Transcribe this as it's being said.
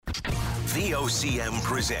VOCM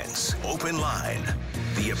presents Open Line.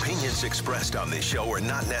 The opinions expressed on this show are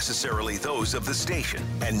not necessarily those of the station.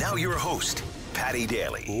 And now your host, Paddy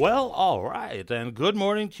Daly. Well, all right, and good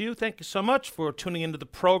morning to you. Thank you so much for tuning into the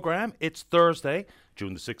program. It's Thursday,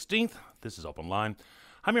 June the 16th. This is Open Line.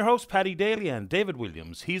 I'm your host, Paddy Daly, and David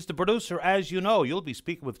Williams. He's the producer, as you know. You'll be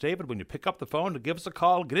speaking with David when you pick up the phone to give us a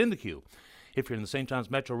call, get in the queue. If you're in the St. John's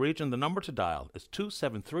metro region, the number to dial is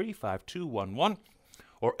 273-5211,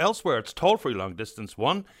 or elsewhere it's toll-free long distance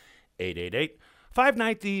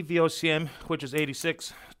 1-888-590-VOCM, which is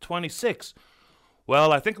 8626.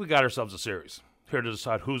 Well, I think we got ourselves a series. Here to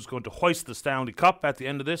decide who's going to hoist the Stanley Cup at the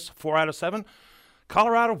end of this, 4 out of 7.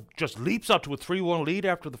 Colorado just leaps up to a 3-1 lead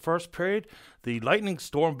after the first period. The Lightning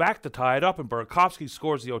storm back to tie it up, and Burakovsky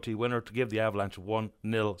scores the OT winner to give the Avalanche a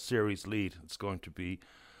 1-0 series lead. It's going to be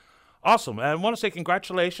awesome. And I want to say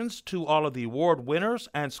congratulations to all of the award winners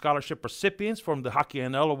and scholarship recipients from the Hockey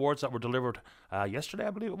NL Awards that were delivered yesterday, I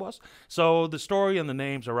believe it was. So the story and the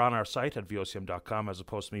names are on our site at vocm.com as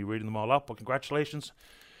opposed to me reading them all up. But congratulations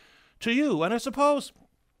to you. And I suppose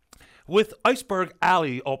with Iceberg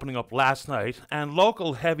Alley opening up last night and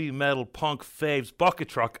local heavy metal punk faves Bucket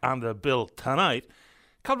Truck on the bill tonight,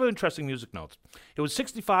 a couple of interesting music notes. It was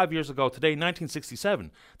 65 years ago today,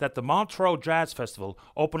 1967, that the Montreux Jazz Festival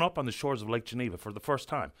opened up on the shores of Lake Geneva for the first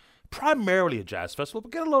time. Primarily a jazz festival,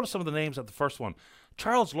 but get a load of some of the names at the first one.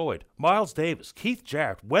 Charles Lloyd, Miles Davis, Keith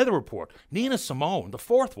Jarrett, Weather Report, Nina Simone, The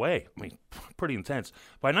Fourth Way. I mean, pretty intense.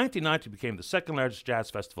 By 1990, it became the second largest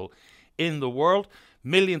jazz festival in the world.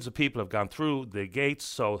 Millions of people have gone through the gates,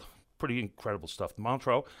 so pretty incredible stuff in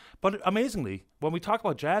Montreux. But amazingly, when we talk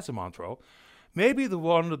about jazz in Montreux, maybe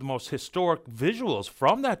one of the most historic visuals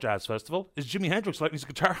from that jazz festival is Jimi Hendrix lighting his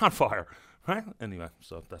guitar on fire, right? Anyway,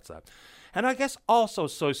 so that's that. And I guess also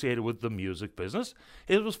associated with the music business,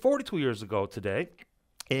 it was 42 years ago today,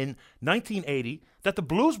 in 1980, that the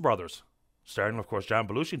Blues Brothers, starring, of course, John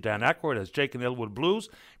Belushi and Dan Aykroyd as Jake and Elwood Blues,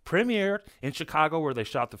 premiered in Chicago where they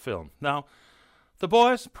shot the film. Now, the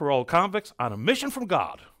boys, paroled convicts on a mission from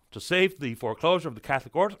God to save the foreclosure of the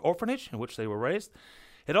Catholic orphanage in which they were raised.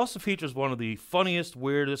 It also features one of the funniest,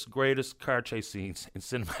 weirdest, greatest car chase scenes in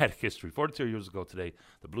cinematic history. 42 years ago today,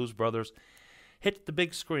 the Blues Brothers hit the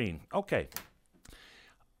big screen. Okay.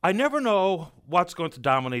 I never know what's going to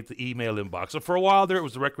dominate the email inbox. So for a while there, it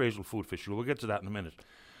was the recreational food issue. We'll get to that in a minute.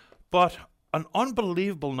 But an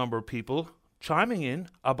unbelievable number of people chiming in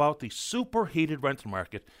about the superheated rental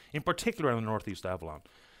market, in particular in the Northeast Avalon.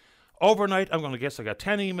 Overnight, I'm going to guess I got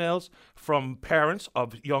 10 emails from parents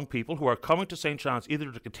of young people who are coming to St. John's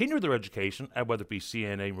either to continue their education at whether it be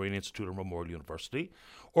CNA, Marine Institute, or Memorial University,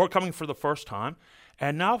 or coming for the first time,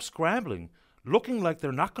 and now scrambling, looking like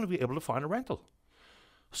they're not going to be able to find a rental.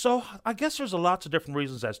 So I guess there's lots of different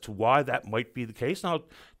reasons as to why that might be the case. Now,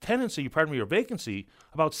 tenancy, pardon me, or vacancy,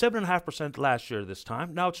 about 7.5% last year this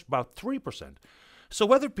time. Now it's about 3%. So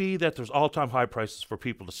whether it be that there's all-time high prices for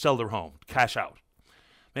people to sell their home, cash out,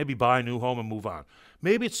 maybe buy a new home and move on.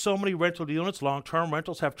 Maybe it's so many rental units, long-term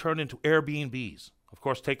rentals have turned into Airbnbs. Of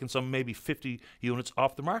course, taking some maybe 50 units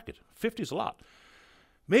off the market. 50 is a lot.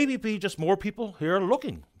 Maybe it be just more people here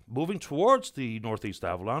looking, moving towards the Northeast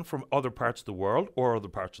Avalon from other parts of the world or other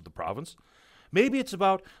parts of the province. Maybe it's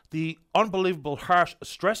about the unbelievable harsh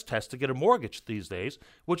stress test to get a mortgage these days,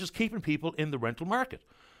 which is keeping people in the rental market.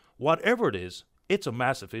 Whatever it is, it's a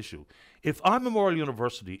massive issue. If I'm Memorial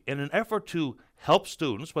University, in an effort to help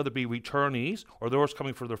students, whether it be returnees or those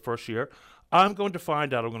coming for their first year, I'm going to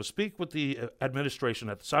find out, I'm going to speak with the administration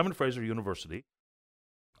at the Simon Fraser University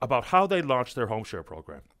about how they launched their home share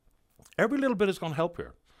program. Every little bit is going to help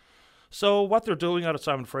here. So what they're doing out at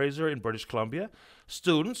Simon Fraser in British Columbia,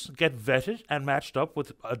 students get vetted and matched up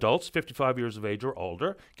with adults 55 years of age or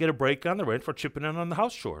older, get a break on the rent for chipping in on the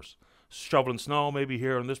house chores. Shoveling snow maybe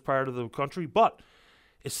here in this part of the country, but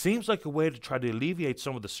it seems like a way to try to alleviate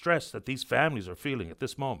some of the stress that these families are feeling at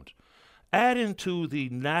this moment. Add into the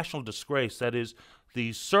national disgrace that is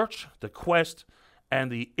the search, the quest,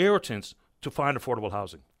 and the irritants to find affordable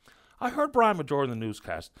housing. I heard Brian Medore in the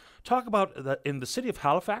newscast talk about that in the city of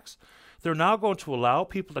Halifax, they're now going to allow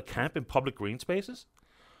people to camp in public green spaces.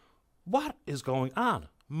 What is going on?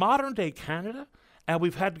 Modern day Canada? And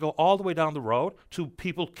we've had to go all the way down the road to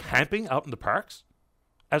people camping out in the parks,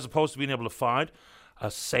 as opposed to being able to find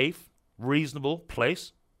a safe, reasonable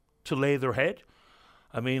place to lay their head.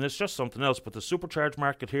 I mean, it's just something else. But the supercharged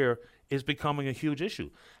market here is becoming a huge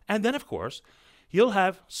issue. And then, of course, you'll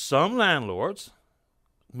have some landlords,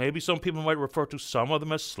 maybe some people might refer to some of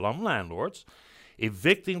them as slum landlords,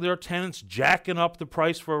 evicting their tenants, jacking up the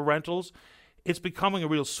price for rentals. It's becoming a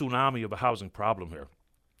real tsunami of a housing problem here.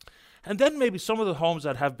 And then maybe some of the homes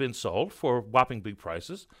that have been sold for whopping big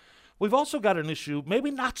prices. We've also got an issue, maybe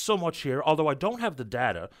not so much here, although I don't have the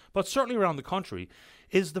data, but certainly around the country,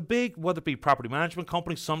 is the big, whether it be property management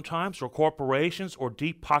companies sometimes, or corporations, or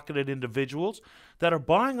deep-pocketed individuals that are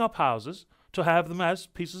buying up houses to have them as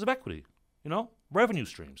pieces of equity, revenue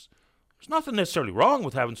streams. There's nothing necessarily wrong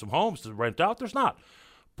with having some homes to rent out, there's not.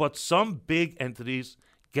 But some big entities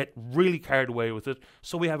get really carried away with it,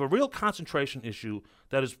 so we have a real concentration issue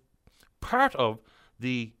that is part of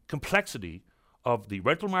the complexity of the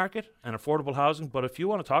rental market and affordable housing. But if you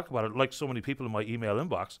want to talk about it, like so many people in my email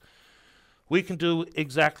inbox, we can do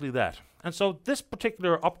exactly that. And so this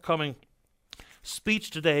particular upcoming speech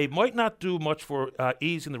today might not do much for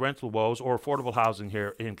easing the rental woes or affordable housing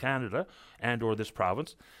here in Canada and or this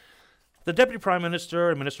province. The Deputy Prime Minister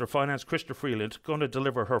and Minister of Finance, Chrystia Freeland, going to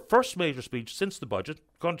deliver her first major speech since the budget,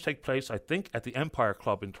 going to take place, I think, at the Empire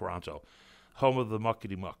Club in Toronto, home of the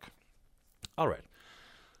Muckety Muck. All right.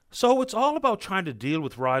 So it's all about trying to deal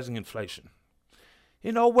with rising inflation.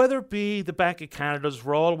 Whether it be the Bank of Canada's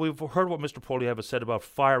role, we've heard what Mr. Poilievre has said about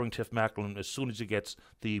firing Tiff Macklem as soon as he gets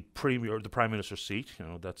the Prime Minister's seat.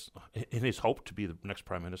 That's in his hope to be the next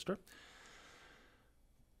Prime Minister.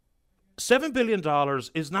 $7 billion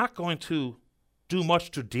is not going to do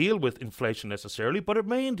much to deal with inflation necessarily, but it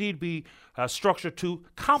may indeed be structured to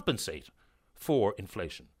compensate for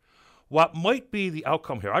inflation. What might be the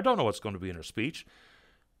outcome here, I don't know what's going to be in her speech,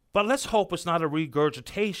 but let's hope it's not a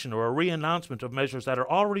regurgitation or a re-announcement of measures that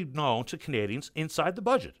are already known to Canadians inside the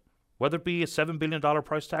budget, whether it be a $7 billion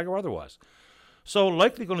price tag or otherwise. So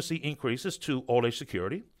likely going to see increases to old age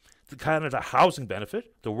security, the Canada Housing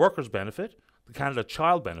Benefit, the Workers' Benefit, the Canada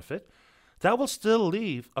Child Benefit. That will still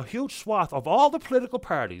leave a huge swath of all the political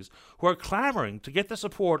parties who are clamoring to get the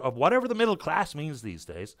support of whatever the middle class means these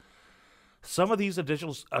days. Some of these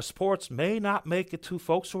additional supports may not make it to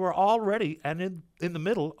folks who are already and in the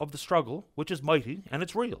middle of the struggle, which is mighty and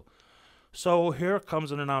it's real. So here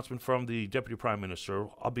comes an announcement from the Deputy Prime Minister.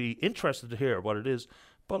 I'll be interested to hear what it is,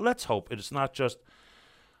 but let's hope it's not just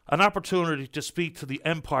an opportunity to speak to the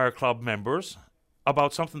Empire Club members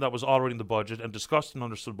about something that was already in the budget and discussed and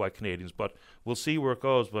understood by Canadians, but we'll see where it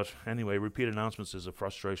goes. But anyway, repeated announcements is a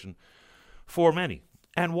frustration for many.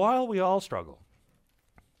 And while we all struggle,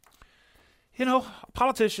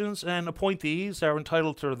 politicians and appointees are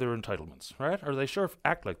entitled to their entitlements, right? Or they sure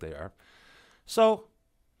act like they are. So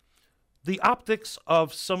the optics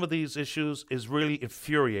of some of these issues is really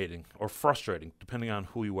infuriating or frustrating, depending on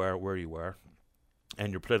who you are, where you are,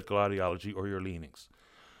 and your political ideology or your leanings.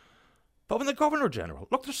 But when the Governor-General,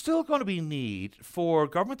 look, there's still going to be need for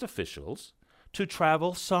government officials to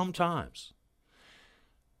travel sometimes,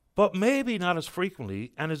 but maybe not as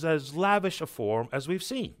frequently and as lavish a form as we've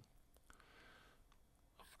seen.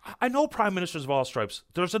 I know prime ministers of all stripes,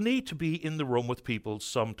 there's a need to be in the room with people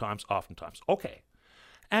sometimes, oftentimes. Okay.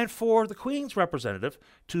 And for the Queen's representative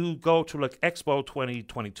to go to Expo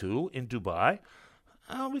 2022 in Dubai,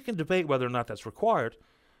 we can debate whether or not that's required,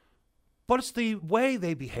 but it's the way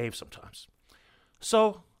they behave sometimes.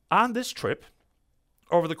 So on this trip,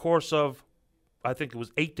 over the course of, I think it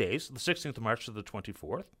was 8 days, the 16th of March to the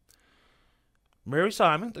 24th, Mary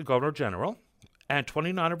Simon, the Governor-General, and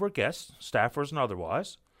 29 of her guests, staffers and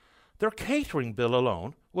otherwise, their catering bill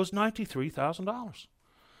alone was $93,000.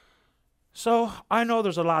 So I know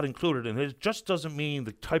there's a lot included in it. It just doesn't mean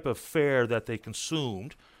the type of fare that they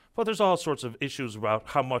consumed, but there's all sorts of issues about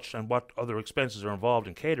how much and what other expenses are involved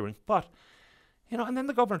in catering. But, and then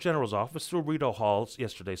the Governor-General's office, through Rito Halls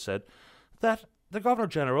yesterday, said that the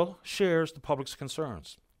Governor-General shares the public's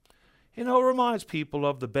concerns. It reminds people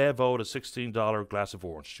of the Bevo at a $16 glass of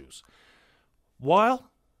orange juice. While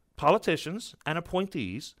politicians and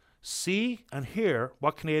appointees see and hear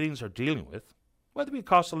what Canadians are dealing with, whether it be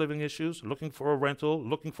cost of living issues, looking for a rental,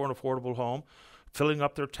 looking for an affordable home, filling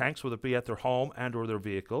up their tanks, whether it be at their home and or their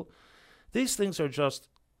vehicle, these things are just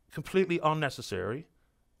completely unnecessary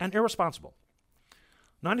and irresponsible.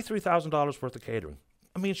 $93,000 worth of catering.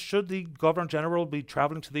 I mean, should the Governor-General be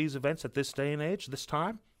traveling to these events at this day and age, this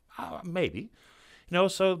time? Maybe.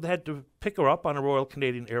 So they had to pick her up on a Royal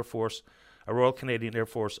Canadian Air Force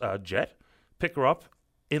jet, pick her up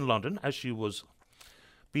in London as she was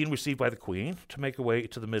being received by the Queen to make her way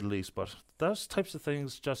to the Middle East. But those types of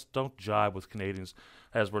things just don't jive with Canadians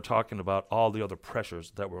as we're talking about all the other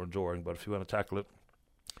pressures that we're enduring. But if you want to tackle it,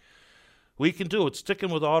 we can do it. Sticking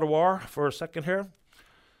with Ottawa for a second here.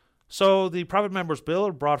 So the private member's bill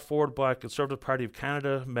brought forward by Conservative Party of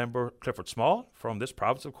Canada member Clifford Small from this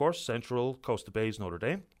province, of course, Central Coast of Bays, Notre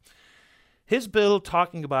Dame. His bill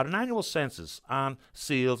talking about an annual census on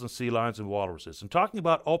seals and sea lions and walruses, and talking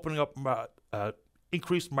about opening up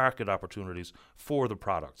increased market opportunities for the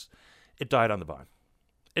products. It died on the vine.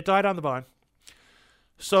 It died on the vine.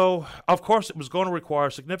 So, of course, it was going to require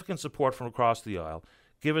significant support from across the aisle,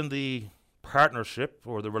 given the partnership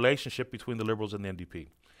or the relationship between the Liberals and the NDP.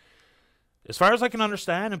 As far as I can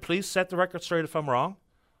understand, and please set the record straight if I'm wrong,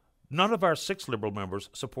 none of our 6 Liberal members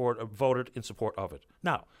voted in support of it.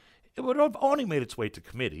 Now, it would have only made its way to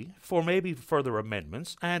committee for maybe further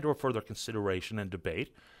amendments and or further consideration and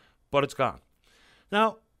debate, but it's gone.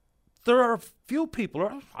 Now, there are a few people,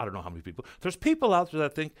 or I don't know how many people, there's people out there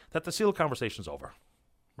that think that the seal conversation's over,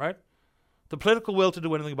 right? The political will to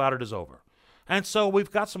do anything about it is over. And so we've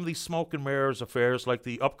got some of these smoke and mirrors affairs like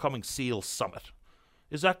the upcoming SEAL Summit.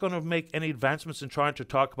 Is that going to make any advancements in trying to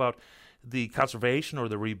talk about the conservation or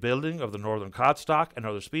the rebuilding of the northern cod stock and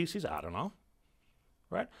other species? I don't know.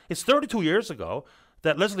 Right? It's 32 years ago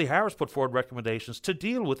that Leslie Harris put forward recommendations to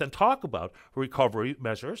deal with and talk about recovery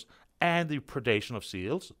measures and the predation of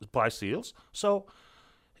seals by seals. So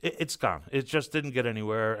it's gone. It just didn't get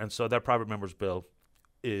anywhere, and so that private member's bill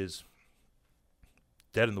is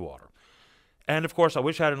dead in the water. And, of course, I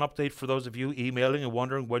wish I had an update for those of you emailing and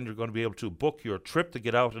wondering when you're going to be able to book your trip to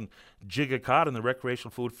get out and jig a cod in the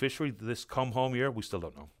recreational food fishery this come-home year. We still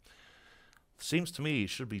don't know. Seems to me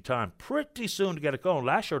it should be time pretty soon to get it going.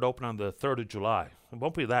 Last year it opened on the 3rd of July. It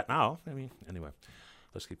won't be that now. I mean, anyway,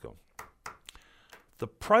 let's keep going. The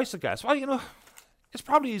price of gas. Well, you know, it's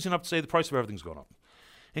probably easy enough to say the price of everything's going up,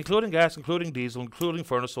 including gas, including diesel, including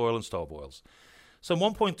furnace oil and stove oils. Some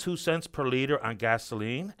 1.2 cents per litre on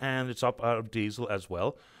gasoline, and it's up out of diesel as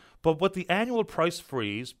well. But with the annual price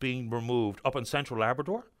freeze being removed up in Central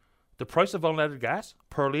Labrador, the price of unleaded gas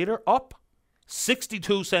per litre up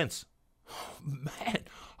 62 cents. Man,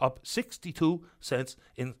 up 62 cents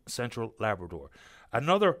in Central Labrador.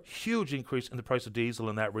 Another huge increase in the price of diesel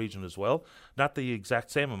in that region as well. Not the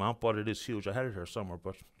exact same amount, but it is huge. I had it here somewhere,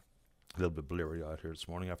 but a little bit bleary out here this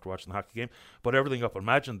morning after watching the hockey game. But everything up.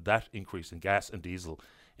 Imagine that increase in gas and diesel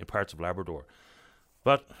in parts of Labrador.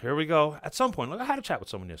 But here we go. At some point, look, I had a chat with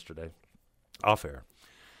someone yesterday, off air.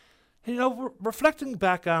 You know, reflecting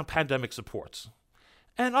back on pandemic supports.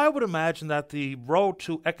 And I would imagine that the road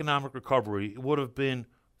to economic recovery would have been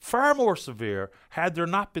far more severe had there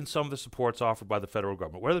not been some of the supports offered by the federal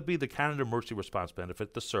government, whether it be the Canada Emergency Response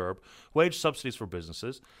Benefit, the CERB, wage subsidies for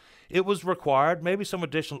businesses. It was required maybe some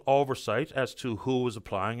additional oversight as to who was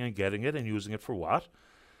applying and getting it and using it for what.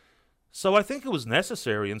 So I think it was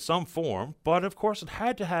necessary in some form, but of course it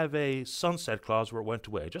had to have a sunset clause where it went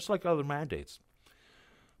away, just like other mandates.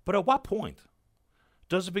 But at what point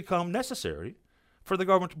does it become necessary for the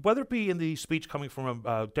government, whether it be in the speech coming from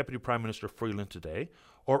Deputy Prime Minister Freeland today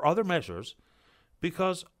or other measures,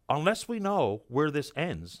 because unless we know where this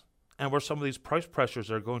ends and where some of these price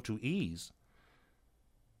pressures are going to ease,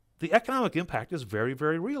 the economic impact is very,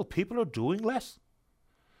 very real. People are doing less.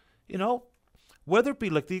 You know, whether it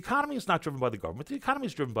be like the economy is not driven by the government, the economy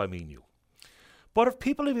is driven by me and you. But if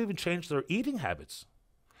people have even changed their eating habits,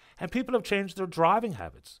 and people have changed their driving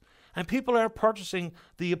habits, and people are purchasing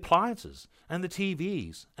the appliances and the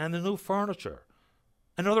TVs and the new furniture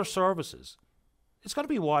and other services, it's going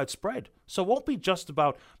to be widespread. So it won't be just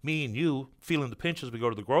about me and you feeling the pinch as we go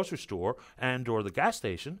to the grocery store and or the gas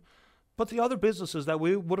station, but the other businesses that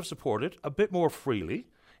we would have supported a bit more freely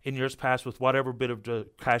in years past with whatever bit of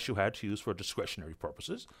cash you had to use for discretionary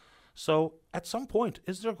purposes. So at some point,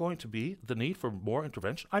 is there going to be the need for more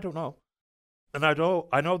intervention? I don't know. And I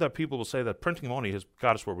know that people will say that printing money has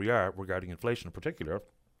got us where we are regarding inflation in particular.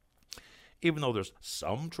 Even though there's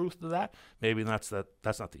some truth to that, maybe that's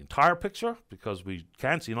not the entire picture, because we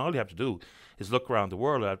can see, and all you have to do is look around the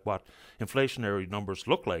world at what inflationary numbers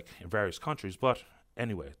look like in various countries. But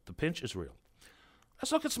anyway, the pinch is real.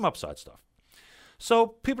 Let's look at some upside stuff. So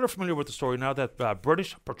people are familiar with the story now that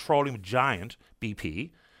British petroleum giant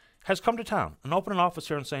BP has come to town and opened an office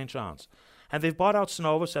here in St. John's. And they've bought out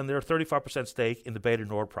Cenovus and their 35% stake in the Beta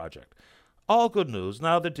Nord project. All good news.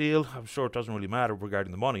 Now the deal, I'm sure it doesn't really matter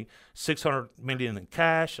regarding the money, $600 million in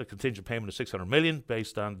cash, a contingent payment of $600 million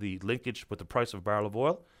based on the linkage with the price of a barrel of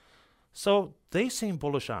oil. So they seem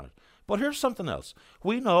bullish on it. But here's something else.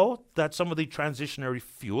 We know that some of the transitionary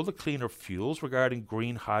fuel, the cleaner fuels regarding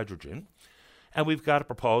green hydrogen, and we've got a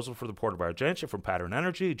proposal for the Port of Argentia from Pattern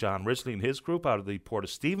Energy, John Risley and his group out of the Port of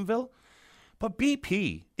Stephenville. But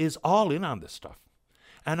BP is all in on this stuff.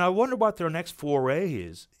 And I wonder what their next foray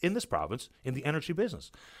is in this province in the energy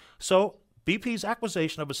business. So BP's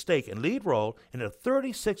acquisition of a stake and lead role in a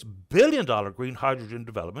 $36 billion green hydrogen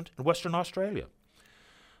development in Western Australia.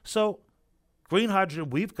 So green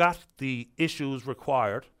hydrogen, we've got the issues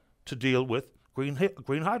required to deal with green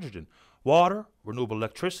hydrogen. Water, renewable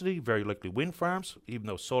electricity, very likely wind farms, even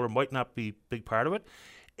though solar might not be a big part of it.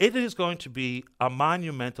 It is going to be a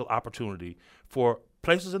monumental opportunity for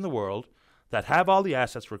places in the world that have all the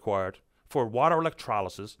assets required for water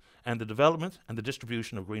electrolysis and the development and the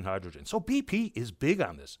distribution of green hydrogen. So BP is big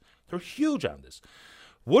on this. They're huge on this.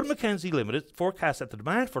 Wood Mackenzie Limited forecasts that the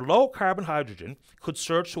demand for low-carbon hydrogen could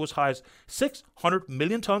surge to as high as 600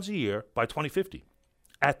 million tonnes a year by 2050.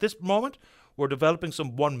 At this moment, we're developing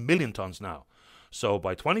some 1 million tonnes now. So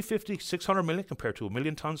by 2050, 600 million compared to 1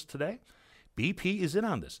 million tonnes today. BP is in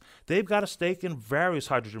on this. They've got a stake in various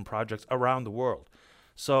hydrogen projects around the world.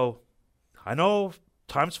 So I know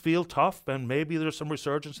times feel tough, and maybe there's some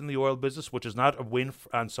resurgence in the oil business, which is not a win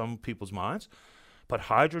on some people's minds. But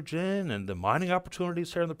hydrogen and the mining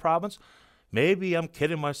opportunities here in the province, maybe I'm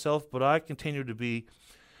kidding myself, but I continue to be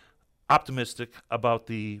optimistic about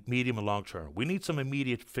the medium and long term. We need some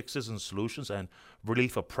immediate fixes and solutions and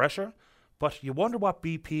relief of pressure, but you wonder what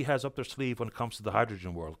BP has up their sleeve when it comes to the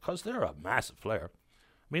hydrogen world, because they're a massive player.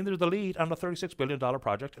 I mean, they're the lead on a $36 billion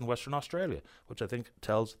project in Western Australia, which I think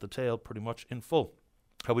tells the tale pretty much in full.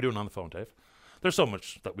 How are we doing on the phone, Dave? There's so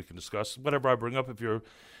much that we can discuss. Whatever I bring up, if you're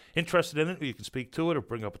interested in it, you can speak to it or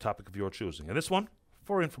bring up a topic of your choosing. And this one,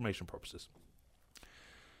 for information purposes.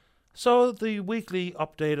 So the weekly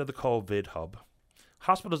update of the COVID hub.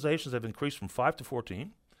 Hospitalizations have increased from 5 to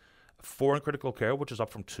 14, 4 in critical care, which is up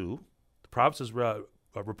from 2. The province is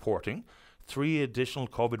reporting 3 additional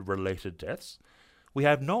COVID-related deaths. We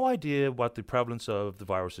have no idea what the prevalence of the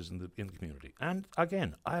virus is in the community. And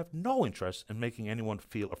again, I have no interest in making anyone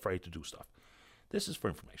feel afraid to do stuff. This is for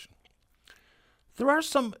information. There are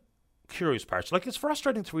some curious parts. Like, it's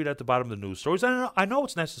frustrating to read at the bottom of the news stories, and I know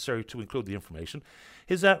it's necessary to include the information,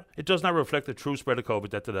 is that it does not reflect the true spread of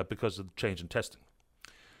COVID because of the change in testing.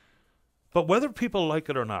 But whether people like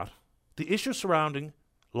it or not, the issue surrounding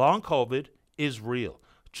long COVID is real.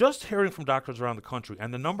 Just hearing from doctors around the country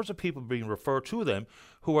and the numbers of people being referred to them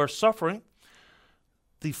who are suffering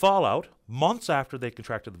the fallout months after they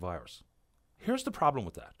contracted the virus. Here's the problem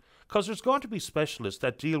with that. Because there's going to be specialists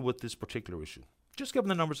that deal with this particular issue, just given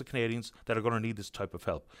the numbers of Canadians that are going to need this type of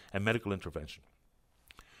help and medical intervention.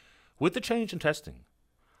 With the change in testing,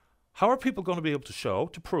 how are people going to be able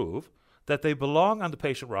to prove that they belong on the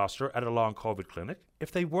patient roster at a long COVID clinic if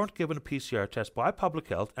they weren't given a PCR test by public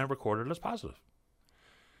health and recorded as positive?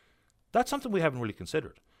 That's something we haven't really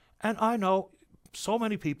considered. And I know so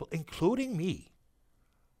many people, including me,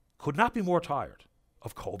 could not be more tired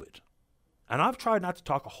of COVID. And I've tried not to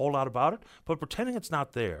talk a whole lot about it, but pretending it's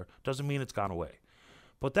not there doesn't mean it's gone away.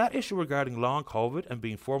 But that issue regarding long COVID and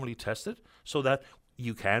being formally tested so that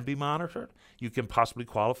you can be monitored, you can possibly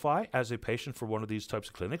qualify as a patient for one of these types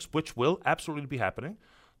of clinics, which will absolutely be happening.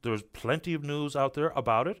 There's plenty of news out there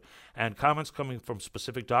about it and comments coming from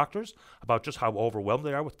specific doctors about just how overwhelmed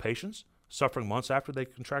they are with patients suffering months after they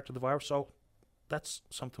contracted the virus. So that's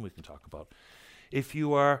something we can talk about. If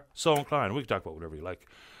you are so inclined, we can talk about whatever you like.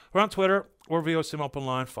 We're on Twitter or VOCM Open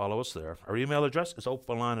Line. Follow us there. Our email address is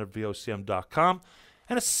openline@vocm.com.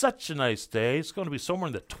 And it's such a nice day. It's going to be somewhere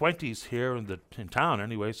in the 20s here in town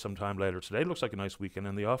anyway, sometime later today. Looks like a nice weekend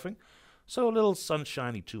in the offing. So a little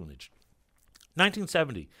sunshiny tunage.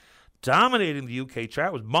 1970, dominating the UK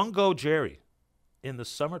chart was Mungo Jerry in the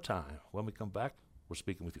summertime. When we come back, we're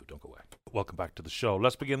speaking with you. Don't go away. Welcome back to the show.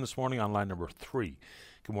 Let's begin this morning on line number 3.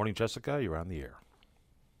 Good morning, Jessica. You're on the air.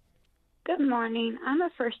 Good morning. I'm a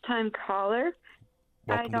first-time caller.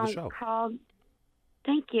 Welcome to the show.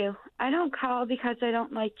 Thank you. I don't call because I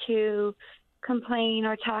don't like to complain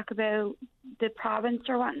or talk about the province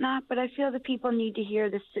or whatnot, but I feel that people need to hear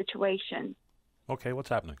this situation. Okay, what's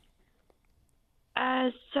happening?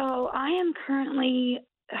 So I am currently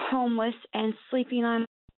homeless and sleeping on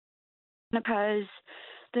because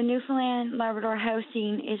the Newfoundland Labrador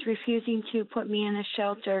Housing is refusing to put me in a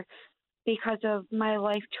shelter because of my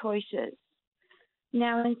life choices.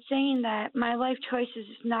 Now, in saying that, my life choices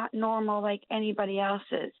is not normal like anybody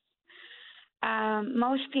else's.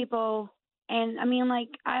 Most people, and I mean, like,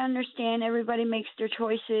 I understand everybody makes their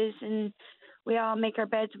choices and we all make our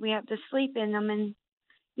beds and we have to sleep in them. And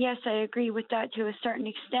yes, I agree with that to a certain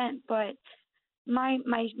extent, but my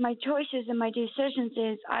choices and my decisions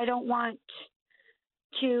is I don't want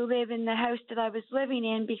to live in the house that I was living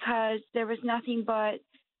in because there was nothing but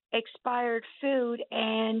expired food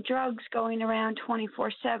and drugs going around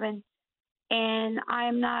 24/7, and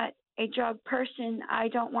I'm not a drug person. I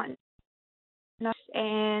don't want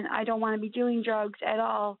and I don't want to be doing drugs at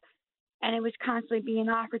all, and it was constantly being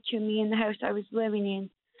offered to me in the house I was living in.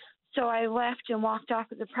 So I left and walked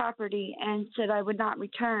off of the property and said I would not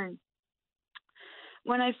return.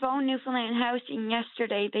 When I phoned Newfoundland Housing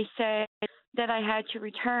yesterday, they said that I had to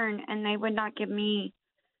return and they would not give me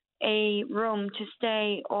a room to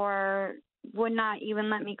stay or would not even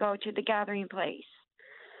let me go to the gathering place.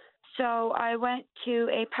 So I went to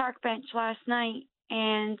a park bench last night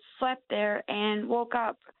and slept there and woke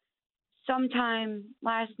up sometime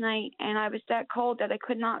last night, and I was that cold that I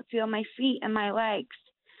could not feel my feet and my legs.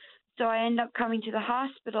 So I ended up coming to the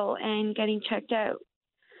hospital and getting checked out.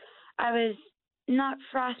 I was not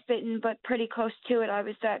frostbitten, but pretty close to it. I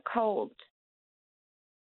was that cold.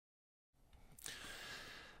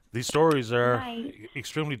 These stories are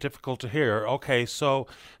extremely difficult to hear. Okay, so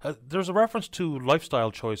there's a reference to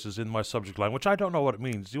lifestyle choices in my subject line, which I don't know what it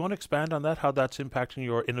means. Do you want to expand on that, how that's impacting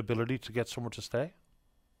your inability to get somewhere to stay?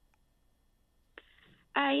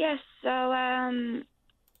 Yes, so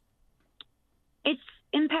it's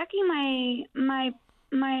impacting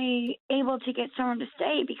my able to get somewhere to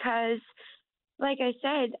stay because, like I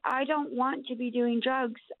said, I don't want to be doing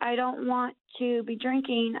drugs. I don't want to be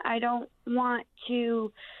drinking. I don't want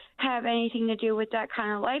to have anything to do with that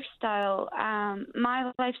kind of lifestyle.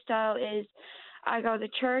 My lifestyle is I go to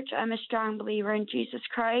church. I'm a strong believer in Jesus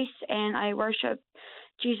Christ, and I worship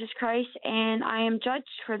Jesus Christ, and I am judged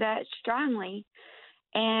for that strongly.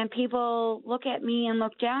 And people look at me and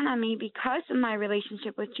look down on me because of my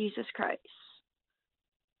relationship with Jesus Christ.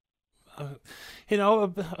 You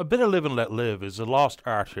know, a bit of live and let live is a lost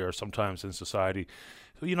art here sometimes in society.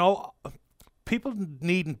 You know, people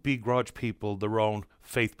needn't begrudge people their own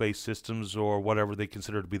faith-based systems or whatever they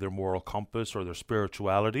consider to be their moral compass or their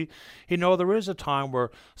spirituality. You know, there is a time where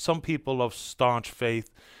some people of staunch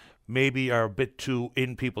faith maybe are a bit too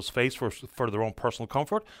in people's face for their own personal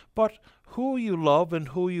comfort, but who you love and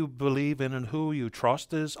who you believe in and who you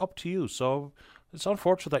trust is up to you. So it's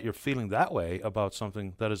unfortunate that you're feeling that way about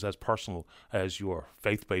something that is as personal as your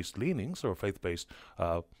faith-based leanings or faith-based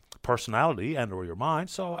personality and or your mind.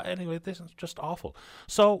 So anyway, this is just awful.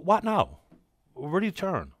 So what now? Where do you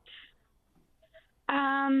turn?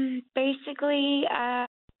 Basically, I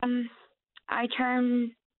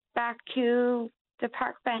turn back to the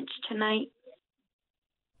park bench tonight.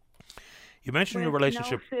 You mentioned your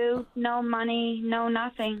relationship. No food, no money, no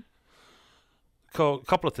nothing. A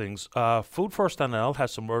couple of things. Food First NL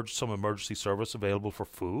has some emergency service available for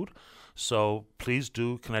food. So please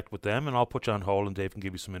do connect with them, and I'll put you on hold, and Dave can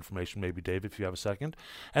give you some information, maybe, Dave, if you have a second.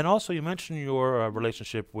 And also, you mentioned your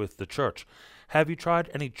relationship with the church. Have you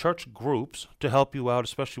tried any church groups to help you out,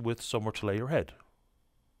 especially with somewhere to lay your head?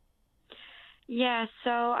 Yeah, so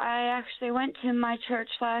I actually went to my church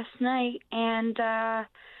last night, and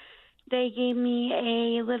they gave me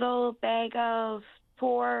a little bag of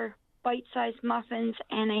 4 bite-sized muffins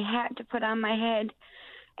and a hat to put on my head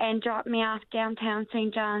and dropped me off downtown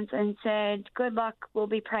St. John's and said, good luck, we'll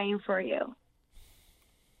be praying for you.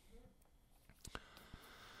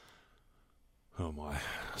 Oh, my.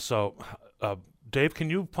 So, Dave, can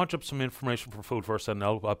you punch up some information for Food First and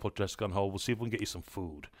I'll put Jessica on hold. We'll see if we can get you some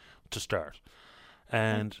food to start.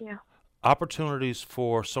 And opportunities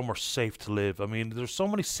for somewhere safe to live. I mean, there's so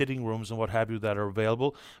many sitting rooms and what have you that are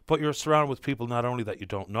available, but you're surrounded with people not only that you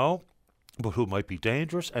don't know, but who might be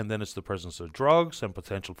dangerous, and then it's the presence of drugs and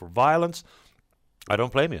potential for violence. I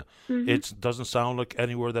don't blame you. Mm-hmm. It doesn't sound like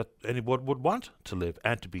anywhere that anyone would want to live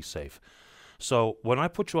and to be safe. So when I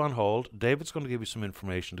put you on hold, David's going to give you some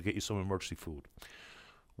information to get you some emergency food.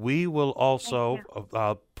 We will also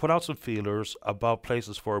put out some feelers about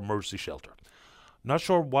places for emergency shelter. Not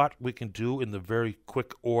sure what we can do in the very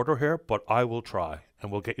quick order here, but I will try, and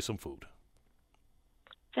we'll get you some food.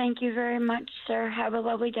 Thank you very much, sir. Have a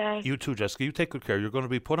lovely day. You too, Jessica. You take good care. You're going to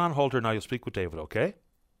be put on hold here now. You'll speak with David, okay?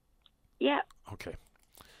 Yeah. Okay.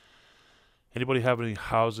 Anybody have any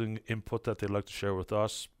housing input that they'd like to share with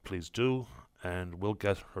us, please do, and we'll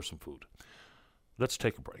get her some food. Let's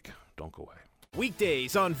take a break. Don't go away.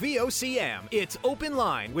 Weekdays on VOCM, it's Open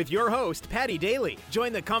Line with your host, Patty Daly.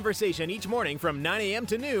 Join the conversation each morning from 9 a.m.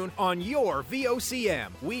 to noon on your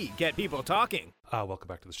VOCM. We get people talking. Welcome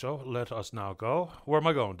back to the show. Let us now go. Where am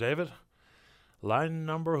I going, David? Line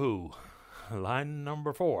number who? Line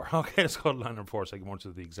number 4. Okay, let's go to line number 4. Say good morning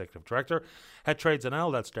to the Executive Director at Trades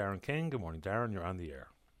NL. That's Darren King. Good morning, Darren. You're on the air.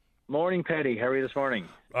 Morning, Patty. How are you this morning?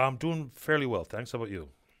 I'm doing fairly well. Thanks. How about you?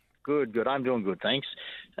 Good. I'm doing good, thanks.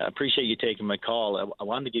 I appreciate you taking my call. I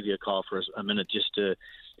wanted to give you a call for a minute just to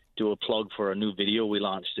do a plug for a new video we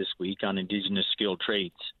launched this week on Indigenous skilled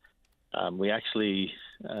trades. We actually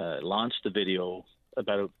launched the video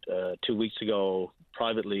about 2 weeks ago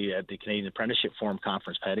privately at the Canadian Apprenticeship Forum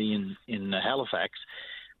Conference, Patty, in Halifax.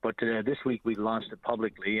 But this week we launched it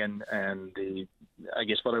publicly, and I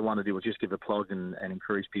guess what I want to do is just give a plug and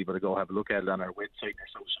encourage people to go have a look at it on our website and our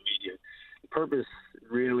social media. The purpose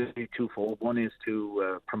really twofold. One is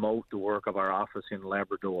to promote the work of our office in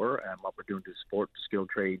Labrador and what we're doing to support the skilled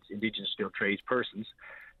trades, Indigenous skilled trades persons.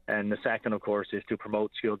 And the second, of course, is to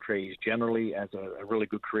promote skilled trades generally as a really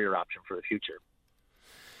good career option for the future.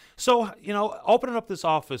 So, opening up this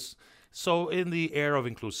office, so in the era of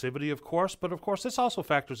inclusivity, of course, but of course this also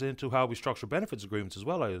factors into how we structure benefits agreements as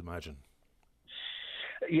well, I imagine.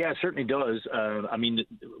 Yeah, it certainly does. I mean,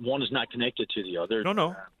 one is not connected to the other.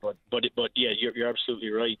 No. But yeah, you're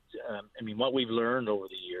absolutely right. I mean, what we've learned over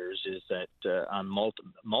the years is that on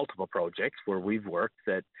multiple projects where we've worked,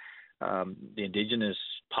 that the Indigenous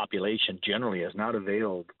population generally has not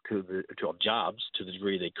availed to jobs to the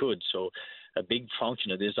degree they could. So a big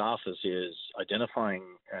function of this office is identifying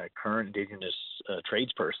current Indigenous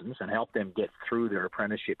tradespersons and help them get through their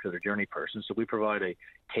apprenticeship to their journey person. So we provide a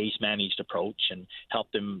case-managed approach and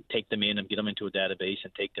help them, take them in and get them into a database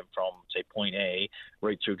and take them from, say, point A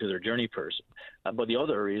right through to their journey person. But the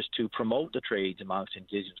other is to promote the trades amongst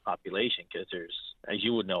Indigenous population, because there's, as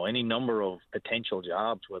you would know, any number of potential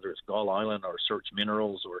jobs, whether it's Gull Island or Search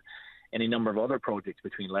Minerals or any number of other projects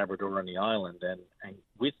between Labrador and the island. And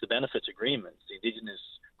with the benefits agreements, the Indigenous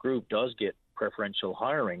group does get preferential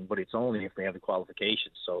hiring, but it's only if they have the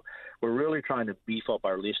qualifications. So we're really trying to beef up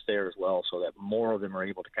our list there as well, so that more of them are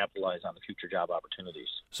able to capitalize on the future job opportunities.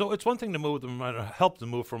 So it's one thing to move them, help them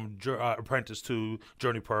move from apprentice to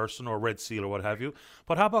journey person or Red Seal or what have you,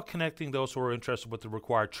 but how about connecting those who are interested with the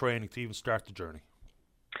required training to even start the journey?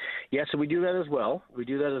 Yeah, so we do that as well.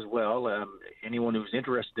 Anyone who's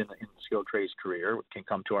interested in the skilled trades career can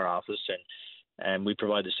come to our office, and we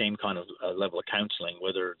provide the same kind of level of counseling,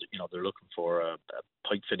 whether they're looking for a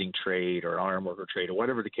pipe fitting trade or iron worker trade or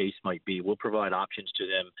whatever the case might be. We'll provide options to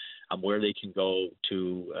them on where they can go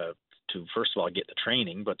to first of all get the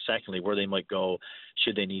training, but secondly where they might go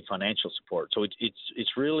should they need financial support. So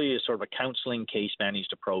it's really a sort of a counseling, case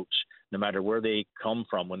managed approach, no matter where they come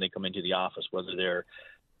from when they come into the office, whether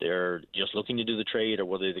they're just looking to do the trade or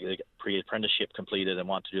whether they get pre-apprenticeship completed and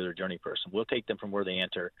want to do their journey person. We'll take them from where they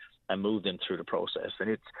enter and move them through the process. And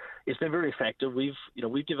it's been very effective. We've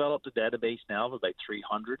developed a database now of about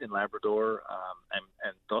 300 in Labrador,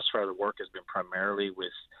 and thus far the work has been primarily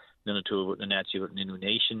with Ngunnawal, the Natsiut, and Innu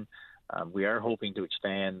Nation. We are hoping to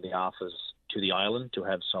expand the office to the island to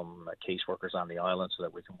have some caseworkers on the island so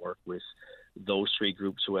that we can work with those three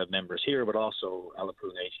groups who have members here, but also Alapu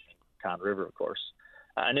Nation and Conn River, of course.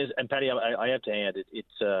 And Patty, I have to add,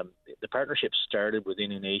 it's the partnership started with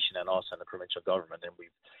Innu Nation and us and the provincial government, and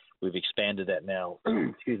we've expanded that now,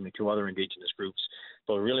 to other Indigenous groups.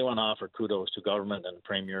 But we really want to offer kudos to government and the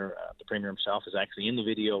Premier. The Premier himself is actually in the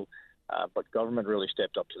video, but government really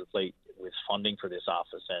stepped up to the plate with funding for this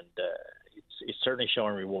office, and it's certainly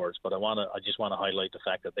showing rewards. But I just want to highlight the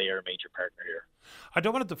fact that they are a major partner here. I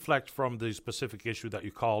don't want to deflect from the specific issue that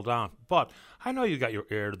you called on, but I know you got your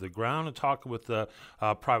ear to the ground and talking with the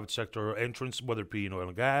private sector entrants, whether it be in oil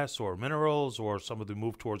and gas or minerals or some of the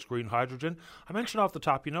move towards green hydrogen. I mentioned off the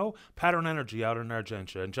top, Pattern Energy out in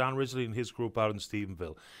Argentia and John Risley and his group out in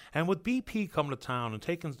Stephenville. And with BP coming to town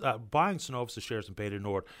and buying Cenovus' shares in Beta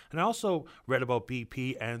Nord, and I also read about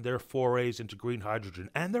BP and their forays into green hydrogen,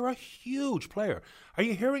 and they're a huge player. Are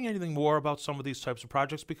you hearing anything more about some of these types of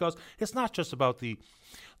projects? Because it's not just about the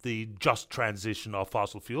just transition of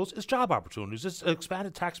fossil fuels. It's job opportunities. It's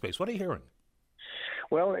expanded tax base. What are you hearing?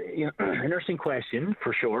 Well, interesting question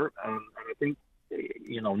for sure. And I think,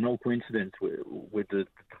 no coincidence with the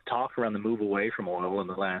talk around the move away from oil in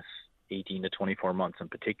the last 18 to 24 months in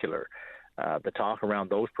particular. The talk around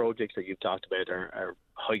those projects that you've talked about are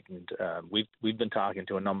heightened. We've been talking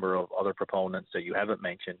to a number of other proponents that you haven't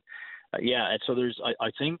mentioned. And so there's,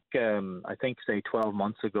 I think, say 12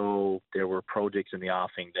 months ago, there were projects in the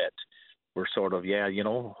offing that were sort of,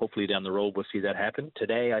 hopefully down the road we'll see that happen.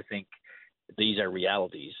 Today, I think these are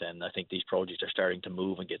realities, and I think these projects are starting to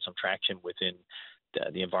move and get some traction within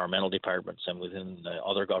the environmental departments and within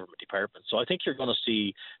other government departments. So I think you're going to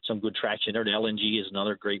see some good traction there. The LNG is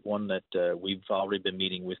another great one that we've already been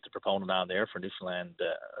meeting with the proponent on there for Newfoundland,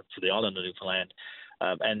 for the island of Newfoundland.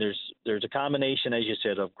 And there's a combination, as you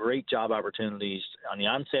said, of great job opportunities on the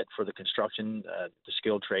onset for the construction, the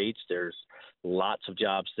skilled trades. There's lots of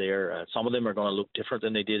jobs there. Some of them are going to look different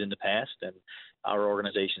than they did in the past, and our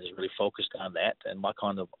organization is really focused on that and what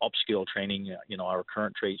kind of upskill training, our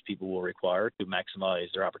current tradespeople will require to maximize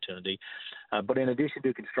their opportunity. But in addition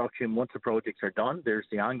to construction, once the projects are done, there's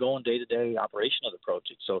the ongoing day-to-day operation of the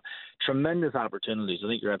project. So tremendous opportunities. I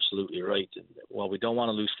think you're absolutely right. While we don't want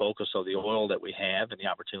to lose focus of the oil that we have and the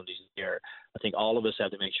opportunities there, I think all of us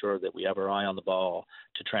have to make sure that we have our eye on the ball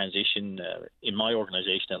to transition, in my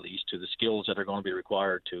organization at least, to the skills that are going to be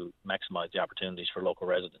required to maximize the opportunities for local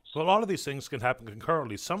residents. Well, all of these things can happen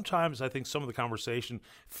concurrently. Sometimes I think some of the conversation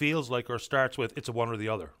feels like or starts with it's a one or the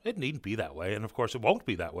other. It needn't be that way, and of course it won't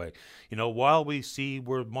be that way. While we see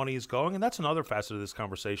where money is going, and that's another facet of this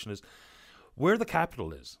conversation, is where the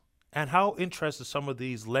capital is and how interested some of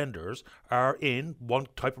these lenders are in one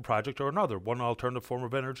type of project or another, one alternative form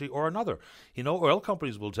of energy or another. Oil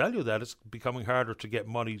companies will tell you that it's becoming harder to get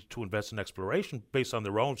money to invest in exploration based on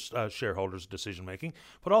their own shareholders' decision-making,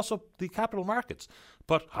 but also the capital markets.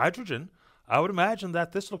 But hydrogen, I would imagine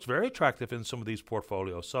that this looks very attractive in some of these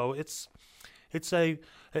portfolios. So it's an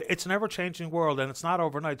ever-changing world, and it's not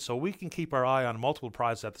overnight, so we can keep our eye on multiple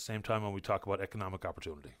prizes at the same time when we talk about economic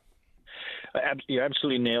opportunity. You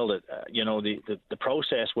absolutely nailed it. The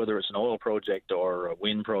process, whether it's an oil project or a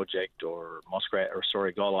wind project or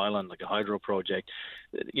Gull Island, like a hydro project,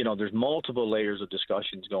 there's multiple layers of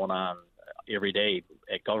discussions going on every day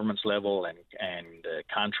at government's level and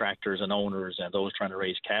contractors and owners and those trying to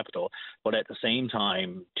raise capital. But at the same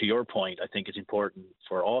time, to your point, I think it's important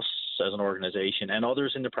for us as an organization and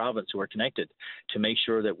others in the province who are connected to make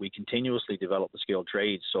sure that we continuously develop the skilled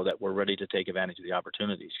trades so that we're ready to take advantage of the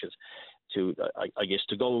opportunities. Because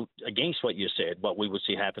to go against what you said, what we would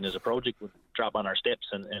see happen is a project would drop on our steps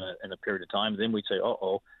in a period of time. Then we'd say,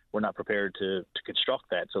 we're not prepared to construct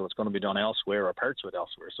that, so it's going to be done elsewhere or parts of it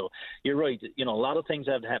elsewhere. So you're right. A lot of things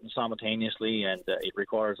have to happen simultaneously, and it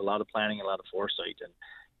requires a lot of planning, a lot of foresight,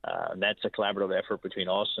 and that's a collaborative effort between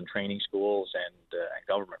us and training schools and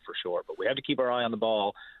government for sure. But we have to keep our eye on the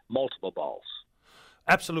ball, multiple balls.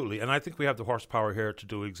 Absolutely, and I think we have the horsepower here to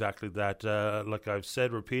do exactly that. Like I've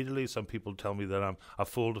said repeatedly, some people tell me that I'm a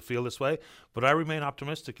fool to feel this way, but I remain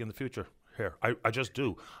optimistic in the future here. I just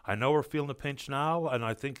do. I know we're feeling the pinch now, and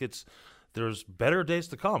I think there's better days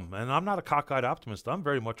to come. And I'm not a cockeyed optimist. I'm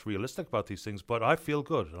very much realistic about these things, but I feel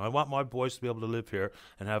good. And I want my boys to be able to live here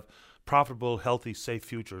and have profitable, healthy, safe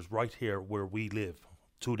futures right here where we live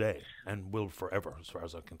today and will forever, as far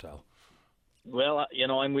as I can tell. Well,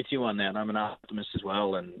 I'm with you on that. I'm an optimist as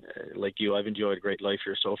well, and like you, I've enjoyed a great life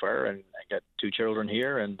here so far, and I got 2 children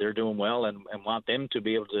here, and they're doing well, and want them to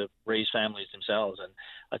be able to raise families themselves. And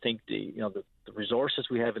I think the resources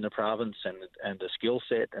we have in the province and the skill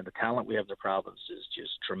set and the talent we have in the province is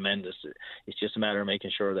just tremendous. It's just a matter of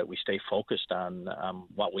making sure that we stay focused on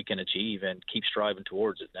what we can achieve and keep striving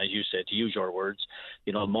towards it. And as you said, to use your words,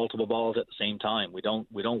 multiple balls at the same time. We don't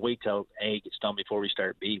wait till A gets done before we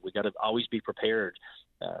start B. We got to always be prepared.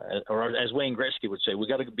 Or as Wayne Gretzky would say, we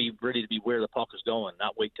got to be ready to be where the puck is going,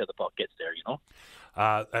 not wait till the puck gets there,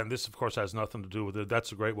 And this, of course, has nothing to do with it.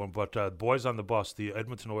 That's a great one. But Boys on the Bus, the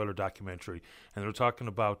Edmonton Oilers documentary, and they're talking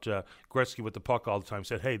about Gretzky with the puck all the time.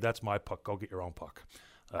 Said, hey, that's my puck. Go get your own puck.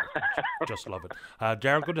 Just love it.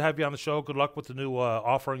 Darren, good to have you on the show. Good luck with the new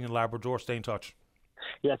offering in Labrador. Stay in touch.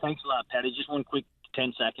 Yeah, thanks a lot, Patty. Just one quick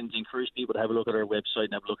 10 seconds. Encourage people to have a look at our website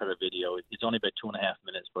and have a look at our video. It's only about 2.5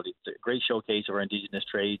 minutes, but it's a great showcase of our Indigenous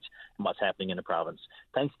trades and what's happening in the province.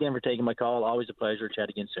 Thanks again for taking my call. Always a pleasure. Chat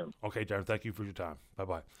again soon. Okay, Darren, thank you for your time.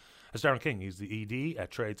 Bye-bye. That's Darren King. He's the ED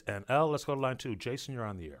at Trades NL. Let's go to line 2. Jason, you're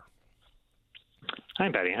on the air. Hi,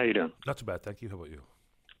 Patty. How you doing? Not too bad, thank you. How about you?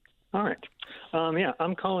 All right.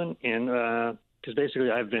 I'm calling in because basically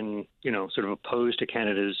I've been, sort of opposed to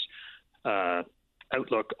Canada's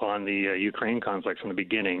outlook on the Ukraine conflict from the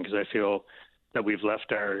beginning, because I feel that we've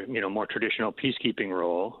left our, more traditional peacekeeping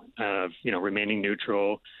role of, remaining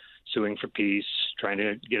neutral, suing for peace, trying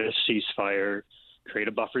to get a ceasefire, create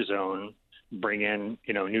a buffer zone, bring in,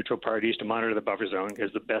 neutral parties to monitor the buffer zone is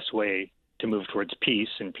the best way to move towards peace,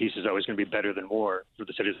 and peace is always going to be better than war for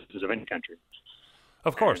the citizens of any country.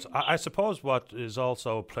 Of course. I suppose what is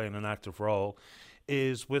also playing an active role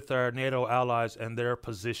is with our NATO allies and their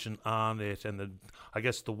position on it, and the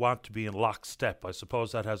want to be in lockstep. I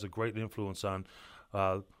suppose that has a great influence on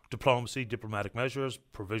diplomacy, diplomatic measures,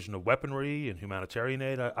 provision of weaponry and humanitarian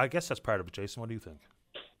aid. I guess that's part of it. Jason, what do you think?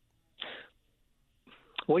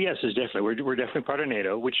 Well, yes, it's definitely. We're definitely part of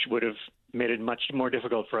NATO, which would have made it much more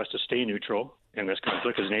difficult for us to stay neutral in this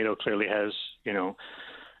conflict, because NATO clearly has,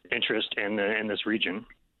 interest in this region,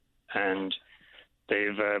 and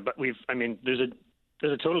they've.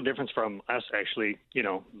 There's a total difference from us actually,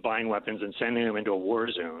 buying weapons and sending them into a war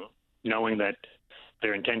zone, knowing that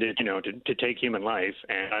They're intended, to take human life,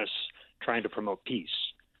 and us trying to promote peace.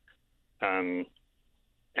 And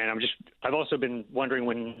I've also been wondering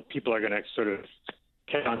when people are going to sort of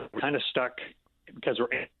get on. We're kind of stuck because we're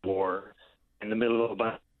in war in the middle of a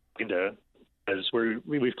propaganda, as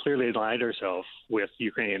we've clearly allied ourselves with the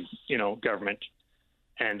Ukrainian, government,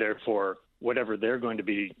 and therefore whatever they're going to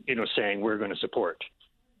be, saying, we're going to support.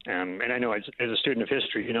 And I know as a student of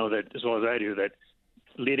history, you know that as well as I do, that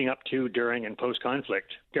leading up to, during, and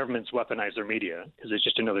post-conflict, governments weaponize their media because it's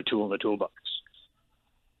just another tool in the toolbox.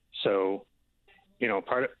 So,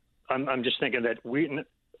 I'm just thinking that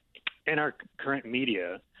in our current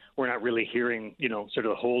media, we're not really hearing, sort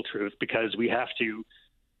of the whole truth because we have to,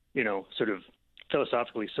 sort of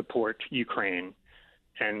philosophically support Ukraine.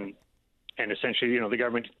 And essentially, the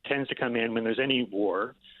government tends to come in when there's any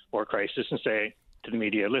war or crisis and say to the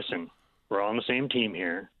media, listen, we're all on the same team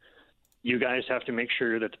here. You guys have to make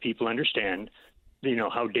sure that the people understand,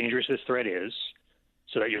 how dangerous this threat is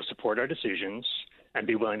so that you'll support our decisions and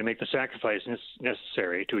be willing to make the sacrifices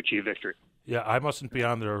necessary to achieve victory. Yeah, I mustn't be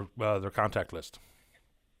on their contact list.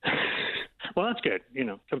 Well, that's good.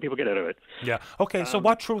 Some people get out of it. Yeah. Okay, so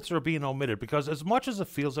what truths are being omitted? Because as much as it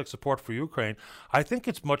feels like support for Ukraine, I think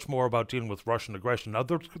it's much more about dealing with Russian aggression. Now,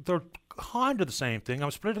 they're kind of the same thing.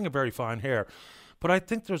 I'm splitting a very fine hair. But I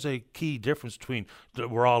think there's a key difference between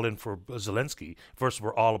we're all in for Zelensky versus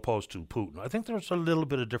we're all opposed to Putin. I think there's a little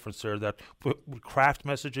bit of difference there that would craft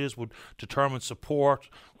messages, would determine support,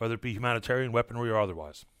 whether it be humanitarian, weaponry, or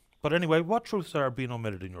otherwise. But anyway, what truths are being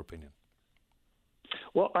omitted in your opinion?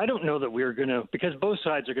 Well, I don't know that we're going to, because both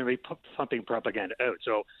sides are going to be pumping propaganda out.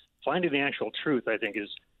 So finding the actual truth, I think, is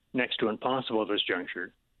next to impossible at this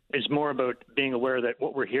juncture. It's more about being aware that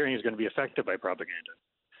what we're hearing is going to be affected by propaganda.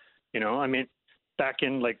 Back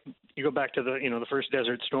in, you go back to the first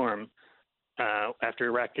Desert Storm after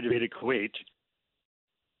Iraq invaded Kuwait.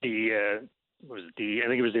 I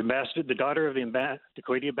think it was the daughter of the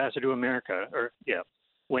Kuwaiti ambassador to America,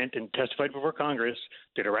 went and testified before Congress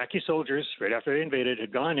that Iraqi soldiers, right after they invaded,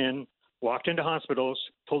 had gone in, walked into hospitals,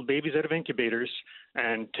 pulled babies out of incubators,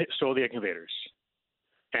 and stole the incubators.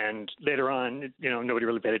 And later on, nobody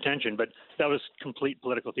really paid attention, but that was complete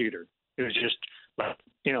political theater. It was just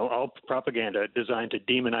all propaganda designed to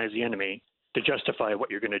demonize the enemy to justify what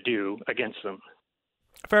you're going to do against them.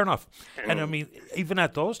 Fair enough. And even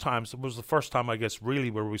at those times, it was the first time, I guess,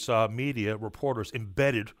 really where we saw media reporters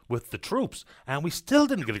embedded with the troops, and we still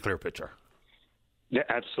didn't get a clear picture. Yeah,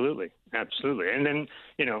 absolutely. And then,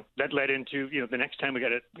 that led into, the next time we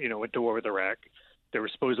went to war with Iraq, there were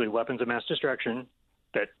supposedly weapons of mass destruction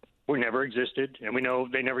that never existed, and we know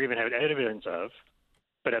they never even had evidence of.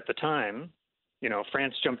 But at the time,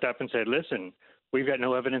 France jumped up and said, listen, we've got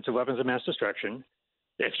no evidence of weapons of mass destruction.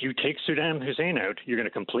 If you take Saddam Hussein out, you're going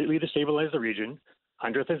to completely destabilize the region.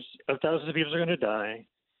 Hundreds of thousands of people are going to die.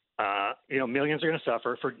 Millions are going to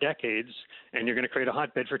suffer for decades, and you're going to create a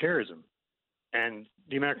hotbed for terrorism. And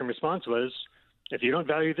the American response was, if you don't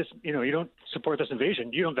value this, you don't support this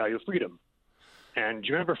invasion, you don't value freedom. And do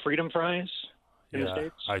you remember freedom fries in the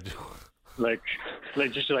States? I do.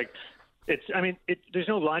 There's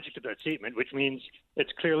no logic to that statement, which means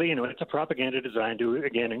it's clearly, it's a propaganda designed to,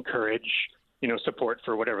 again, encourage, support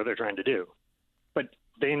for whatever they're trying to do. But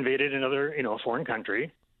they invaded another, a foreign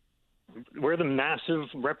country. Where the massive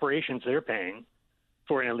reparations they're paying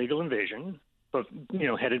for an illegal invasion, both,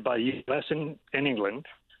 headed by U.S. and England.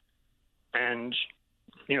 And,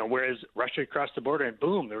 whereas Russia crossed the border and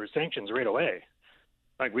boom, there were sanctions right away.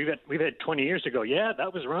 Like we've had 20 years to go, yeah,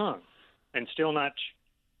 that was wrong, and still not,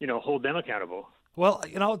 hold them accountable. Well,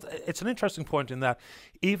 it's an interesting point in that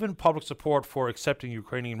even public support for accepting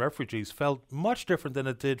Ukrainian refugees felt much different than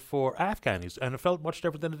it did for Afghans, and it felt much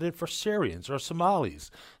different than it did for Syrians or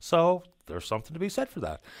Somalis. So there's something to be said for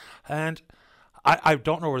that. And I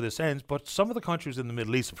don't know where this ends, but some of the countries in the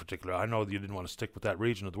Middle East in particular, I know that you didn't want to stick with that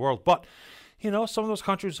region of the world, but some of those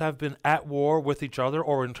countries have been at war with each other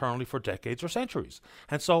or internally for decades or centuries.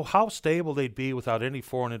 And so how stable they'd be without any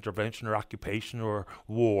foreign intervention or occupation or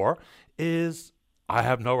war is, I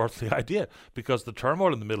have no earthly idea, because the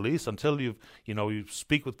turmoil in the Middle East, until you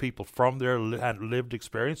speak with people from their lived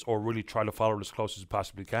experience or really try to follow it as close as you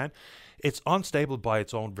possibly can, it's unstable by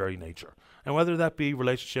its own very nature. And whether that be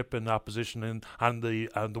relationship and opposition on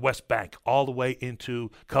the West Bank, all the way into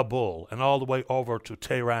Kabul and all the way over to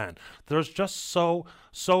Tehran, there's just so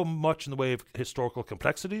much in the way of historical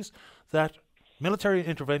complexities that military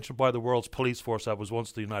intervention by the world's police force that was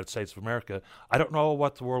once the United States of America, I don't know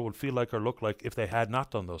what the world would feel like or look like if they had not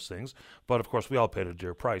done those things. But, of course, we all paid a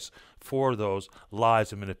dear price for those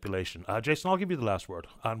lies and manipulation. Jason, I'll give you the last word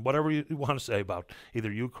on whatever you want to say about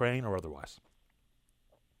either Ukraine or otherwise.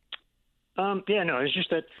 It's just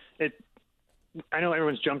that I know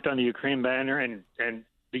everyone's jumped on the Ukraine banner, and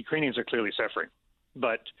the Ukrainians are clearly suffering,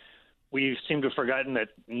 but we seem to have forgotten that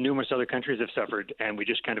numerous other countries have suffered, and we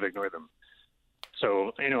just kind of ignore them.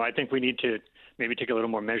 So, I think we need to maybe take a little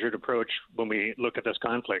more measured approach when we look at this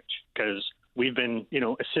conflict, because we've been,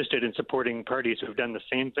 assisted in supporting parties who have done the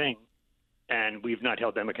same thing, and we've not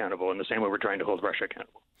held them accountable in the same way we're trying to hold Russia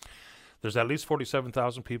accountable. There's at least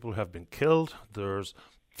 47,000 people who have been killed. There's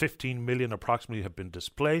 15 million approximately have been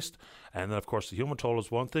displaced. And then, of course, the human toll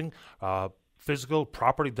is one thing. Physical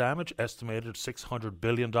property damage estimated at $600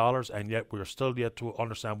 billion, and yet we're still yet to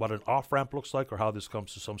understand what an off-ramp looks like or how this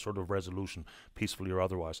comes to some sort of resolution, peacefully or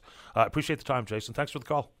otherwise. Appreciate the time, Jason. Thanks for the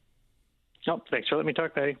call. Oh, thanks for letting me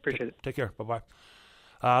talk, Patty. Appreciate it. Take care. Bye-bye.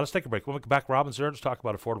 Let's take a break. When we come back, Robin's here to talk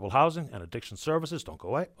about affordable housing and addiction services. Don't go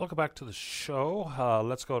away. Welcome back to the show.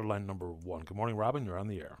 Let's go to line number 1. Good morning, Robin. You're on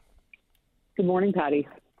the air. Good morning, Patty.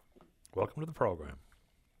 Welcome to the program.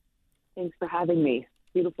 Thanks for having me.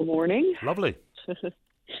 Beautiful morning. Lovely.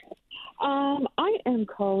 I am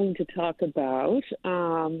calling to talk about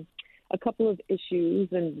a couple of issues,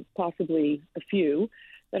 and possibly a few,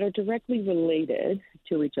 that are directly related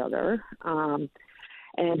to each other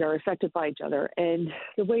and are affected by each other, and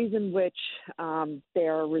the ways in which they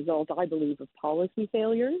are a result, I believe, of policy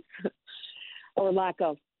failures or lack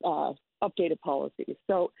of updated policies.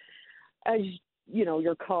 So, as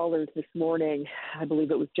your callers this morning, I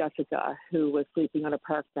believe it was Jessica, who was sleeping on a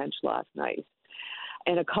park bench last night,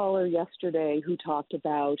 and a caller yesterday who talked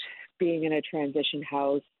about being in a transition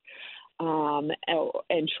house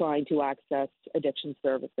and trying to access addiction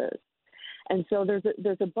services. And so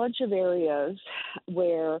there's a bunch of areas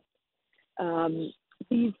where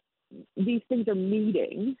these things are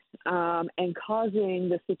meeting and causing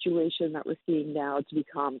the situation that we're seeing now to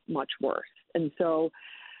become much worse. And so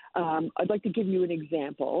I'd like to give you an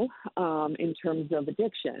example in terms of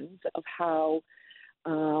addictions of how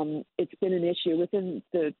it's been an issue within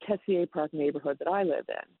the Tessier Park neighborhood that I live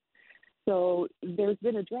in. So there's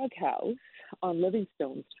been a drug house on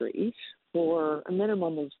Livingstone Street for a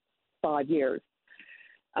minimum of 5 years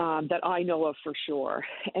that I know of for sure.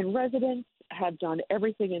 And residents have done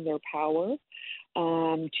everything in their power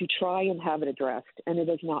to try and have it addressed, and it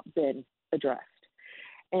has not been addressed.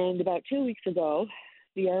 And about 2 weeks ago,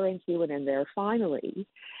 the RNC went in there finally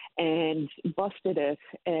and busted it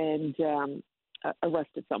and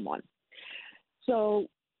arrested someone. So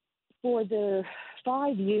for the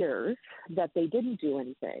 5 years that they didn't do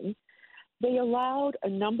anything, they allowed a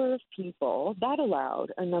number of people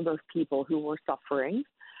who were suffering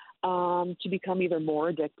to become either more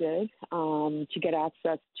addicted, to get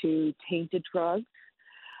access to tainted drugs,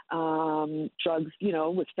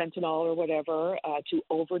 with fentanyl or whatever, to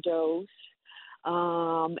overdose,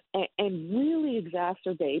 and really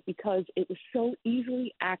exacerbate because it was so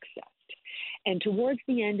easily accessed. And towards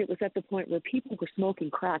the end, it was at the point where people were smoking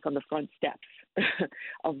crack on the front steps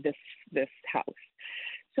of this house.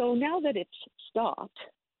 So now that it's stopped,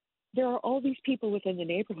 there are all these people within the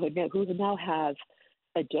neighborhood now who now have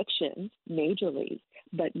addiction majorly,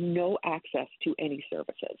 but no access to any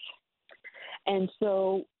services. And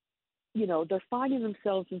so, they're finding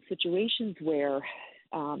themselves in situations where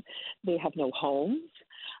they have no homes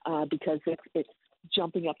because it's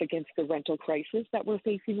jumping up against the rental crisis that we're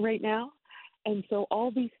facing right now. And so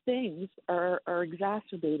all these things are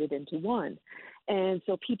exacerbated into one. And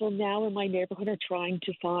so people now in my neighborhood are trying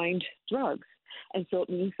to find drugs. And so it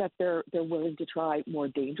means that they're willing to try more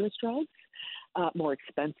dangerous drugs, more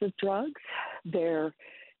expensive drugs. They're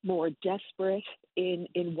more desperate in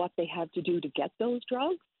what they have to do to get those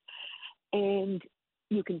drugs. And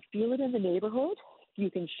you can feel it in the neighborhood.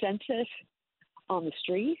 You can sense it on the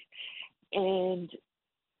street. And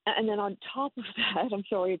then on top of that, I'm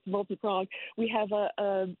sorry, it's multi-pronged, we have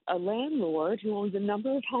a landlord who owns a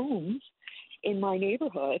number of homes in my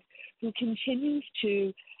neighborhood who continues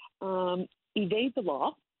to evade the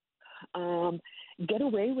law, get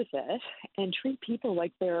away with it, and treat people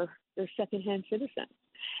like they're secondhand citizens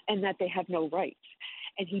and that they have no rights.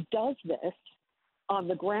 And he does this on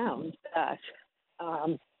the ground that,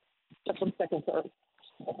 just 1 second, sorry.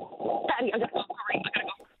 Patty, I gotta go.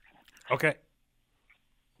 Okay.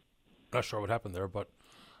 Not sure what happened there, but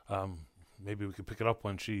maybe we could pick it up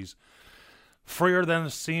when she's freer than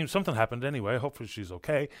it seems. Something happened anyway. Hopefully she's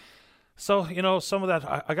okay. So, some of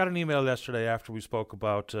that, I got an email yesterday after we spoke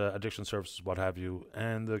about addiction services, what have you,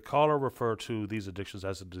 and the caller referred to these addictions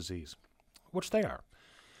as a disease, which they are.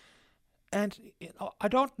 And I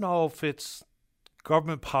don't know if it's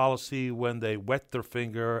government policy when they wet their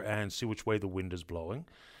finger and see which way the wind is blowing.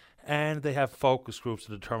 and they have focus groups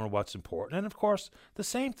to determine what's important. And, of course, the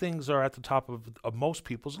same things are at the top of most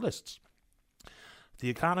people's lists. The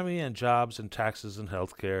economy and jobs and taxes and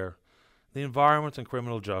healthcare, the environment and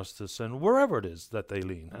criminal justice, and wherever it is that they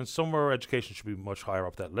lean. And somewhere education should be much higher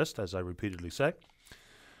up that list, as I repeatedly say.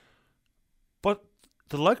 But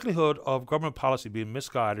the likelihood of government policy being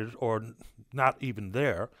misguided or not even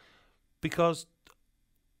there, because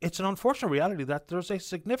it's an unfortunate reality that there's a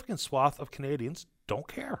significant swath of Canadians don't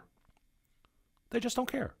care. They just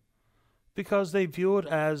don't care. Because they view it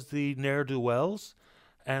as the ne'er-do-wells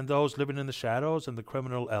and those living in the shadows and the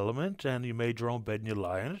criminal element, and you made your own bed and you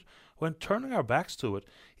lie in it. When turning our backs to it,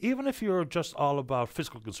 even if you're just all about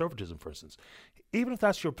fiscal conservatism, for instance, even if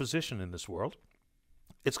that's your position in this world,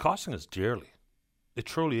 it's costing us dearly. It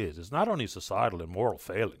truly is. It's not only societal and moral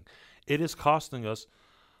failing, it is costing us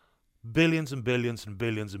billions and billions and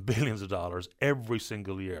billions and billions of dollars every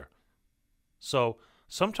single year. So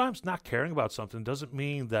sometimes not caring about something doesn't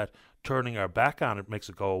mean that turning our back on it makes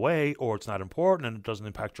it go away, or it's not important and it doesn't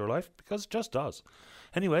impact your life, because it just does.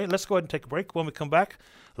 Anyway, let's go ahead and take a break. When we come back,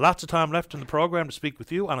 lots of time left in the program to speak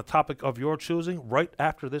with you on a topic of your choosing right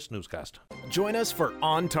after this newscast. Join us for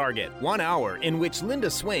On Target, 1 hour in which Linda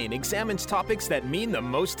Swain examines topics that mean the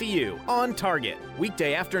most to you. On Target,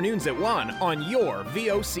 weekday afternoons at 1 on your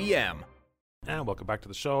VOCM. And welcome back to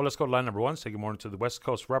the show. Let's go to line number 1. Say good morning to the West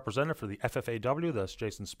Coast representative for the FFAW. That's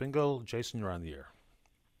Jason Spingle. Jason, you're on the air.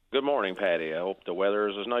 Good morning, Patty. I hope the weather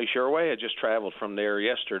is as nice your way. I just traveled from there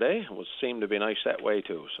yesterday. It seemed to be nice that way,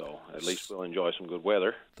 too. So at least we'll enjoy some good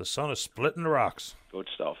weather. The sun is splitting the rocks. Good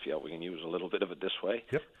stuff. Yeah, we can use a little bit of it this way.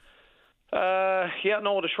 Yep.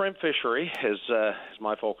 The shrimp fishery is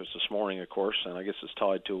my focus this morning, of course, and I guess it's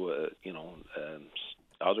tied to,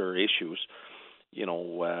 other issues.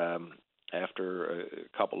 After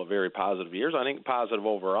a couple of very positive years, I think positive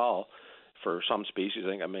overall for some species. I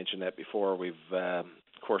think I mentioned that before. We've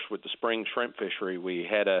of course, with the spring shrimp fishery, we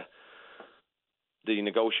had the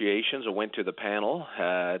negotiations. I went to the panel.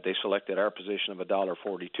 They selected our position of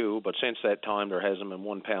 $1.42, but since that time, there hasn't been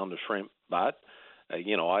 1 pound of shrimp bought.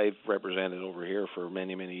 I've represented over here for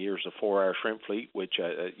many, many years the 4-hour shrimp fleet, which,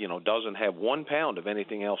 doesn't have 1 pound of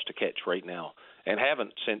anything else to catch right now, and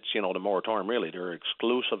haven't since, the moratorium, really. They're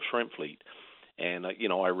exclusive shrimp fleet. And,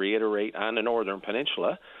 I reiterate, on the Northern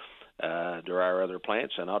Peninsula, there are other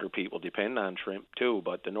plants, and other people depend on shrimp too,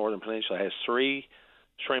 but the Northern Peninsula has 3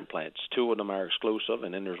 shrimp plants. 2 of them are exclusive,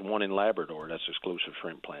 and then there's 1 in Labrador that's exclusive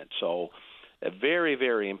shrimp plant. So a very,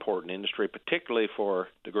 very important industry, particularly for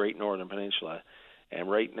the Great Northern Peninsula. And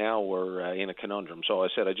right now we're in a conundrum. So I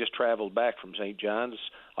said I just traveled back from St. John's.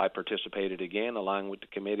 I participated again along with the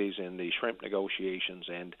committees in the shrimp negotiations.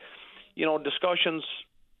 And, discussions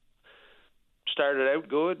started out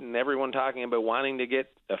good, and everyone talking about wanting to get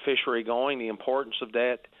a fishery going, the importance of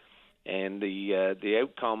that, and the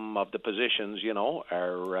outcome of the positions,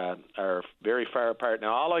 are very far apart.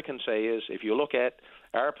 Now, all I can say is, if you look at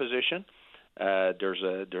our position, there's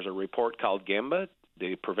a report called GEMBA.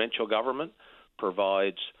 The provincial government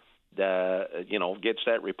provides gets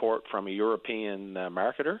that report from a European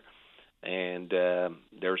marketer, and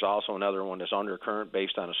there's also another one that's undercurrent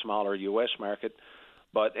based on a smaller U.S. market.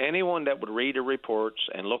 But anyone that would read the reports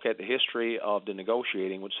and look at the history of the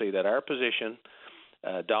negotiating would see that our position,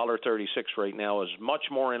 $1.36 right now, is much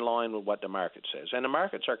more in line with what the market says. And the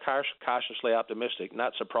markets are cautiously optimistic,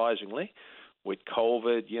 not surprisingly, with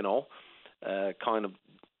COVID, kind of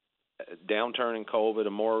downturn in COVID,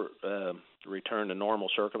 a more return to normal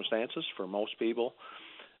circumstances for most people,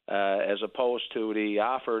 as opposed to the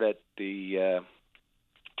offer that the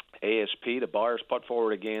ASP, the buyers, put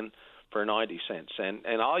forward again for 90 cents.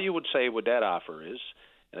 And all you would say with that offer is,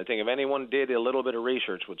 and I think if anyone did a little bit of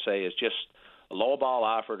research would say, is just a lowball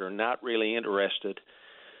offer. They're not really interested.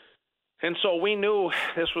 And so we knew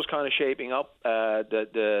this was kind of shaping up.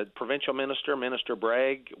 The provincial minister, Minister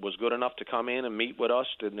Bragg, was good enough to come in and meet with us,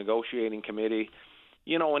 the negotiating committee,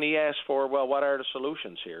 and he asked for, well, what are the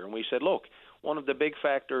solutions here? And we said, look, one of the big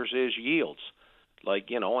factors is yields. But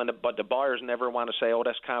the buyers never want to say, oh,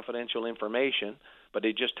 that's confidential information, but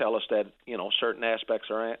they just tell us that, certain aspects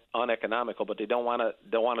are uneconomical, but they don't want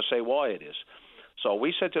to say why it is. So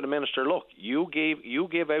we said to the minister, look, you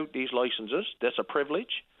give out these licenses. That's a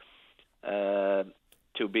privilege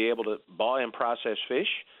to be able to buy and process fish,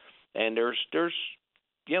 and there's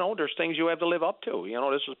things you have to live up to.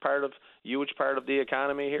 This is huge part of the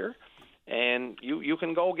economy here, and you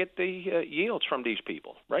can go get the yields from these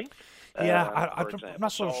people, right? Yeah, I'm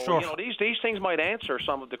not so sure. These things might answer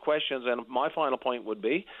some of the questions, and my final point would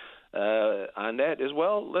be on that is,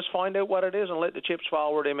 well, let's find out what it is and let the chips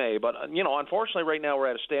fall where they may. But unfortunately, right now we're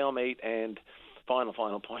at a stalemate, and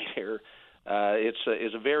final point here.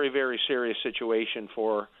 It's a very, very serious situation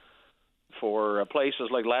for places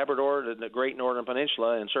like Labrador, the Great Northern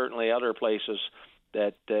Peninsula, and certainly other places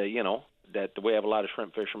that that we have a lot of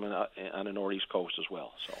shrimp fishermen on the northeast coast as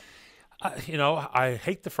well. So. I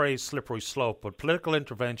hate the phrase slippery slope, but political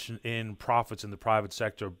intervention in profits in the private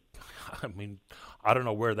sector, I mean, I don't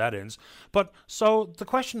know where that ends. But so the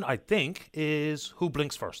question, I think, is who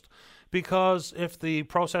blinks first? Because if the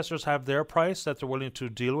processors have their price that they're willing to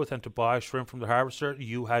deal with and to buy shrimp from the harvester,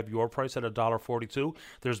 you have your price at $1.42.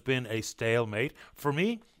 There's been a stalemate. For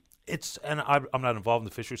me, I'm not involved in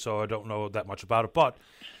the fishery, so I don't know that much about it, but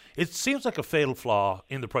it seems like a fatal flaw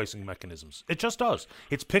in the pricing mechanisms. It just does.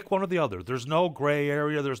 It's pick one or the other. There's no gray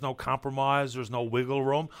area. There's no compromise. There's no wiggle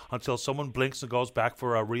room until someone blinks and goes back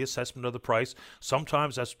for a reassessment of the price.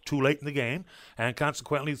 Sometimes that's too late in the game, and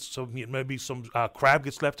consequently, maybe some crab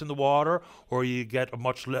gets left in the water, or you get a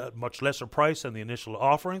much lesser price than the initial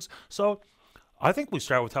offerings. So I think we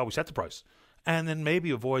start with how we set the price, and then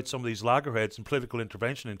maybe avoid some of these loggerheads and political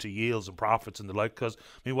intervention into yields and profits and the like. Because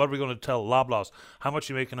what are we going to tell Loblaws? How much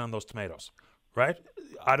are you making on those tomatoes, right?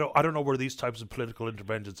 I don't know where these types of political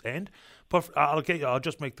interventions end. But I'll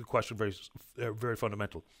just make the question very, very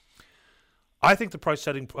fundamental. I think the price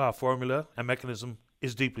setting formula and mechanism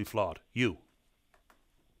is deeply flawed. Well,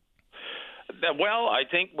 I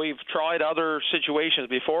think we've tried other situations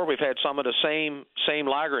before. We've had some of the same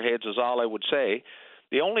loggerheads, is all I would say.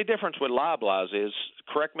 The only difference with Loblaws is,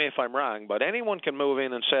 correct me if I'm wrong, but anyone can move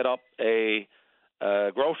in and set up a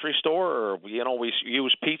grocery store, or we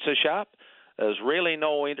use Pizza Shop. There's really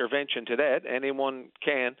no intervention to that. Anyone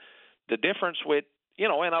can. The difference with,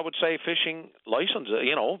 and I would say fishing licenses,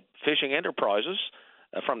 fishing enterprises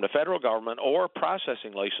from the federal government or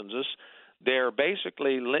processing licenses, they're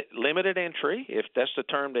basically limited entry, if that's the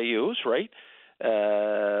term they use, right?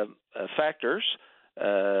 Factors,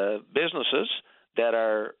 businesses that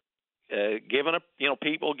are given up,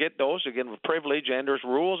 people get those, they're given a privilege, and there's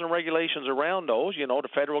rules and regulations around those. The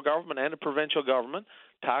federal government and the provincial government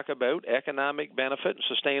talk about economic benefit and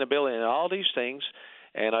sustainability and all these things.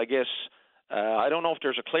 And I guess I don't know if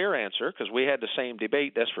there's a clear answer, because we had the same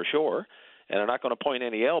debate, that's for sure, and I'm not going to point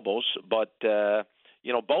any elbows, but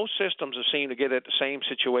both systems have seemed to get at the same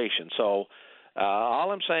situation. So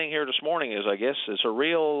all I'm saying here this morning is, I guess it's a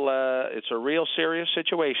real serious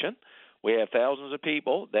situation. We have thousands of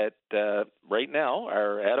people that right now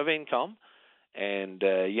are out of income, and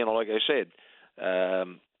like I said,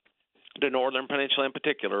 the Northern Peninsula in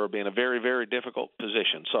particular are in a very, very difficult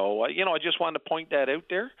position. So I just wanted to point that out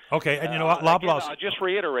there. Okay, and Loblaws. I'll just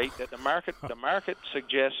reiterate that the market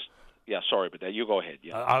suggests. Yeah, sorry about that. You go ahead.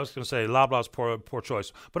 Yeah, I was going to say Loblaws poor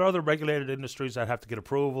choice, but other regulated industries that have to get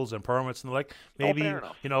approvals and permits and the like, maybe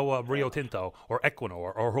Rio Tinto or Equinor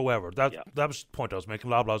or whoever. That was the point I was making.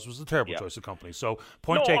 Loblaws was a terrible choice of company. So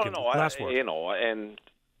point taken. Last word. And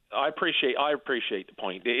I appreciate the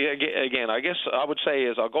point. Again, I guess I would say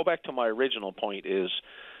is I'll go back to my original point is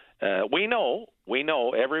we know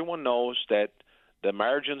everyone knows that the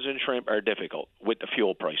margins in shrimp are difficult with the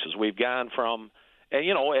fuel prices. We've gone from. And,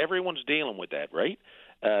 everyone's dealing with that, right?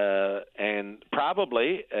 And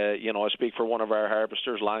probably, I speak for one of our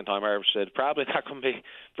harvesters, longtime harvester, said probably not going to be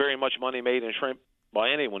very much money made in shrimp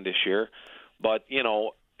by anyone this year. But,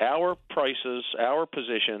 our prices, our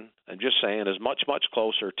position, I'm just saying, is much, much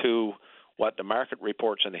closer to what the market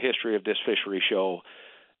reports in the history of this fishery show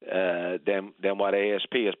than what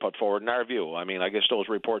ASP has put forward in our view. I mean, I guess those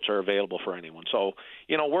reports are available for anyone. So,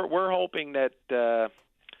 we're hoping that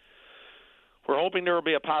we're hoping there will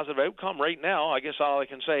be a positive outcome. Right now, I guess all I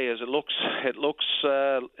can say is it looks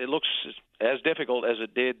as difficult as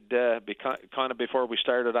it did kind of before we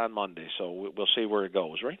started on Monday. So we'll see where it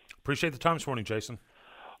goes, right? Appreciate the time this morning, Jason.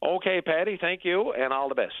 Okay, Patty, thank you, and all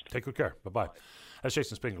the best. Take good care. Bye-bye. That's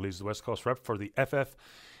Jason Spingle. He's the West Coast rep for the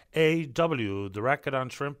FFAW. The racket on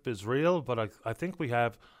shrimp is real, but I think we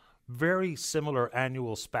have very similar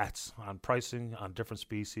annual spats on pricing on different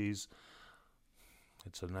species.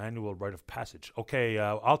 It's an annual rite of passage. Okay,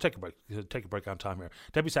 I'll take a break. Take a break on time here.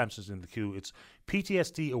 Debbie Sampson's in the queue. It's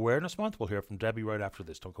PTSD Awareness Month. We'll hear from Debbie right after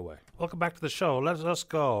this. Don't go away. Welcome back to the show. Let us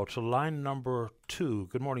go to line number 2.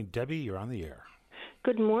 Good morning, Debbie. You're on the air.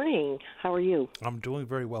 Good morning. How are you? I'm doing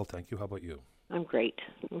very well, thank you. How about you? I'm great.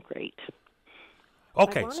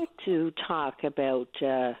 Okay. I wanted to talk about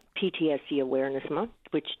PTSD Awareness Month,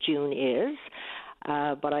 which June is,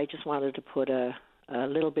 but I just wanted to put a a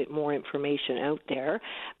little bit more information out there.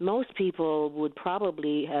 Most people would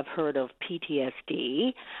probably have heard of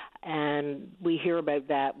PTSD, and we hear about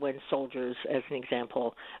that when soldiers, as an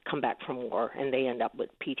example, come back from war and they end up with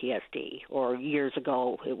PTSD, or years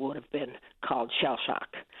ago it would have been called shell shock.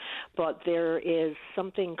 But there is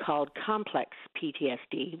something called complex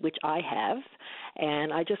PTSD, which I have,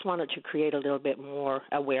 and I just wanted to create a little bit more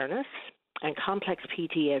awareness. And complex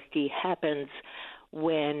PTSD happens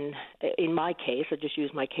when, in my case, I just use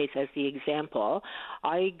my case as the example,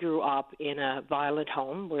 I grew up in a violent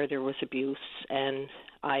home where there was abuse, and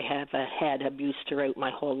I have had abuse throughout my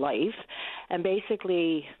whole life. And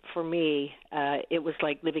basically, for me, it was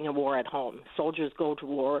like living a war at home. Soldiers go to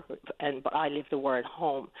war, but I live the war at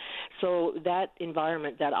home. So that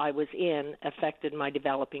environment that I was in affected my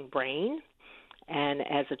developing brain. And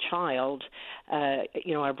as a child,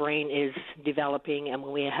 our brain is developing, and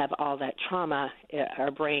when we have all that trauma,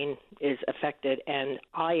 our brain is affected, and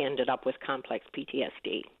I ended up with complex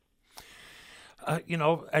PTSD.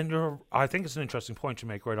 I think it's an interesting point you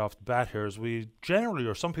make right off the bat here, is we generally,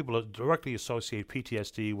 or some people directly associate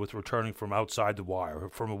PTSD with returning from outside the wire,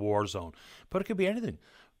 from a war zone. But it could be anything.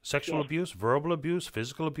 Sexual abuse, verbal abuse,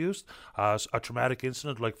 physical abuse, a traumatic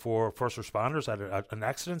incident like for first responders at an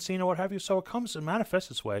accident scene or what have you. So it comes and manifests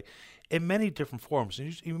its way in many different forms.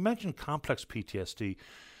 And you mentioned complex PTSD.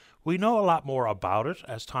 We know a lot more about it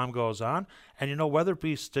as time goes on. And, whether it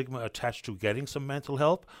be stigma attached to getting some mental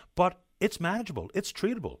help, but it's manageable. It's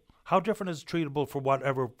treatable. How different is it treatable for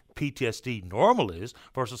whatever PTSD normal is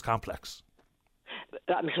versus complex?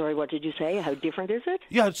 I'm sorry, what did you say? How different is it?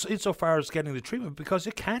 Yeah, it's insofar as getting the treatment, because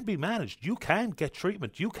it can be managed. You can get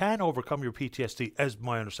treatment. You can overcome your PTSD, as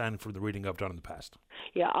my understanding from the reading I've done in the past.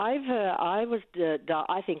 Yeah, I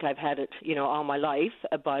think I've had it, all my life,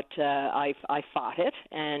 but I fought it,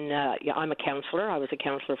 and I'm a counselor. I was a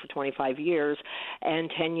counselor for 25 years, and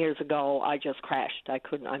 10 years ago I just crashed.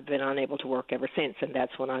 I've been unable to work ever since, and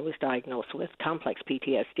that's when I was diagnosed with complex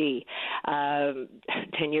PTSD.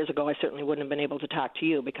 10 years ago I certainly wouldn't have been able to talk to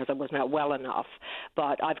you because I was not well enough,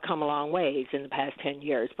 but I've come a long ways in the past 10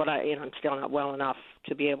 years, but I'm still not well enough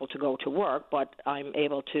to be able to go to work, but I'm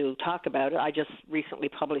able to talk about it. I just recently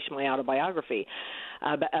published my autobiography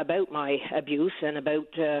about my abuse and about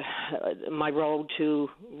my road to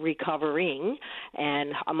recovering,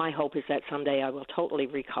 and my hope is that someday I will totally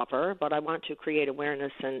recover, but I want to create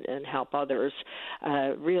awareness and help others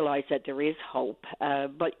realize that there is hope.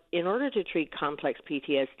 But in order to treat complex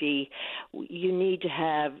PTSD, you need to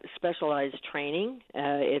have specialized training.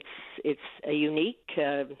 It's a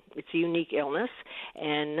unique illness,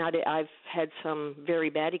 and I've had some very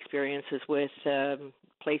bad experiences with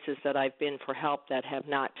places that I've been for help that have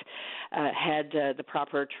not had the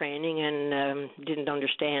proper training and didn't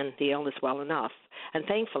understand the illness well enough. And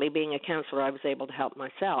thankfully, being a counselor, I was able to help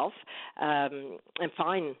myself and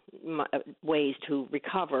find ways to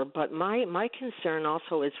recover. But my concern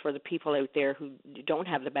also is for the people out there who don't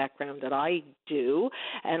have the background that I do.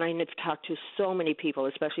 And I've talked to so many people,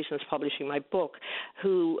 especially since publishing my book,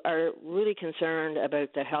 who are really concerned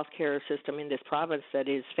about the healthcare system in this province that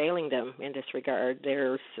is failing them in this regard.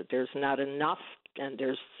 There's not enough. And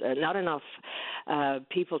there's not enough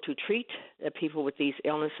people to treat people with these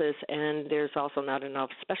illnesses, and there's also not enough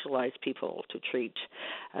specialized people to treat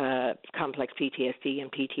complex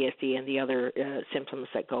PTSD and the other symptoms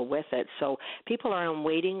that go with it. So people are on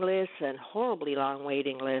waiting lists, and horribly long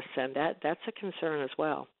waiting lists, and that's a concern as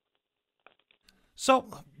well. So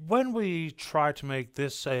when we try to make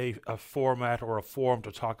this a format or a forum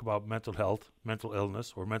to talk about mental health, mental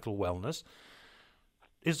illness, or mental wellness,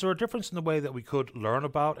 is there a difference in the way that we could learn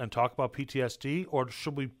about and talk about PTSD, or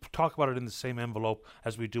should we talk about it in the same envelope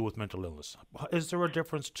as we do with mental illness? Is there a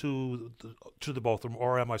difference to the both of them,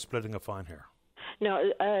 or am I splitting a fine here?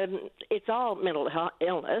 No, it's all mental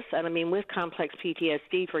illness. And I mean, with complex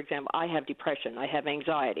PTSD, for example, I have depression. I have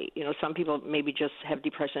anxiety. Some people maybe just have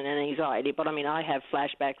depression and anxiety. But I mean, I have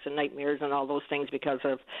flashbacks and nightmares and all those things because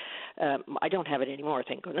of, I don't have it anymore,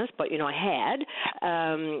 thank goodness. But, I had.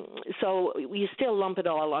 So you still lump it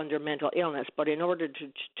all under mental illness. But in order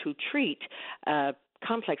to treat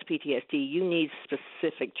complex PTSD, you need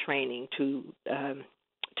specific training to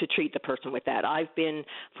treat the person with that. I've been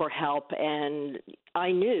for help, and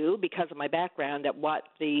I knew because of my background that what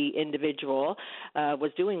the individual was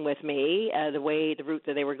doing with me, the route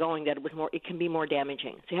that they were going, that it can be more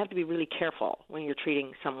damaging. So you have to be really careful when you're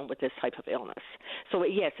treating someone with this type of illness. So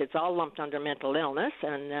yes, it's all lumped under mental illness,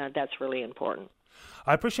 and that's really important.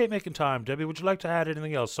 I appreciate making time. Debbie, would you like to add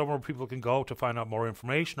anything else? Somewhere people can go to find out more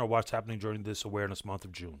information or what's happening during this Awareness Month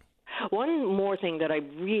of June? One more thing that I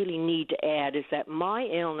really need to add is that my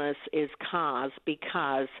illness is caused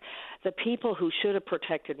because the people who should have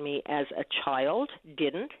protected me as a child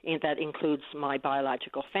didn't, and that includes my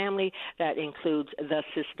biological family, that includes the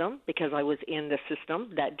system, because I was in the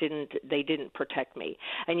system, they didn't protect me.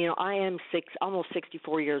 And, I am almost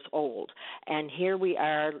 64 years old, and here we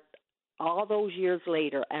are all those years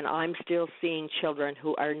later, and I'm still seeing children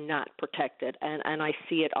who are not protected, and I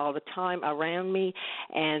see it all the time around me,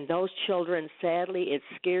 and those children, sadly, it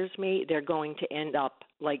scares me, they're going to end up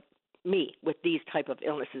like me with these type of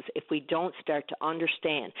illnesses if we don't start to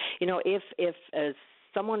understand. If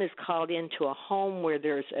someone is called into a home where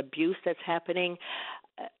there's abuse that's happening,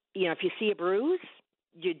 if you see a bruise,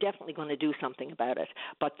 you're definitely going to do something about it.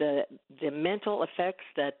 But the mental effects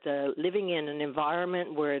that living in an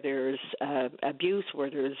environment where there's abuse, where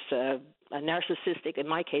there's a narcissistic, in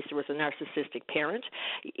my case, there was a narcissistic parent,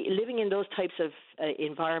 living in those types of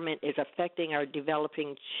environment is affecting our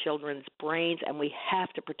developing children's brains, and we have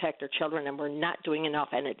to protect our children, and we're not doing enough.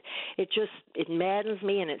 And it maddens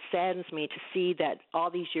me and it saddens me to see that all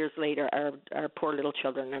these years later, our poor little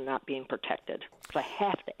children are not being protected. So I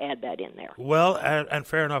have to add that in there. Well, and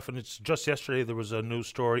fair enough. And it's just yesterday there was a news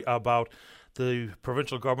story about the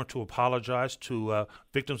provincial government to apologize to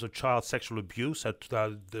victims of child sexual abuse at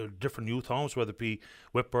the different youth homes, whether it be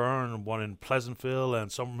Whitburn, one in Pleasantville,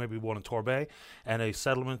 and maybe one in Torbay, and a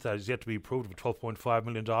settlement that is yet to be approved of $12.5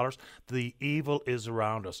 million. The evil is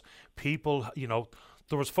around us. People,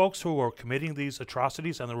 there was folks who were committing these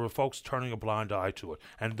atrocities, and there were folks turning a blind eye to it,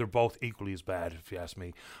 and they're both equally as bad, if you ask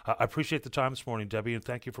me. I appreciate the time this morning, Debbie, and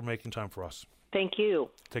thank you for making time for us. Thank you.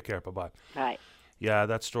 Take care. Bye-bye. Bye. Yeah,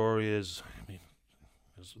 that story is,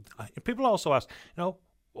 people also ask,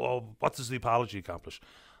 what does the apology accomplish?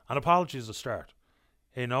 An apology is a start,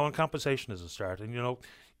 and compensation is a start. And,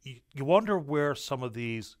 you wonder where some of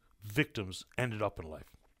these victims ended up in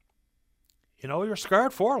life. You're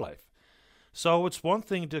scarred for life. So it's one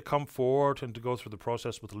thing to come forward and to go through the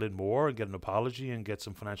process with Lynn Moore and get an apology and get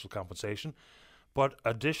some financial compensation, but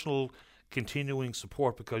additional continuing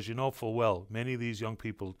support, because full well many of these young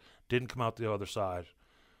people didn't come out the other side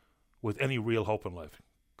with any real hope in life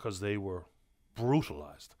because they were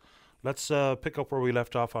brutalized. Let's pick up where we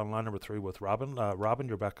left off on line number 3 with Robin. Robin,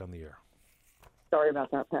 you're back on the air. Sorry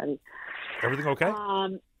about that, Patty. Everything okay?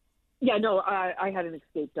 Yeah, no, I had an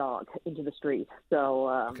escaped dog into the street, so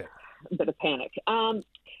okay. A bit of panic.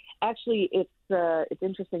 Actually, it's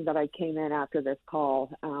interesting that I came in after this call.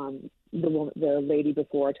 The lady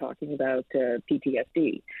before talking about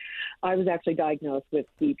PTSD. I was actually diagnosed with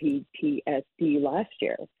PTSD last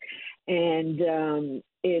year, and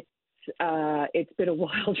it's been a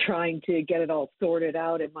while trying to get it all sorted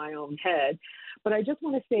out in my own head. But I just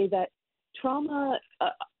want to say that trauma,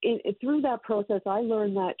 through that process, I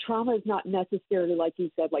learned that trauma is not necessarily, like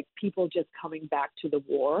you said, like people just coming back to the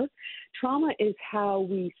war. Trauma is how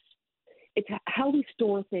we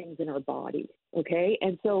store things in our body, okay?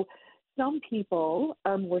 And so some people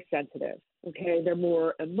are more sensitive, okay? They're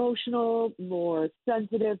more emotional, more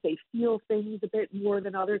sensitive. They feel things a bit more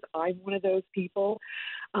than others. I'm one of those people.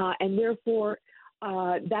 And therefore,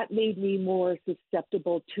 that made me more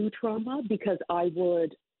susceptible to trauma because I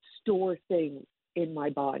would store things in my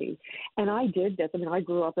body. And I did this. I mean, I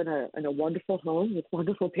grew up in a wonderful home with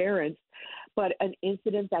wonderful parents, but an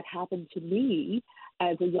incident that happened to me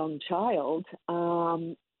as a young child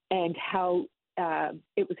and how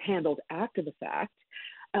it was handled after the fact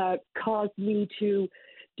caused me to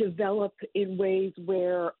develop in ways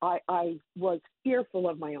where I was fearful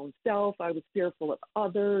of my own self. I was fearful of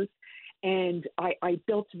others. And I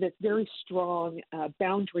built this very strong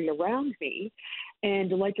boundary around me.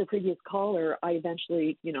 And like your previous caller, I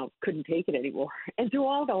eventually, couldn't take it anymore. And through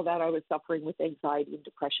all that, I was suffering with anxiety and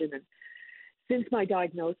depression. And since my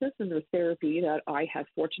diagnosis and the therapy that I have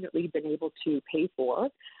fortunately been able to pay for,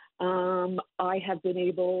 I have been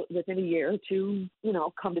able within a year to,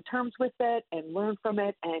 come to terms with it and learn from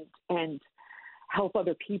it and help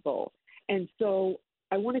other people. And so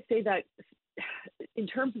I want to say that in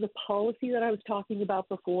terms of the policy that I was talking about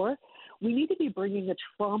before, we need to be bringing a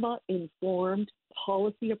trauma-informed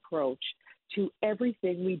policy approach to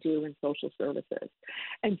everything we do in social services.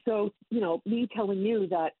 And so, me telling you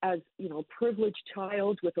that as, a privileged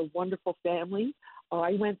child with a wonderful family,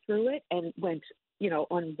 I went through it and went,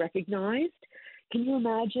 unrecognized. Can you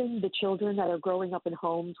imagine the children that are growing up in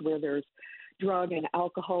homes where there's drug and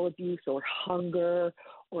alcohol abuse or hunger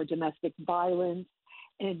or domestic violence,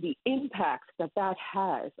 and the impacts that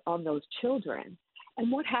has on those children,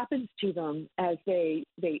 and what happens to them as they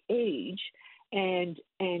age and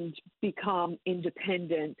become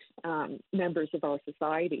independent members of our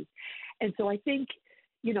society. And so I think,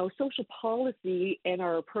 social policy and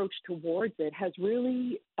our approach towards it has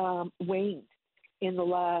really waned in the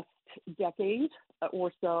last decade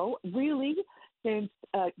or so, really since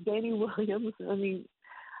Danny Williams,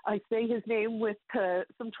 I say his name with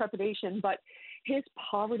some trepidation, but his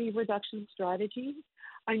poverty reduction strategy,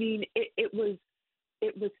 it was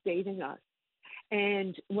saving us.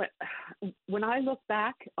 And when I look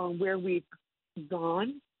back on where we've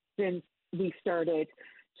gone since we started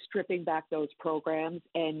stripping back those programs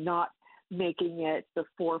and not making it the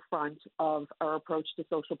forefront of our approach to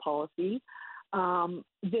social policy,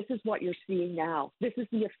 this is what you're seeing now. This is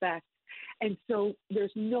the effect. And so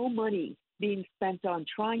there's no money being spent on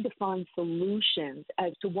trying to find solutions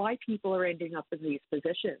as to why people are ending up in these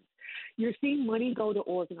positions. You're seeing money go to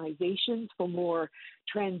organizations for more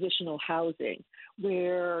transitional housing,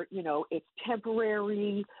 where, it's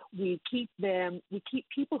temporary. We keep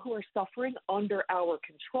people who are suffering under our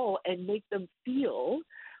control and make them feel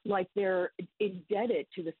like they're indebted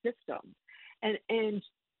to the system. And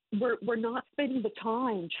we're not spending the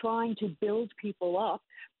time trying to build people up,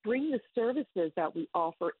 bring the services that we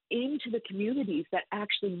offer into the communities that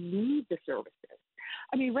actually need the services.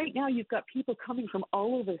 Right now you've got people coming from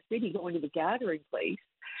all over the city going to the Gathering Place.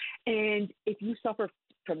 And if you suffer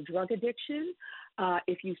from drug addiction,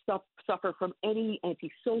 if you suffer from any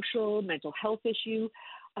antisocial, mental health issue,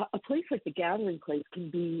 a place like the Gathering Place can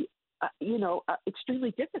be,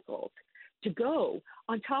 extremely difficult to go.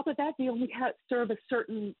 On top of that, they only serve a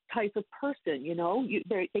certain type of person.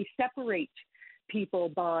 They separate people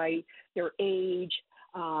by their age,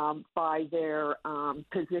 by their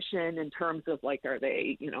position in terms of are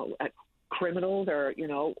they criminals or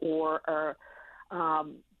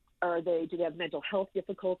do they have mental health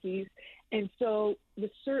difficulties? And so the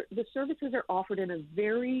services are offered in a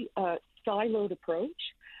very siloed approach.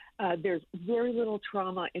 There's very little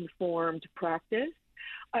trauma-informed practice.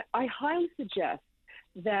 I highly suggest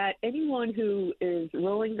that anyone who is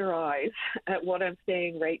rolling their eyes at what I'm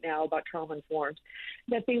saying right now about trauma-informed,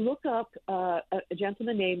 that they look up a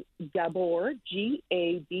gentleman named Gabor,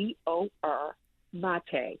 Gabor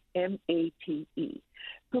Mate, M-A-T-E.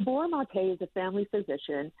 Gabor Mate is a family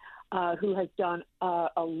physician who has done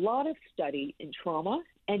a lot of study in trauma,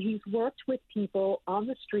 and he's worked with people on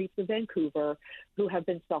the streets of Vancouver who have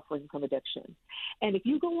been suffering from addiction. And if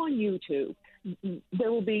you go on YouTube,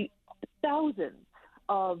 there will be thousands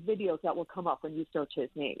of videos that will come up when you search his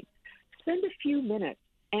name. Spend a few minutes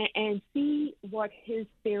and see what his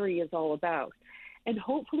theory is all about. And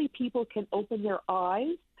hopefully people can open their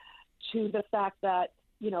eyes to the fact that,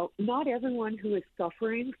 not everyone who is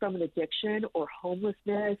suffering from an addiction or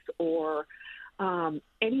homelessness or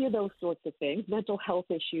any of those sorts of things, mental health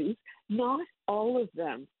issues, not all of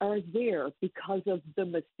them are there because of the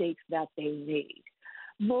mistakes that they made.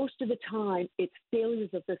 Most of the time, it's failures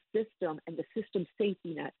of the system and the system's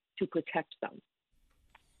safety net to protect them.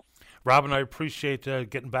 Robin, I appreciate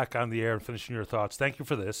getting back on the air and finishing your thoughts. Thank you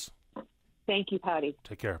for this. Thank you, Patty.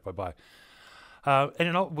 Take care. Bye-bye.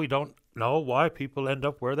 And we don't know why people end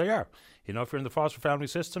up where they are. If you're in the foster family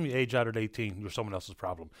system, you age out at 18, you're someone else's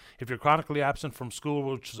problem. If you're chronically absent from school,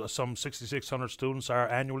 which some 6,600 students are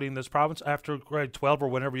annually in this province, after grade 12 or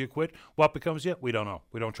whenever you quit, what becomes you? We don't know.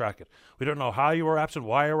 We don't track it. We don't know how you were absent,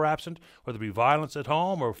 why you were absent, whether it be violence at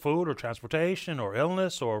home or food or transportation or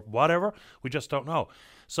illness or whatever. We just don't know.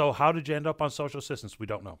 So how did you end up on social assistance? We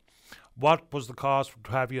don't know. What was the cause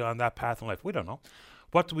to have you on that path in life? We don't know.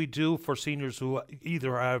 What do we do for seniors who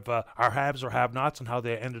either have are haves or have-nots, and how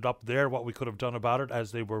they ended up there, what we could have done about it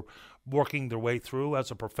as they were working their way through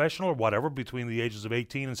as a professional or whatever between the ages of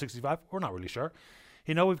 18 and 65? We're not really sure.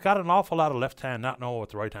 We've got an awful lot of left hand not knowing what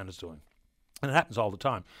the right hand is doing. And it happens all the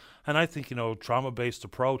time. And I think, trauma-based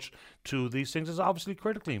approach to these things is obviously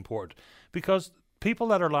critically important, because people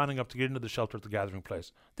that are lining up to get into the shelter at the Gathering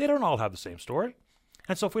Place, they don't all have the same story.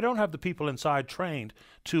 And so if we don't have the people inside trained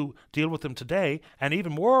to deal with them today, and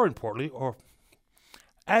even more importantly, or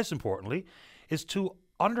as importantly, is to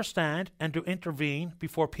understand and to intervene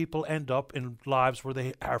before people end up in lives where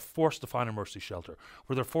they are forced to find a mercy shelter,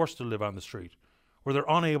 where they're forced to live on the street, where they're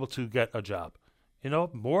unable to get a job.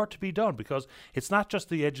 More to be done, because it's not just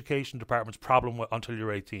the education department's problem until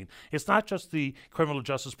you're 18. It's not just the criminal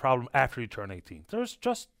justice problem after you turn 18. There's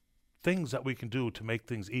just things that we can do to make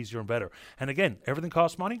things easier and better. And again, everything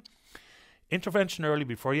costs money. Intervention early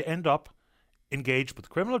before you end up engaged with the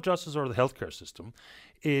criminal justice or the healthcare system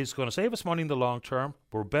is going to save us money in the long term.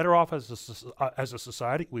 We're better off as a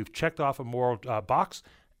society. We've checked off a moral box,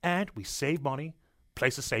 and we save money,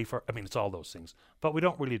 place is safer. It's all those things. But we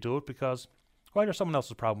don't really do it because Right, or someone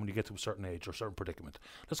else's problem when you get to a certain age or a certain predicament.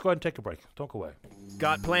 Let's go ahead and take a break. Don't go away.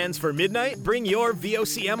 Got plans for midnight? Bring your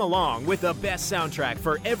VOCM along with the best soundtrack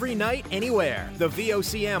for every night, anywhere. The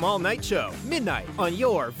VOCM All Night Show, midnight on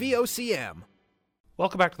your VOCM.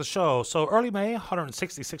 Welcome back to the show. So early May,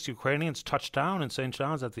 166 Ukrainians touched down in St.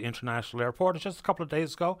 John's at the international airport. And just a couple of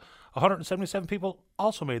days ago, 177 people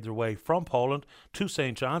also made their way from Poland to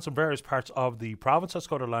St. John's in various parts of the province. Let's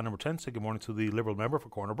go to line number 10. Say good morning to the Liberal member for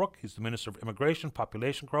Corner Brook. He's the Minister of Immigration,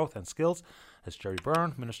 Population Growth and Skills. It's Jerry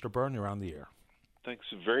Byrne. Minister Byrne, you're on the air. Thanks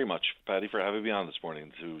very much, Patty, for having me on this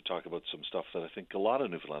morning to talk about some stuff that I think a lot of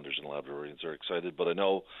Newfoundlanders and Labradorians are excited, but I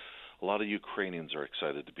know a lot of Ukrainians are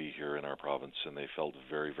excited to be here in our province, and they felt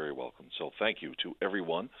very, very welcome. So thank you to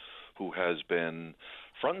everyone who has been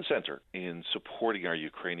front and center in supporting our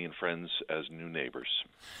Ukrainian friends as new neighbors.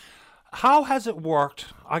 How has it worked?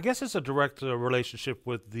 I guess it's a direct relationship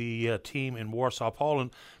with the team in Warsaw, Poland,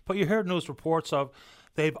 but you heard news reports of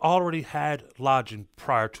they've already had lodging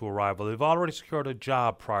prior to arrival. They've already secured a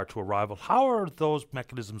job prior to arrival. How are those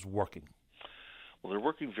mechanisms working? Well, they're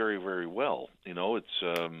working very, very well. You know, this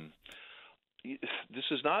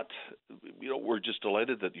is not, we're just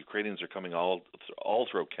delighted that Ukrainians are coming all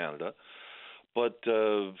throughout Canada, but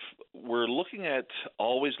we're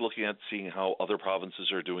always looking at seeing how other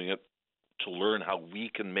provinces are doing it to learn how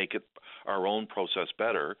we can make it our own process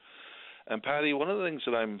better. And Patty, one of the things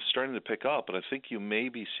that I'm starting to pick up, and I think you may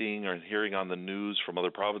be seeing or hearing on the news from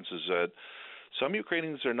other provinces, that some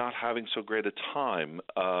Ukrainians are not having so great a time.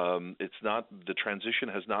 The transition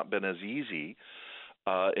has not been as easy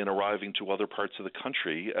in arriving to other parts of the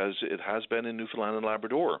country as it has been in Newfoundland and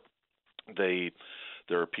Labrador.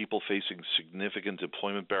 There are people facing significant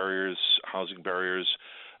employment barriers, housing barriers.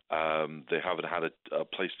 They haven't had a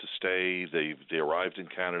place to stay. They arrived in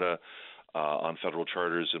Canada on federal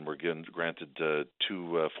charters and were granted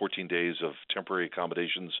 14 days of temporary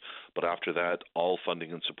accommodations, but after that, all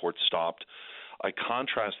funding and support stopped. I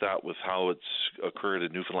contrast that with how it's occurred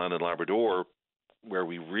in Newfoundland and Labrador, where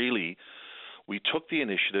we took the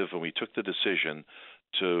initiative and we took the decision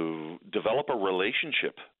to develop a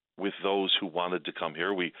relationship with those who wanted to come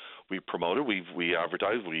here. We promoted, we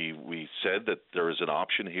advertised, we said that there is an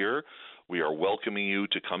option here. We are welcoming you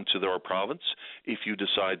to come to our province. If you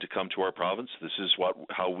decide to come to our province, this is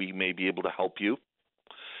how we may be able to help you.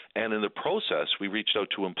 And in the process, we reached out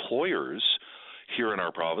to employers here in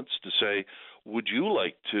our province to say, would you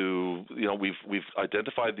like to, we've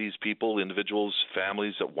identified these people, individuals,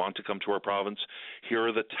 families that want to come to our province. Here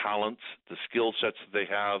are the talents, the skill sets that they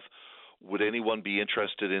have. Would anyone be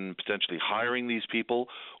interested in potentially hiring these people?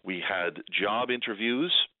 We had job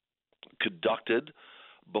interviews conducted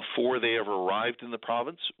before they ever arrived in the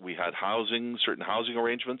province. We had certain housing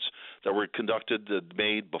arrangements that were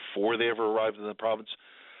made before they ever arrived in the province.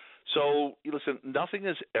 So, listen, nothing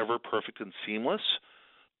is ever perfect and seamless,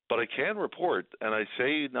 but I can report, and I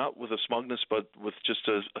say not with a smugness, but with just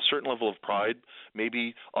a certain level of pride.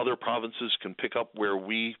 Maybe other provinces can pick up where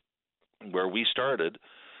we started.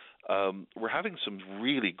 We're having some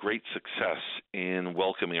really great success in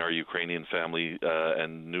welcoming our Ukrainian family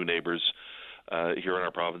and new neighbors here in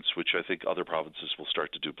our province, which I think other provinces will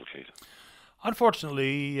start to duplicate.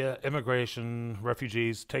 Unfortunately, immigration,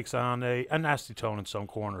 refugees takes on a nasty tone in some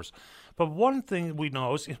corners. But one thing we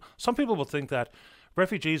know is some people will think that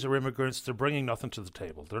refugees or immigrants, they're bringing nothing to the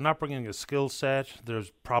table. They're not bringing a skill set. There's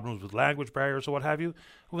problems with language barriers or what have you.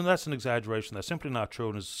 Well, that's an exaggeration. That's simply not true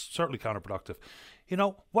and is certainly counterproductive.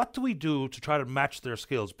 What do we do to try to match their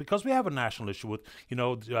skills? Because we have a national issue with,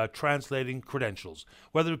 translating credentials,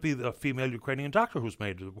 whether it be the female Ukrainian doctor who's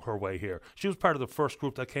made her way here. She was part of the first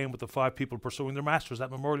group that came with the 5 people pursuing their masters at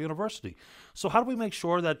Memorial University. So how do we make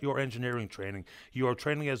sure that your engineering training, your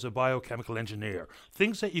training as a biochemical engineer,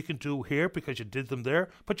 things that you can do here because you did them there,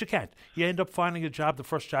 but you can't. You end up finding a job, the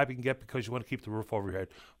first job you can get because you want to keep the roof over your head.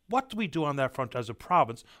 What do we do on that front as a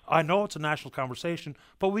province? I know it's a national conversation,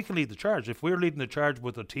 but we can lead the charge. If we're leading the charge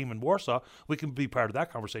with a team in Warsaw, we can be part of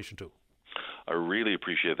that conversation too. I really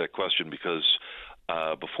appreciate that question because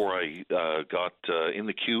before I got in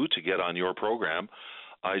the queue to get on your program,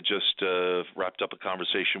 I just wrapped up a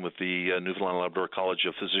conversation with the Newfoundland and Labrador College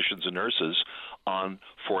of Physicians and Nurses on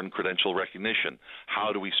foreign credential recognition.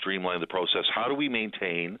 How do we streamline the process? How do we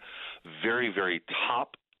maintain very, very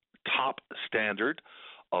top standard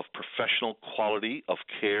of professional quality of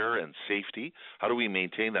care and safety? How do we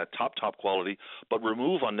maintain that top quality, but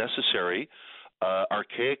remove unnecessary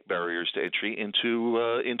archaic barriers to entry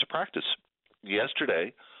into practice?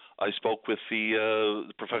 Yesterday, I spoke with the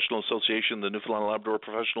professional association, the Newfoundland and Labrador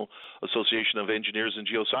Professional Association of Engineers and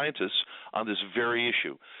Geoscientists, on this very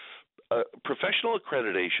issue. professional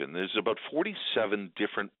accreditation, there's about 47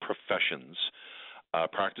 different professions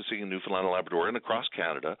practicing in Newfoundland and Labrador and across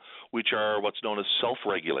Canada, which are what's known as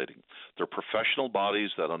self-regulating. They're professional bodies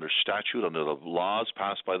that under statute, under the laws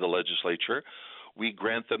passed by the legislature, we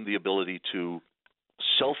grant them the ability to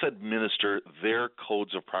self-administer their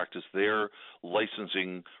codes of practice, their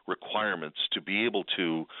licensing requirements to be able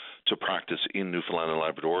to practice in Newfoundland and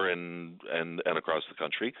Labrador and across the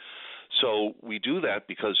country. So we do that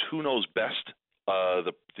because who knows best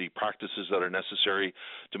the practices that are necessary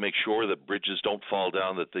to make sure that bridges don't fall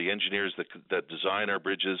down, that the engineers that design our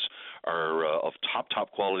bridges are of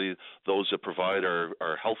top quality, those that provide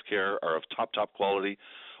our health care are of top quality.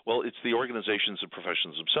 Well, it's the organizations and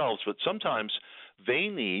professions themselves, but sometimes they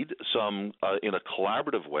need some, in a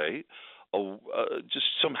collaborative way, just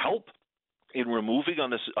some help in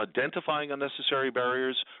identifying unnecessary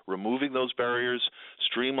barriers, removing those barriers,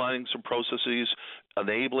 streamlining some processes,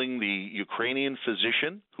 enabling the Ukrainian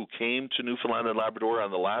physician who came to Newfoundland and Labrador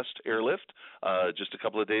on the last airlift just a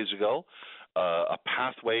couple of days ago, a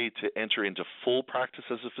pathway to enter into full practice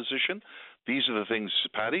as a physician. These are the things,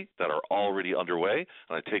 Patty, that are already underway,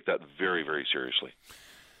 and I take that very, very seriously.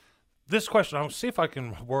 This question, I'll see if I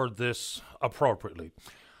can word this appropriately.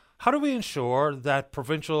 How do we ensure that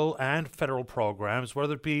provincial and federal programs,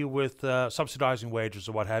 whether it be with subsidizing wages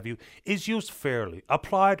or what have you, is used fairly,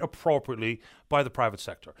 applied appropriately by the private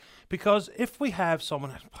sector? Because if we have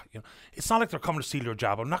someone, it's not like they're coming to steal your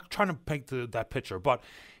job. I'm not trying to paint that picture, but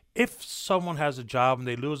if someone has a job and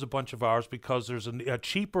they lose a bunch of hours because there's a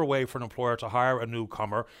cheaper way for an employer to hire a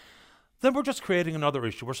newcomer, then we're just creating another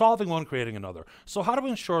issue. We're solving one, creating another. So how do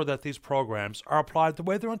we ensure that these programs are applied the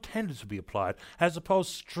way they're intended to be applied, as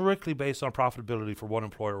opposed strictly based on profitability for one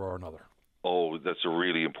employer or another? Oh, that's a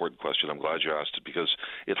really important question. I'm glad you asked it because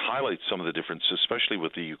it highlights some of the differences, especially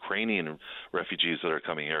with the Ukrainian refugees that are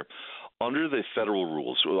coming here. Under the federal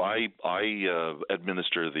rules, I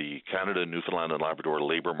administer the Canada, Newfoundland and Labrador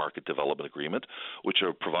Labour Market Development Agreement, which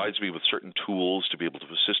provides me with certain tools to be able to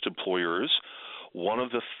assist employers. One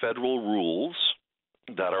of the federal rules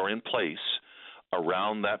that are in place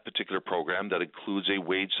around that particular program that includes a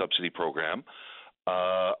wage subsidy program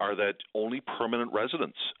are that only permanent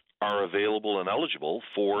residents are available and eligible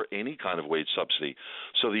for any kind of wage subsidy.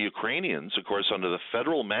 So the Ukrainians, of course, under the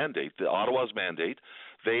federal mandate, the Ottawa's mandate,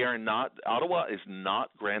 Ottawa is not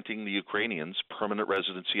granting the Ukrainians permanent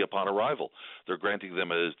residency upon arrival. They're granting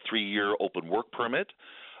them a 3-year open work permit,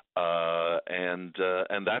 and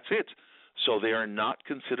that's it. So they are not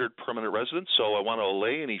considered permanent residents. So I want to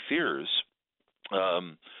allay any fears.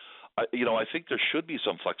 I think there should be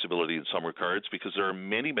some flexibility in some regards because there are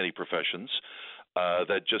many professions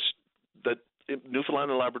that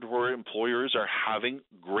Newfoundland and Labrador employers are having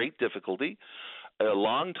great difficulty, a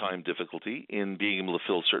long time difficulty in being able to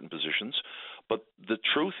fill certain positions. But the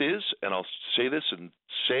truth is, and I'll say this and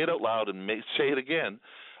say it out loud and say it again,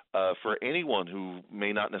 for anyone who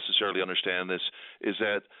may not necessarily understand this, is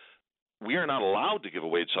that we are not allowed to give a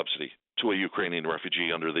wage subsidy to a Ukrainian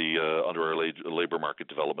refugee under our labor market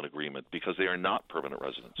development agreement because they are not permanent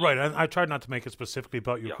residents. Right, and I tried not to make it specifically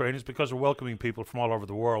about Ukrainians because we're welcoming people from all over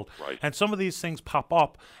the world. Right. And some of these things pop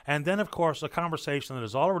up, and then, of course, a conversation that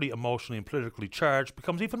is already emotionally and politically charged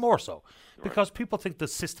becomes even more so because people think the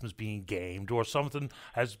system's being gamed or something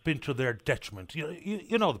has been to their detriment.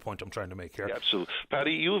 You know the point I'm trying to make here. Yeah, absolutely.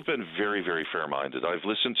 Patty, you have been very, very fair-minded. I've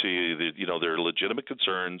listened to you. There are legitimate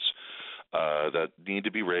concerns that need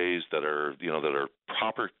to be raised, that are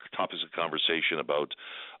proper topics of conversation about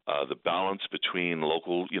the balance between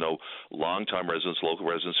local, long-time residents, local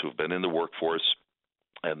residents who have been in the workforce,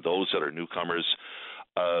 and those that are newcomers.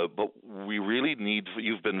 But we really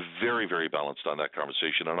you've been very, very balanced on that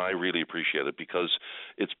conversation, and I really appreciate it because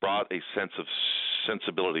it's brought a sense of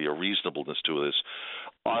sensibility, a reasonableness to this.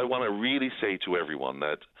 I want to really say to everyone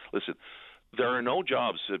that, listen, there are no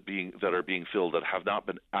jobs that are being filled that have not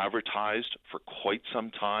been advertised for quite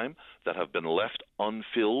some time, that have been left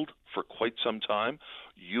unfilled for quite some time.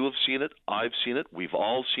 You have seen it. I've seen it. We've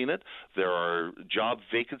all seen it. There are job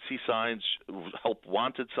vacancy signs, help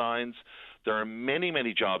wanted signs. There are many,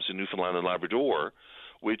 many jobs in Newfoundland and Labrador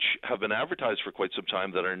which have been advertised for quite some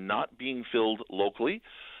time that are not being filled locally.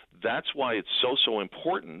 That's why it's so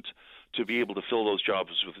important to be able to fill those jobs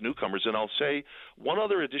with newcomers. And I'll say one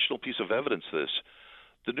other additional piece of evidence to this.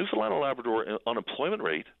 The Newfoundland and Labrador unemployment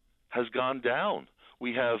rate has gone down.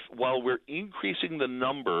 We have, while we're increasing the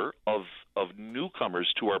number of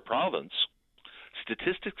newcomers to our province,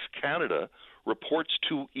 Statistics Canada reports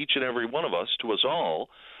to each and every one of us, to us all,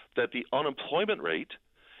 that the unemployment rate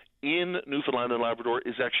in Newfoundland and Labrador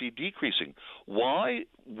is actually decreasing. Why?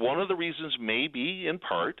 One of the reasons may be, in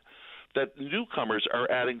part, that newcomers are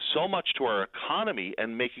adding so much to our economy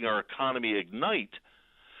and making our economy ignite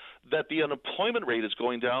that the unemployment rate is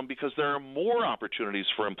going down because there are more opportunities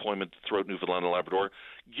for employment throughout Newfoundland and Labrador,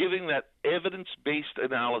 giving that evidence-based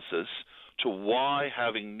analysis to why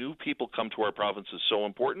having new people come to our province is so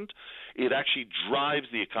important. It actually drives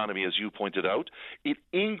the economy, as you pointed out. It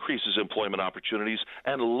increases employment opportunities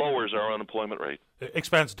and lowers our unemployment rate. It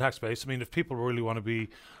expands the tax base. I mean, if people really want to be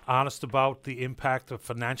honest about the impact of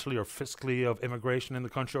financially or fiscally of immigration in the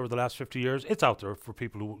country over the last 50 years, it's out there for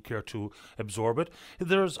people who care to absorb it.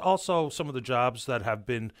 There's also some of the jobs that have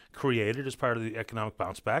been created as part of the economic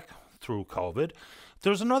bounce back through COVID.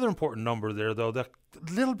 There's another important number there, though, that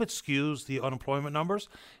a little bit skews the unemployment numbers,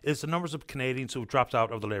 is the numbers of Canadians who have dropped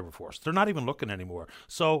out of the labour force. They're not even looking anymore.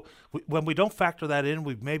 So when we don't factor that in,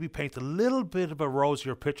 we maybe paint a little bit of a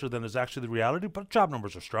rosier picture than is actually the reality, but job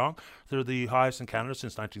numbers are strong. They're the highest in Canada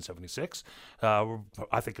since 1976.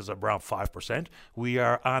 I think it's around 5%. We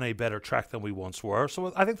are on a better track than we once were.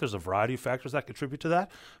 So I think there's a variety of factors that contribute to that,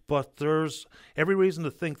 but there's every reason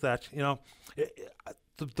to think that,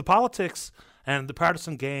 the politics and the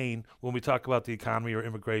partisan gain, when we talk about the economy or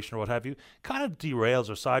immigration or what have you, kind of derails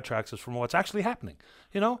or sidetracks us from what's actually happening.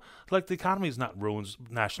 Like the economy is not ruined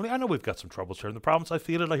nationally. I know we've got some troubles here in the province. I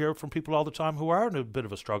feel it. I hear it from people all the time who are in a bit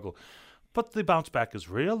of a struggle. But the bounce back is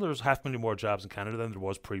real. There's 500,000 more jobs in Canada than there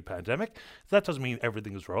was pre-pandemic. That doesn't mean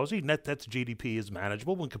everything is rosy. Net debt to GDP is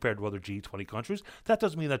manageable when compared to other G20 countries. That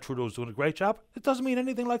doesn't mean that Trudeau's doing a great job. It doesn't mean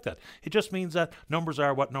anything like that. It just means that numbers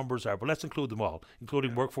are what numbers are. But let's include them all,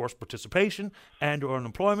 including workforce participation and or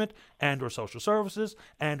unemployment and or social services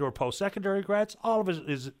and or post-secondary grads. All of it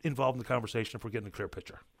is involved in the conversation if we're getting a clear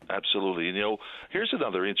picture. Absolutely. And, here's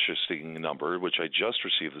another interesting number, which I just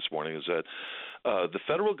received this morning, is that the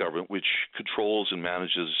federal government, which controls and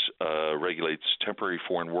manages, regulates temporary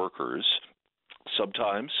foreign workers,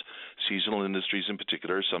 sometimes seasonal industries in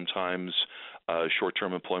particular, sometimes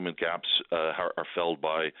short-term employment gaps are filled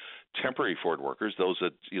by temporary foreign workers, those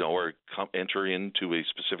that enter into a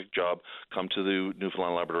specific job, come to the Newfoundland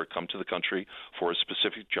and Labrador, come to the country for a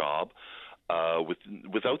specific job,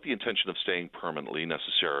 without the intention of staying permanently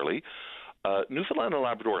necessarily. Newfoundland and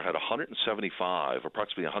Labrador had approximately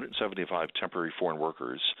 175 temporary foreign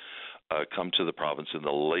workers come to the province in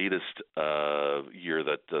the latest year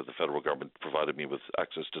that the federal government provided me with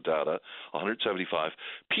access to data. 175.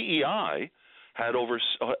 PEI had over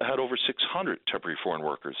 600 temporary foreign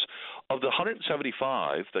workers. Of the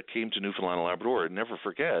 175 that came to Newfoundland and Labrador, never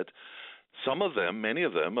forget, some of them, many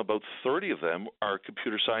of them, about 30 of them are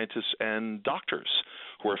computer scientists and doctors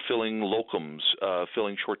who are filling locums,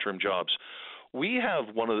 filling short-term jobs. We have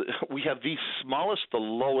the smallest, the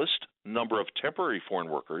lowest number of temporary foreign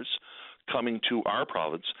workers coming to our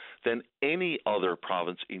province than any other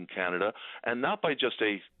province in Canada, and not by just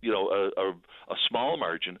a small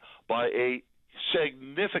margin, by a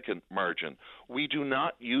significant margin. We do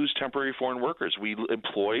not use temporary foreign workers. We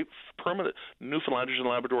employ permanent Newfoundlanders and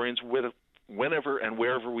Labradorians whenever and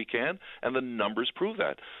wherever we can, and the numbers prove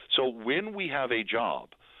that. So when we have a job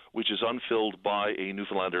which is unfilled by a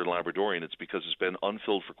Newfoundlander and Labradorian, it's because it's been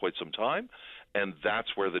unfilled for quite some time, and that's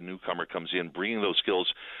where the newcomer comes in, bringing those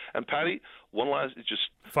skills. And Patty, one last, just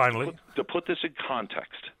finally, to put this in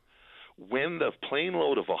context, when the plane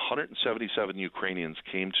load of 177 Ukrainians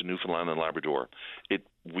came to Newfoundland and Labrador,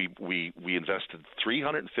 we invested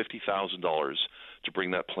 $350,000 to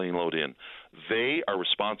bring that plane load in. They are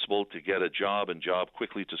responsible to get a job and job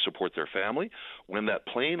quickly to support their family. When that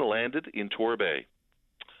plane landed in Torbay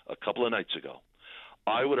a couple of nights ago,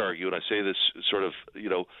 I would argue, and I say this sort of,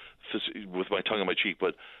 with my tongue in my cheek,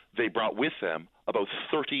 but they brought with them about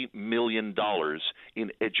 $30 million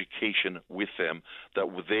in education with them that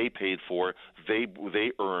they paid for,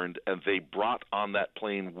 they earned, and they brought on that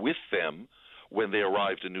plane with them when they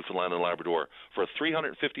arrived in Newfoundland and Labrador. For a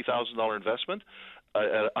 $350,000 investment,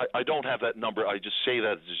 I don't have that number. I just say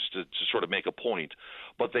that just to sort of make a point.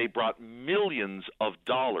 But they brought millions of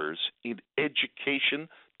dollars in education,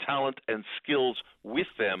 talent, and skills with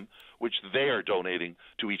them, which they are donating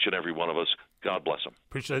to each and every one of us. God bless them.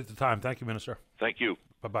 Appreciate the time. Thank you, Minister. Thank you.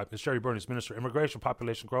 Bye-bye. Ms. Sherry Byrne is Minister, Immigration,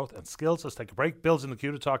 Population Growth and Skills. Let's take a break. Bill's in the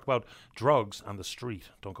queue to talk about drugs on the street.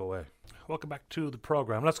 Don't go away. Welcome back to the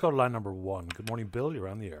program. Let's go to line number 1. Good morning, Bill. You're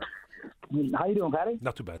on the air. How you doing, Patty?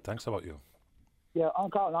 Not too bad. Thanks. How about you? Yeah,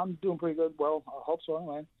 I'm calling. I'm doing pretty good. Well, I hope so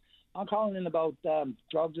anyway. I'm calling in about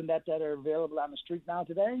drugs and that are available on the street now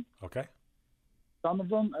today. Okay. Some of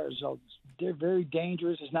them they're very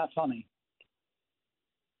dangerous. It's not funny.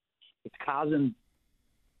 It's causing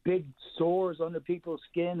big sores under people's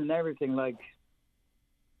skin and everything. Like,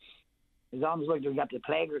 it's almost like they've got the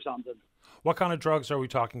plague or something. What kind of drugs are we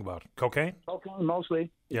talking about? Cocaine? Cocaine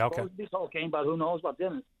mostly. Yeah, okay. It's supposed to be cocaine, but who knows what's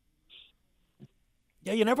in it?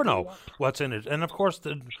 Yeah, you never know what's in it. And, of course,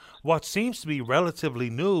 what seems to be relatively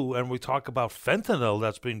new, and we talk about fentanyl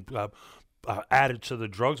that's been added to the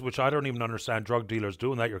drugs, which I don't even understand drug dealers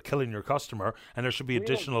doing that. You're killing your customer, and there should be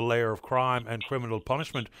additional layer of crime and criminal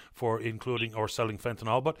punishment for including or selling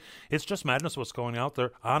fentanyl. But it's just madness what's going out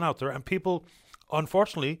there, and people,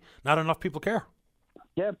 unfortunately, not enough people care.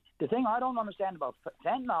 Yeah, the thing I don't understand about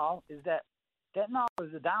fentanyl is that fentanyl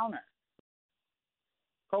is a downer.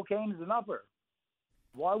 Cocaine is an upper.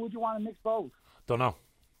 Why would you want to mix both? Don't know.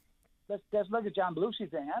 That's like a John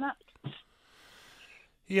Belushi thing, isn't it?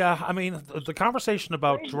 Yeah, I mean, the conversation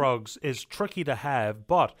about drugs is tricky to have,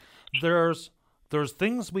 but there's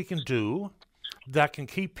things we can do that can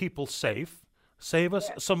keep people safe, save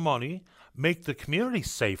us some money, make the community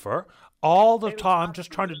safer, all the time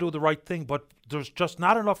just trying to do the right thing, but there's just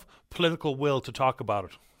not enough political will to talk about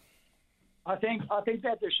it. I think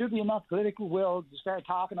that there should be enough political will to start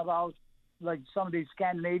talking about, like, some of these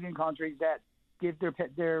Scandinavian countries that give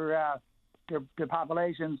their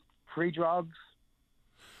populations free drugs.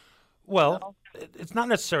 Well, it's not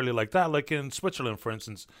necessarily like that. Like in Switzerland, for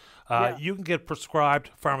instance, you can get prescribed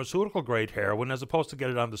pharmaceutical-grade heroin as opposed to get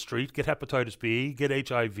it on the street, get hepatitis B, get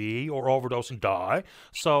HIV, or overdose and die.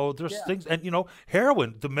 So there's things, and,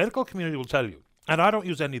 heroin, the medical community will tell you, and I don't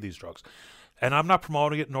use any of these drugs, and I'm not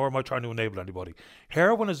promoting it, nor am I trying to enable anybody.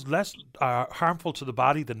 Heroin is less harmful to the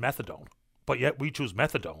body than methadone, but yet we choose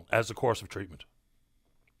methadone as a course of treatment.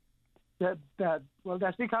 Well,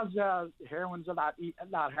 that's because heroin's a lot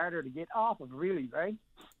harder to get off of, really, right?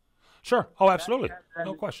 Sure. Oh, absolutely.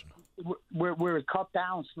 No question. We're cut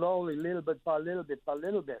down slowly, little bit by little bit by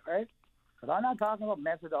little bit, right? But I'm not talking about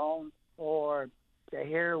methadone or the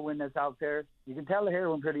heroin that's out there. You can tell the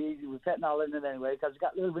heroin pretty easy with fentanyl in it anyway, because it's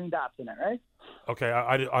got little green dots in it, right? Okay,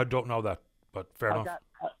 I don't know that, but fair enough.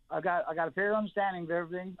 I got a fair understanding of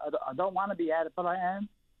everything. I don't want to be at it, but I am.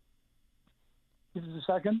 This is a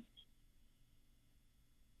second.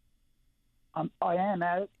 I am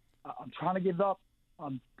at it. I'm trying to give it up.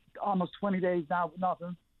 I'm almost 20 days now with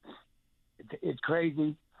nothing. It's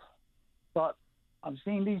crazy. But I'm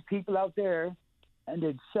seeing these people out there, and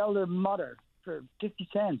they'd sell their mother for 50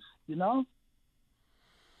 cents,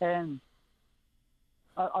 And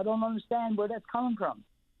I don't understand where that's coming from.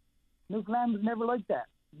 Newfoundland was never like that.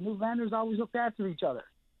 Newfoundlanders always looked after each other.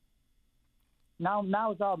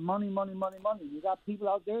 Now it's all money, money, money, money. You got people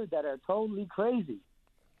out there that are totally crazy.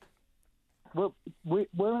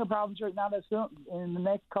 We're in a province right now that's in the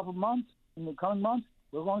next couple of months, in the coming months,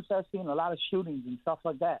 we're going to start seeing a lot of shootings and stuff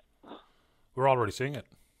like that. We're already seeing it.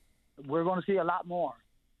 We're going to see a lot more.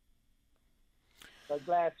 Like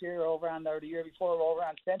last year or the year before, over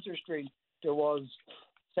on Spencer Street, there was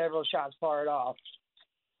several shots fired off.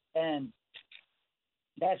 And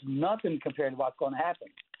that's nothing compared to what's going to happen.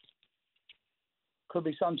 Could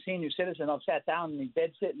be some senior citizen sat down in his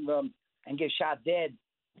bed sitting room and get shot dead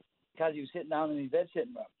because he was sitting down in his bed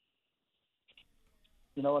sitting room.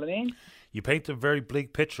 You know what I mean? You paint a very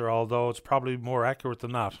bleak picture, although it's probably more accurate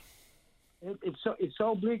than that. It's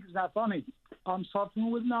so bleak, it's not funny. I'm suffering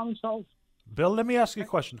with it now myself. Bill, let me ask you a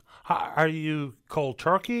question. Are you cold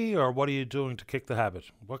turkey, or what are you doing to kick the habit?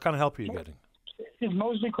 What kind of help are you getting? It's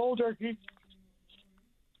mostly cold turkey.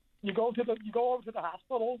 You go over to the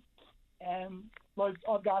hospital, and like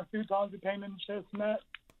I've got a few times of pain in the chest and that,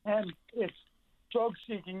 and it's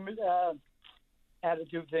drug-seeking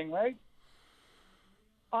attitude thing, right?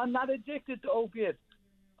 I'm not addicted to opiates.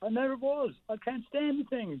 I never was. I can't stand the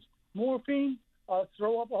things. Morphine, I'll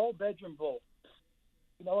throw up a whole bedroom full.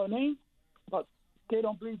 You know what I mean? But they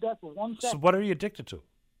don't believe that for 1 second. So what are you addicted to?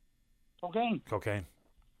 Cocaine. Cocaine.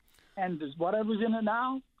 And whatever's in it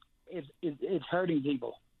now, it's hurting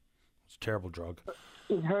people. It's a terrible drug.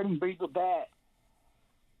 It's hurting people bad.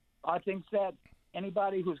 I think that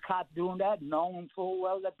anybody who's caught doing that, knowing full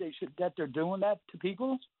well that they're doing that to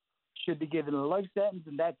people, should be given a life sentence,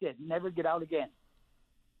 and that's it. Never get out again.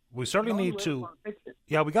 We certainly need to.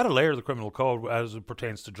 Yeah, we got to layer the criminal code as it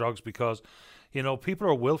pertains to drugs, because, people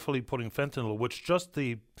are willfully putting fentanyl, which just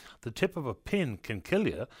the tip of a pin can kill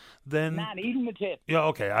you. Then not even the tip. Yeah,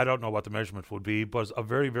 okay. I don't know what the measurement would be, but a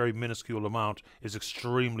very, very minuscule amount is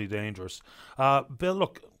extremely dangerous. Bill,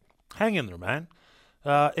 look, hang in there, man.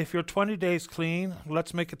 If you're 20 days clean,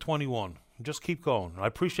 let's make it 21. Just keep going. I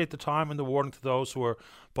appreciate the time and the warning to those who are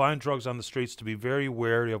buying drugs on the streets to be very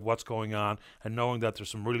wary of what's going on and knowing that there's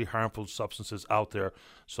some really harmful substances out there.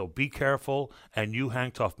 So be careful, and you hang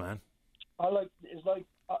tough, man.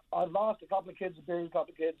 I've lost a couple of kids, a couple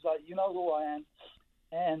of kids. You know who I am,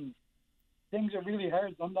 and things are really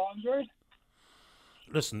hard sometimes, right?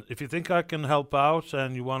 listen, if you think I can help out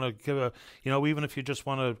and you want to give a, even if you just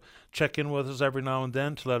want to check in with us every now and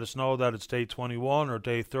then to let us know that it's day 21 or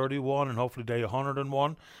day 31 and hopefully day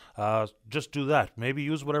 101, just do that. Maybe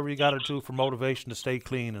use whatever you got to do for motivation to stay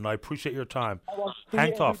clean, and I appreciate your time.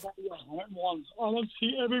 Hang tough. I want to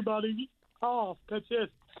see everybody off. That's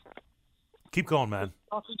it. Keep going, man.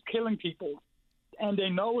 Stop killing people. And they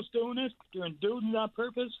know it's doing it. They're doing it on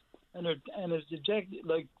purpose. And it's ejected,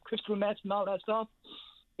 like crystal meth and all that stuff.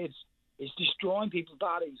 It's destroying people's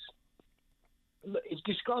bodies. It's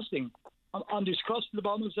disgusting. I'm disgusted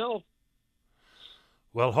about myself.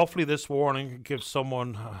 Well, hopefully this warning gives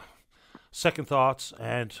someone second thoughts.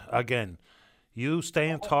 And again, you stay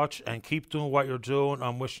in touch and keep doing what you're doing.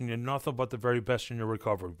 I'm wishing you nothing but the very best in your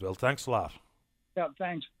recovery, Bill. Thanks a lot. Yeah,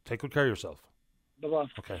 thanks. Take good care of yourself. Bye-bye.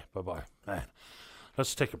 Okay, bye-bye. Man,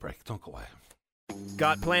 let's take a break. Don't go away.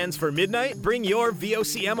 Got plans for midnight? Bring your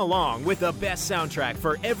VOCM along with the best soundtrack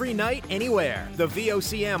for every night, anywhere. The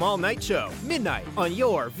VOCM All Night Show, midnight on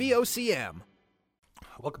your VOCM.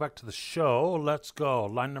 Welcome back to the show. Let's go.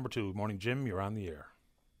 Line number 2. Morning, Jim. You're on the air.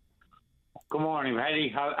 Good morning,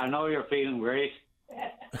 Eddie. I know you're feeling great.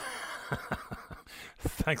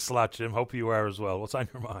 Thanks a lot, Jim. Hope you are as well. What's on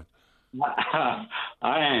your mind? I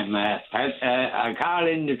am. I call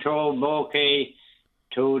in to throw a bouquet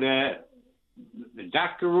to the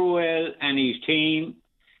Dr. Ruel and his team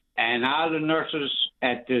and all the nurses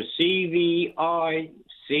at the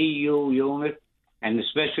CVICU unit and the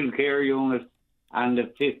special care unit on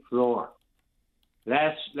the 5th floor.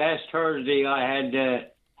 Last Thursday, I had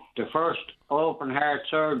the first open heart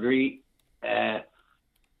surgery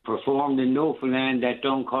performed in Newfoundland that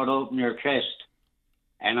don't cut open your chest.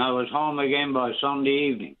 And I was home again by Sunday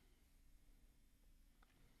evening.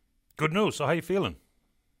 Good news. So how you feeling?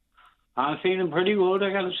 I'm feeling pretty good,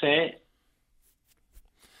 I got to say.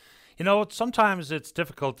 Sometimes it's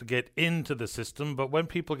difficult to get into the system, but when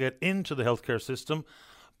people get into the healthcare system,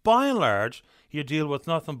 by and large, you deal with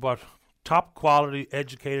nothing but top quality,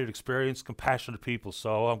 educated, experienced, compassionate people.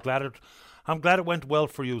 So I'm glad it went well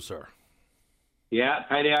for you, sir. Yeah,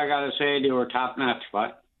 Paddy, I got to say they were top notch,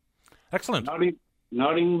 but excellent.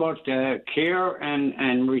 Nothing but care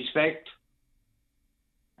and respect.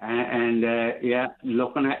 And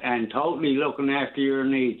totally looking after your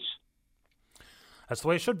needs. That's the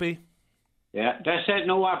way it should be. Yeah, that's that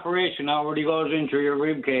no operation already goes into your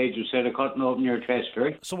rib cage instead of cutting open your chest,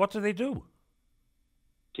 right? So what do they do?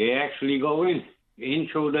 They actually go in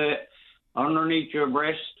through underneath your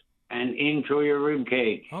breast and in through your rib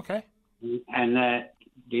cage. Okay. And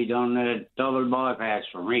they done a double bypass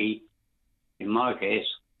for me, in my case.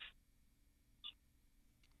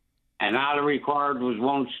 And all it required was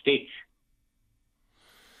one stitch.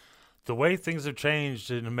 The way things have changed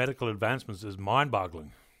in the medical advancements is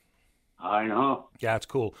mind-boggling. I know. Yeah, it's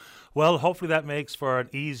cool. Well, hopefully that makes for an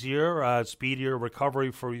easier, speedier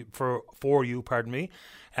recovery for you, pardon me.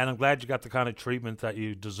 And I'm glad you got the kind of treatment that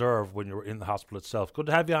you deserve when you were in the hospital itself. Good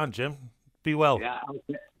to have you on, Jim. Be well. Yeah,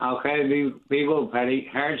 okay. Be good, Paddy.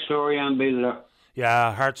 Hard story on Builder.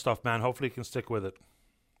 Yeah, hard stuff, man. Hopefully you can stick with it.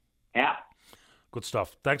 Yeah. Good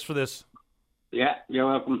stuff. Thanks for this. Yeah, you're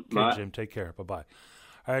welcome. Okay, Bye. Jim. Take care. Bye-bye.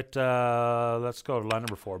 All right, let's go to line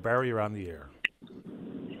number 4. Barry, you're on the air.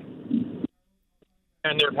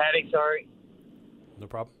 And there, Paddy, sorry. No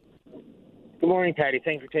problem. Good morning, Paddy.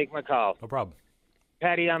 Thanks for taking my call. No problem.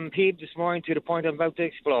 Paddy, I'm peeved this morning to the point I'm about to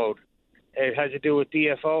explode. It has to do with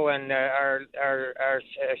DFO and our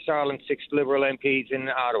silent 6 Liberal MPs in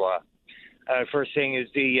Ottawa. First thing is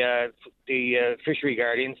the fishery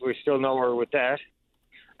guardians. We're still nowhere with that.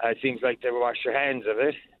 It seems like they've washed their hands of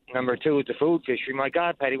it. Number 2 is the food fishery. My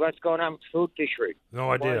God, Paddy, what's going on with the food fishery?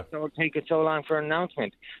 No idea. Why is it taking so long for an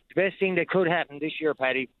announcement? The best thing that could happen this year,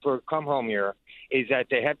 Paddy, for come home year, is that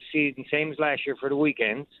they have the season same as last year for the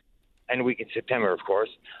weekends, and the week in September, of course,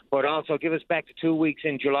 but also give us back to 2 weeks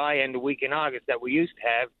in July and the week in August that we used to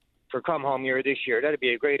have for come home year this year. That'd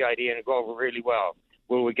be a great idea and it'd go over really well.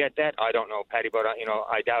 Will we get that? I don't know, Paddy, but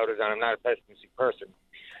I doubt it, and I'm not a pessimistic person.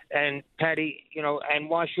 And Paddy, and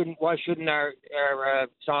why shouldn't our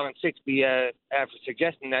Silent 6 be after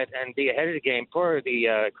suggesting that and be ahead of the game for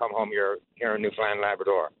the come home year here in Newfoundland and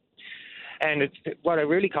Labrador? And what I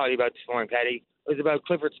really call you about this morning, Paddy, was about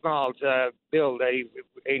Clifford Small's bill that he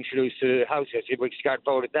introduced to the House yesterday, which got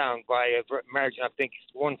voted down by a margin, I think,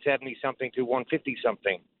 170 something to 150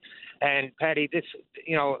 something. And Paddy, this,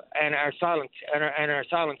 and our Silent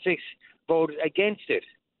 6 voted against it.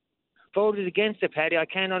 Voted against it, Paddy. I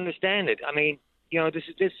can't understand it. I mean,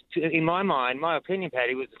 this in my mind, my opinion,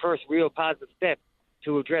 Paddy, was the first real positive step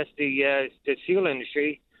to address the seal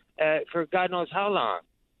industry for God knows how long.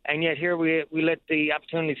 and yet here we let the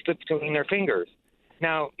opportunity slip between their fingers.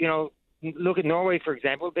 Now, look at Norway, for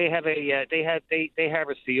example. They have they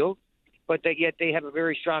harvest seals, but yet they have a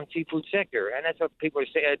very strong seafood sector, and that's what people are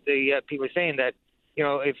saying. People are saying that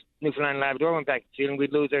if Newfoundland and Labrador went back to sealing,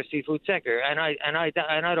 we'd lose our seafood sector, and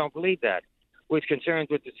I don't believe that. With concerns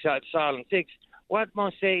with the Solemn Six, what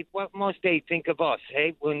must they think of us,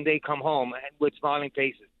 hey, when they come home with smiling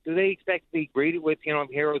faces? Do they expect to be greeted with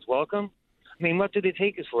heroes welcome? I mean, what do they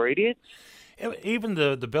take us for, idiots? Even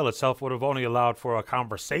the bill itself would have only allowed for a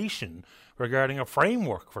conversation regarding a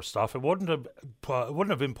framework for stuff. It wouldn't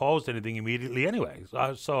have imposed anything immediately anyway.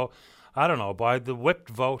 So I don't know. By the whipped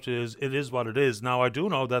vote, it is what it is. Now I do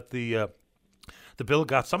know that the bill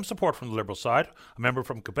got some support from the Liberal side. A member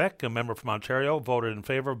from Quebec, a member from Ontario voted in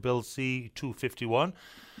favour of Bill C-251.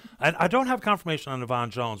 And I don't have confirmation on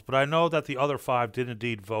Yvonne Jones, but I know that the other 5 did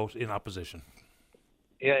indeed vote in opposition.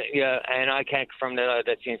 Yeah, and I can't confirm that.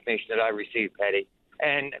 That's the information that I received, Paddy.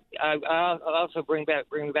 And I'll also bring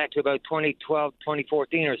me back to about 2012,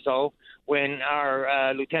 2014 or so, when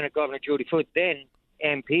our Lieutenant Governor Judy Foote, then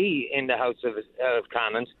MP in the House of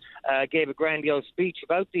Commons, gave a grandiose speech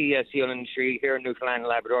about the seal industry here in Newfoundland and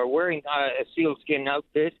Labrador, wearing a sealskin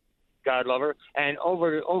outfit, God love her, and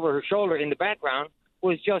over her shoulder in the background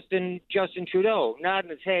was Justin Trudeau,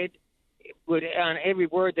 nodding his head on every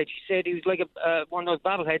word that she said. He was like one of those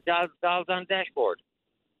bobblehead dolls on dashboard.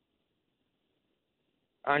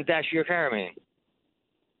 On dash your car, I mean.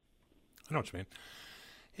 I know what you mean.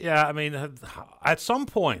 Yeah, I mean, at some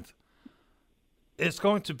point, it's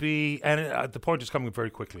going to be, and the point is coming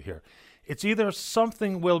very quickly here, it's either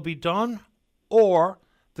something will be done or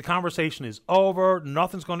the conversation is over,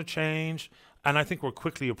 nothing's going to change, and I think we're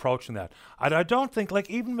quickly approaching that. I don't think, like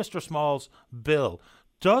even Mr. Small's bill,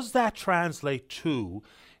 does that translate to,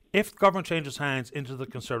 if government changes hands into the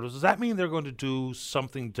Conservatives, does that mean they're going to do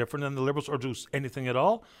something different than the Liberals or do anything at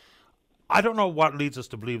all? I don't know what leads us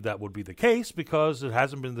to believe that would be the case, because it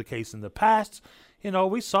hasn't been the case in the past.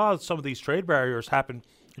 We saw some of these trade barriers happen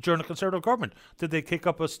during the Conservative government. Did they kick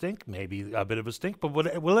up a stink? Maybe a bit of a stink, but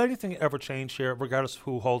will anything ever change here, regardless of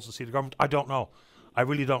who holds the seat of government? I don't know. I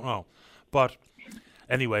really don't know. But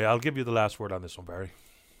anyway, I'll give you the last word on this one, Barry.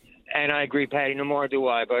 And I agree, Paddy, no more do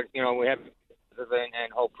I. But, we have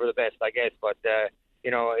and hope for the best, I guess. But,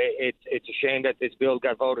 it's a shame that this bill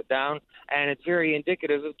got voted down. And it's very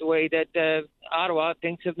indicative of the way that Ottawa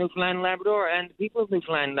thinks of Newfoundland and Labrador and the people of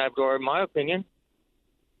Newfoundland and Labrador, in my opinion.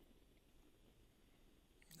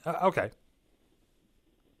 Okay.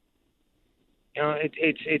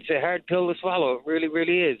 It's a hard pill to swallow. It really,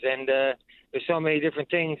 really is. And there's so many different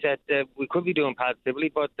things that we could be doing positively,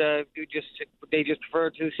 but they just prefer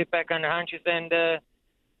to sit back on their haunches and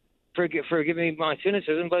forgive me my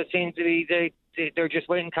cynicism, but it seems to be they're just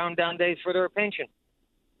waiting countdown days for their pension.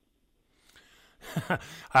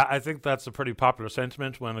 I think that's a pretty popular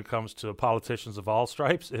sentiment when it comes to politicians of all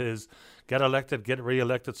stripes, is get elected, get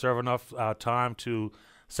re-elected, serve enough time to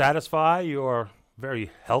satisfy your very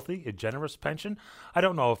healthy, a generous pension. I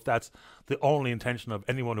don't know if that's the only intention of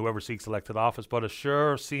anyone who ever seeks elected office, but it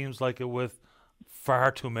sure seems like it with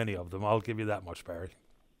far too many of them. I'll give you that much, Barry.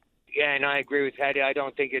 Yeah, and I agree with Paddy. I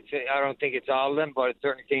don't think it's all of them, but it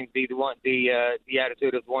certainly seems to be the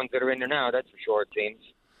attitude of the ones that are in there now. That's for sure. It seems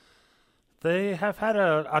they have had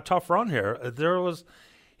a tough run here. There was,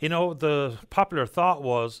 the popular thought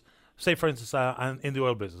was, say, for instance, in the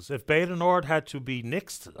oil business, if Beta Nord had to be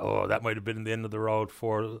nixed, that might have been the end of the road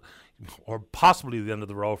or possibly the end of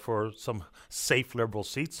the road for some safe Liberal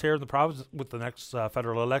seats here in the province with the next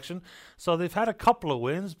federal election. So they've had a couple of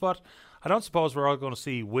wins, but I don't suppose we're all going to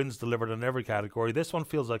see wins delivered in every category. This one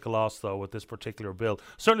feels like a loss, though, with this particular bill.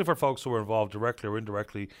 Certainly for folks who are involved directly or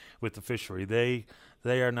indirectly with the fishery. They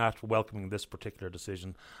are not welcoming this particular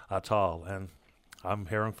decision at all, and I'm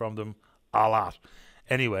hearing from them a lot.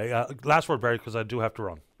 Anyway, last word, Barry, because I do have to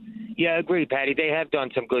run. Yeah, I agree, Paddy. They have done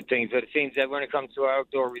some good things, but it seems that when it comes to our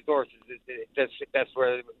outdoor resources, that's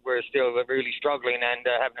where we're still really struggling and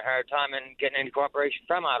having a hard time and getting any cooperation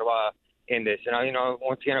from Ottawa in this. And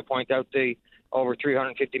once again, I point out the over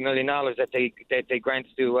 $350 million that they grant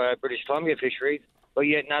to British Columbia fisheries, but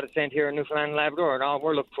yet not a cent here in Newfoundland and Labrador. And all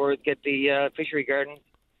we're looking for is get the fishery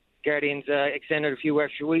guardians extended a few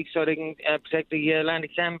extra weeks so they can protect the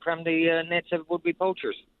Atlantic salmon from the nets of would-be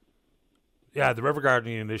poachers. Yeah, the river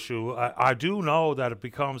gardening issue. I do know that it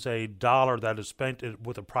becomes a dollar that is spent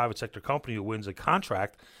with a private sector company who wins a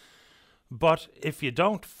contract. But if you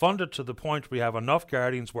don't fund it to the point where we have enough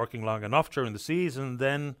guardians working long enough during the season,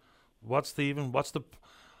 then what's the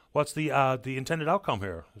intended outcome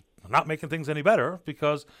here? Not making things any better,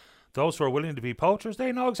 because those who are willing to be poachers,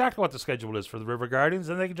 they know exactly what the schedule is for the River Guardians,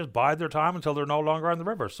 and they can just bide their time until they're no longer on the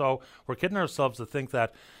river. So we're kidding ourselves to think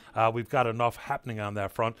that we've got enough happening on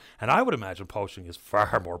that front. And I would imagine poaching is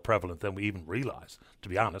far more prevalent than we even realize, to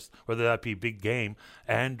be honest, whether that be big game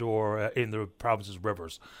and or in the province's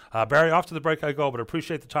rivers. Barry, off to the break I go, but I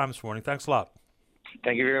appreciate the time this morning. Thanks a lot.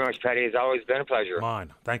 Thank you very much, Patty. It's always been a pleasure.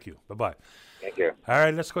 Mine. Thank you. Bye-bye. Thank you. All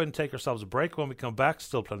right, let's go ahead and take ourselves a break. When we come back,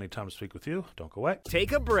 still plenty of time to speak with you. Don't go away.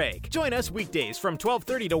 Take a break. Join us weekdays from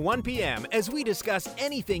 12:30 to 1 p.m. as we discuss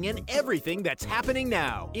anything and everything that's happening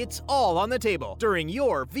now. It's all on the table during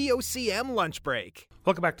your VOCM lunch break.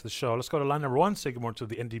 Welcome back to the show. Let's go to line number one. Say good morning to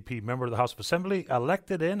the NDP member of the House of Assembly,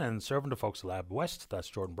 elected in and serving the folks of Lab West. That's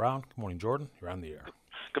Jordan Brown. Good morning, Jordan. You're on the air.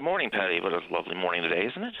 Good morning, Patty. What a lovely morning today,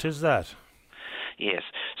 isn't it? 'Tis that. Yes.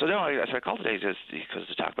 So I called today just because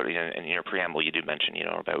to talk about, in your preamble, you did mention,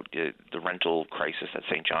 about the rental crisis that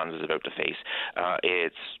St. John's is about to face.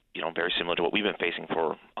 It's, very similar to what we've been facing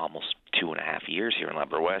for almost 2.5 years here in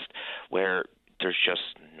Labrador West, where there's just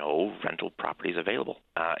no rental properties available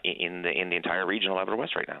in the entire region of Labrador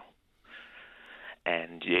West right now.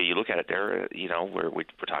 And you look at it there, where we're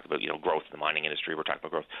talking about, growth in the mining industry. We're talking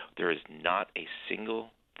about growth. There is not a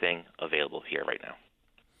single thing available here right now.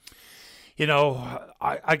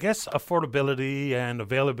 I guess affordability and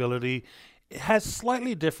availability has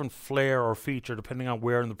slightly different flair or feature depending on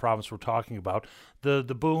where in the province we're talking about. The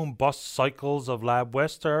boom bust cycles of Lab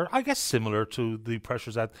West are, I guess, similar to the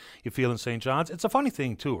pressures that you feel in St. John's. It's a funny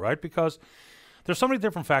thing too, right? Because there's so many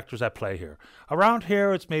different factors at play here. Around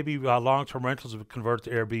here, it's maybe long-term rentals have converted to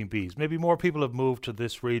Airbnbs. Maybe more people have moved to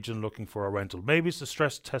this region looking for a rental. Maybe it's a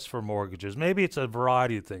stress test for mortgages. Maybe it's a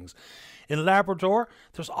variety of things. In Labrador,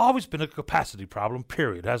 there's always been a capacity problem,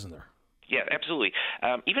 period, hasn't there? Yeah, absolutely.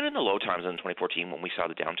 Even in the low times in 2014, when we saw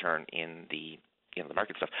the downturn in the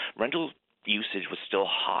market stuff, rental usage was still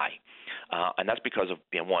high. And that's because of,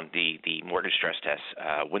 one, the mortgage stress test.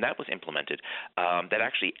 When that was implemented, that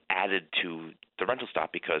actually added to the rental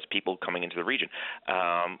stock because people coming into the region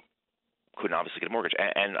couldn't obviously get a mortgage.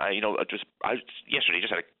 And I yesterday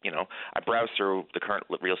just had I browsed through the current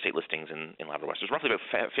real estate listings in Labrador West. There's roughly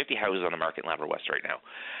about 50 houses on the market in Labrador West right now.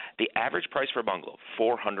 The average price for a bungalow,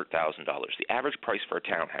 $400,000. The average price for a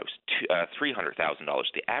townhouse, $300,000.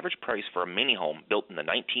 The average price for a mini home built in the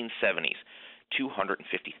 1970s,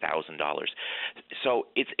 $250,000. So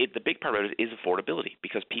the big part of it is affordability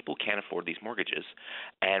because people can't afford these mortgages,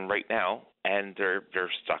 and right now, and they're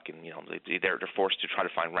stuck in they're forced to try to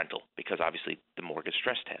find rental because obviously the mortgage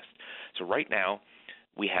stress test. So right now,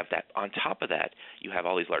 we have that. On top of that, you have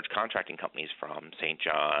all these large contracting companies from St.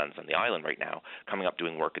 John's and the island right now coming up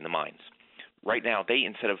doing work in the mines. Right now, they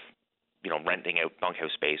instead of renting out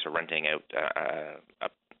bunkhouse space or renting out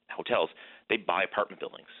hotels, they buy apartment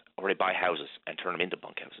buildings or they buy houses and turn them into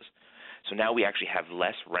bunkhouses. So now we actually have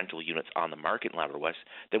less rental units on the market in Labrador West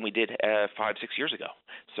than we did 5-6 years ago.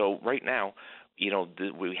 So right now,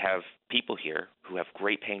 we have people here who have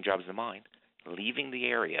great paying jobs in the mine leaving the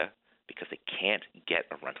area because they can't get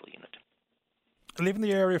a rental unit. Leaving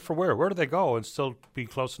the area for where? Where do they go and still be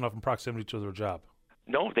close enough in proximity to their job?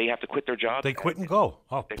 No, they have to quit their job. They quit and go.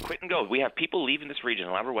 Oh. They quit and go. We have people leaving this region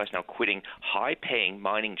in Labrador West now quitting high-paying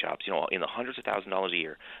mining jobs, in the hundreds of thousands of dollars a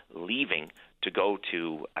year, leaving to go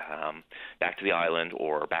to back to the island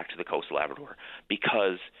or back to the coast of Labrador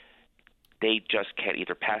because they just can't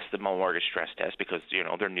either pass the mortgage stress test because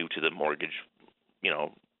they're new to the mortgage,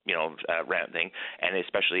 rent thing, and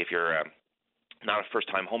especially if you're not a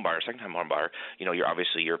first-time home buyer, second-time home buyer, you're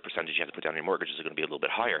obviously your percentage you have to put down your mortgages are going to be a little bit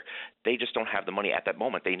higher. They just don't have the money at that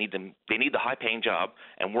moment. They need the high-paying job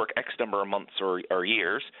and work X number of months or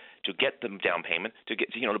years to get the down payment to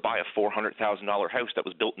get to buy a $400,000 house that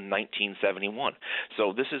was built in 1971.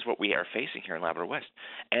 So this is what we are facing here in Labrador West,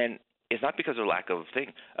 and it's not because of lack of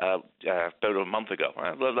thing. About a month ago,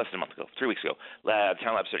 less than a month ago, 3 weeks ago,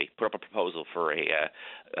 Town Lab City put up a proposal for a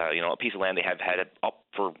piece of land they have had up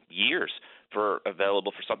for years for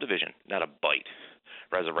available for subdivision. Not a bite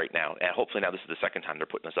as of right now. And hopefully now this is the second time they're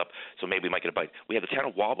putting this up, so maybe we might get a bite. We have the town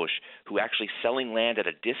of Wabush who actually selling land at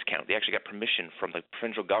a discount. They actually got permission from the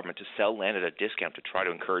provincial government to sell land at a discount to try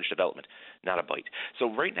to encourage development. Not a bite.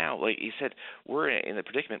 So right now, like you said, we're in a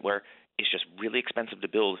predicament where it's just really expensive to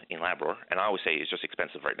build in Labrador, and I always say it's just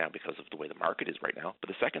expensive right now because of the way the market is right now. But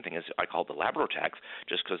the second thing is I call it the Labrador tax,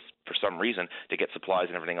 just because for some reason to get supplies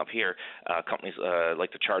and everything up here, companies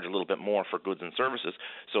like to charge a little bit more for goods and services.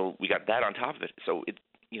 So we got that on top of it. So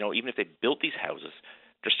even if they built these houses,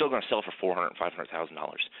 they're still going to sell for $400,000 and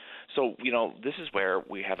 $500,000. So this is where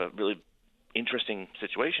we have a really interesting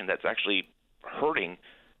situation that's actually hurting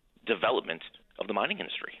development of the mining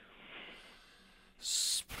industry.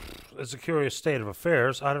 It's a curious state of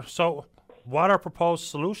affairs. So what are proposed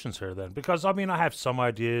solutions here then? Because, I mean, I have some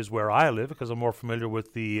ideas where I live because I'm more familiar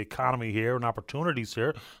with the economy here and opportunities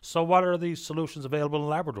here. So what are the solutions available in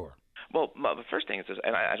Labrador? Well, the first thing is,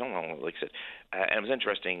 and I don't know, like I said, and it was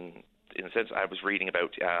interesting in the sense I was reading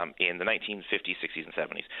about in the 1950s, 60s, and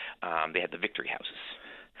 70s, they had the Victory Houses,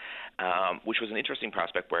 which was an interesting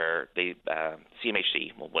prospect where they,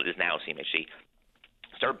 CMHC, well, what is now CMHC,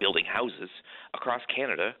 started building houses across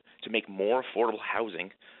Canada to make more affordable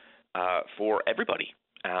housing for everybody.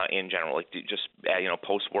 In general, like just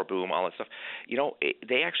post-war boom, all that stuff.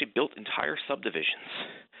 They actually built entire subdivisions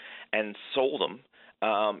and sold them.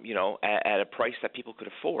 At a price that people could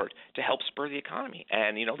afford to help spur the economy.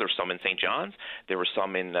 And, there's some in St. John's. There were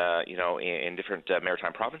some in, in different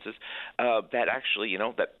maritime provinces that actually,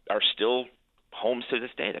 that are still homes to this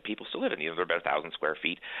day that people still live in. They're about 1,000 square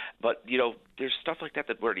feet. But, there's stuff like that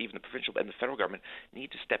where even the provincial and the federal government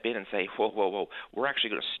need to step in and say, whoa, we're actually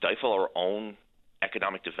going to stifle our own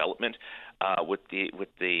economic development with the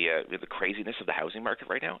craziness of the housing market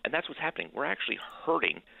right now. And that's what's happening. We're actually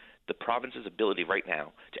hurting the province's ability right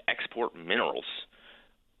now to export minerals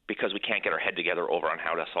because we can't get our head together over on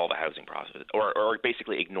how to solve a housing problem, or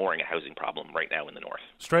basically ignoring a housing problem right now in the north.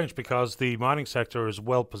 Strange, because the mining sector is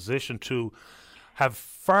well positioned to have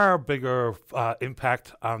far bigger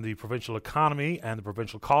impact on the provincial economy and the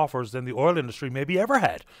provincial coffers than the oil industry maybe ever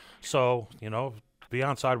had. So, be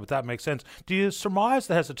on side with that makes sense. Do you surmise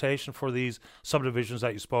the hesitation for these subdivisions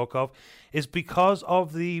that you spoke of is because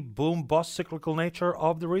of the boom-bust cyclical nature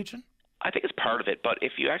of the region? I think it's part of it, but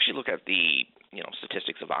if you actually look at the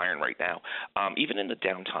statistics of iron right now, even in the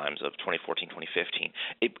down times of 2014, 2015,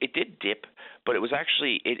 it did dip, but it was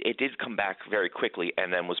actually it did come back very quickly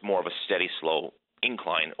and then was more of a steady, slow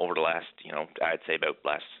incline over the last, I'd say about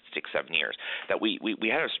last 6-7 years. That we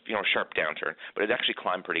had a sharp downturn, but it actually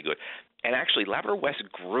climbed pretty good. And actually, Labrador West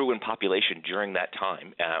grew in population during that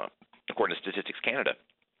time, according to Statistics Canada.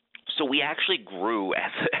 So we actually grew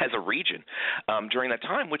as a region during that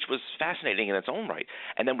time, which was fascinating in its own right.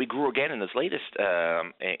 And then we grew again in this latest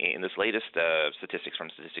statistics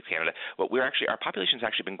from Statistics Canada. But our population's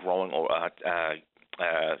actually been growing,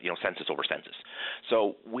 census over census.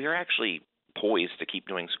 So we're actually poised to keep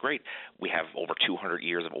doing great. We have over 200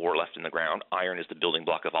 years of ore left in the ground. Iron is the building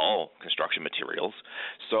block of all construction materials.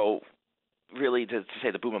 So really, to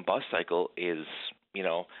say the boom and bust cycle is,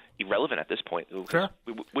 irrelevant at this point. Sure.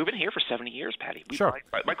 We've been here for 70 years, Patty. Sure.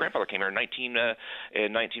 My grandfather came here in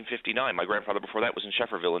 1959. My grandfather before that was in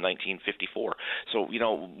Shefferville in 1954. So,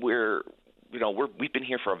 we've been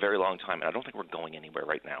here for a very long time, and I don't think we're going anywhere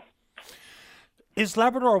right now. Is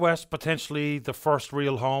Labrador West potentially the first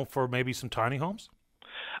real home for maybe some tiny homes?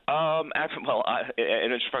 I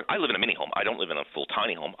live in a mini home. I don't live in a full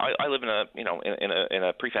tiny home. I live in a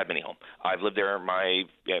prefab mini home. I've lived there my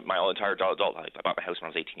entire adult life. I bought my house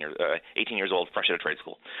when I was 18 years old, fresh out of trade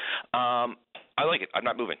school. I like it. I'm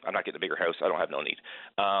not moving. I'm not getting a bigger house. I don't have no need.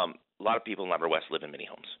 A lot of people in Labrador West live in mini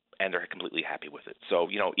homes, and they're completely happy with it. So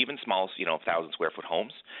even small 1,000 square foot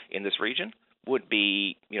homes in this region would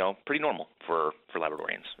be, pretty normal for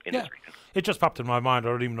Labradorians in this region. It just popped in my mind. I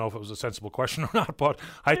don't even know if it was a sensible question or not, but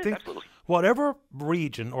I think absolutely. Whatever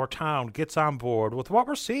region or town gets on board with what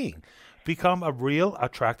we're seeing become a real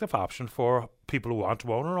attractive option for people who want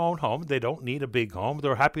to own their own home. They don't need a big home.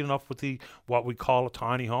 They're happy enough with what we call a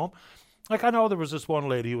tiny home. Like, I know there was this one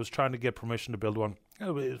lady who was trying to get permission to build one,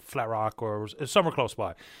 Flat Rock or somewhere close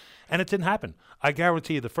by. And it didn't happen. I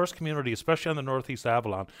guarantee you the first community, especially on the Northeast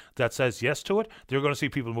Avalon, that says yes to it, they're going to see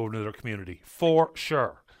people moving to their community for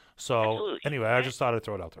sure. So absolutely. Anyway, I just thought I'd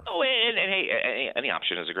throw it out there. Oh, and hey, any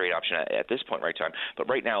option is a great option at this point, right time. But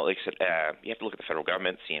right now, like I said, you have to look at the federal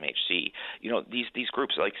government, CMHC. These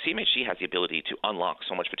groups, like CMHC, has the ability to unlock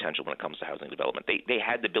so much potential when it comes to housing development. They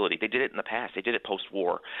had the ability. They did it in the past. They did it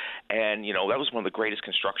post-war, and that was one of the greatest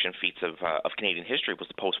construction feats of Canadian history was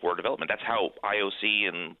the post-war development. That's how IOC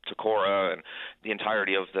and Takora and the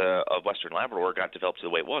entirety of Western Labrador got developed the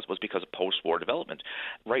way it was because of post-war development.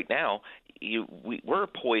 Right now, we're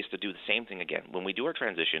poised to do the same thing again when we do our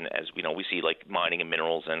transition. As we see like mining and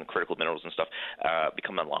minerals and critical minerals and stuff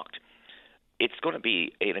become unlocked. It's going to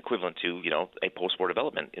be an equivalent to a post-war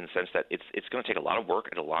development in the sense that it's going to take a lot of work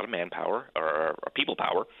and a lot of manpower or people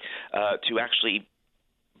power to actually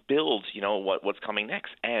build what's coming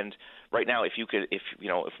next. And right now, if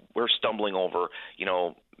we're stumbling over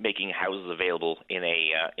making houses available in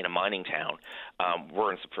a mining town,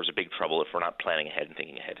 we're in for some big trouble if we're not planning ahead and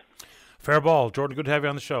thinking ahead. Fair ball. Jordan, good to have you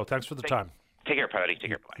on the show. Thanks for the time. Take care, Patty. Take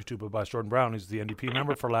care. Bye. You too. Bye-bye. Jordan Brown. He's the NDP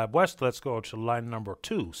member for Lab West. Let's go to line number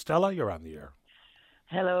 2. Stella, you're on the air.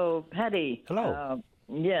 Hello, Patty. Hello.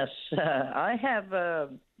 Yes, I have a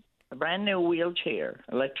brand new wheelchair,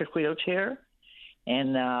 electric wheelchair,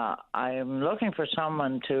 and I'm looking for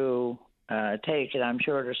someone to take it. I'm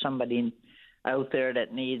sure there's somebody out there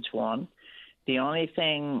that needs one. The only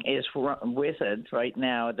thing is with it right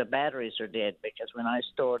now, the batteries are dead because when I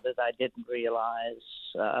stored it, I didn't realize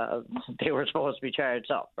they were supposed to be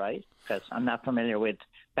charged up, right? Because I'm not familiar with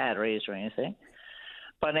batteries or anything.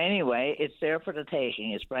 But anyway, it's there for the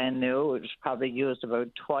taking. It's brand new. It was probably used about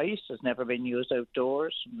twice. It's never been used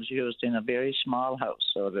outdoors. It was used in a very small house.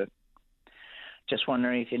 So just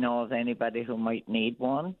wondering if you know of anybody who might need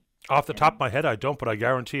one. Off the top of my head, I don't, but I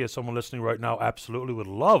guarantee you someone listening right now absolutely would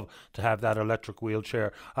love to have that electric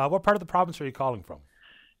wheelchair. What part of the province are you calling from?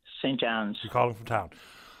 St. John's. You're calling from town.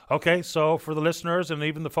 Okay, so for the listeners and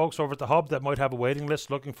even the folks over at the Hub that might have a waiting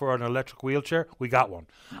list looking for an electric wheelchair, we got one.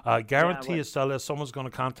 Guarantee you, Stella, someone's going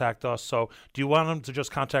to contact us. So do you want them to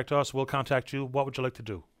just contact us? We'll contact you. What would you like to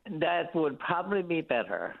do? That would probably be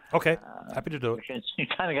better. Okay, happy to do it. Because you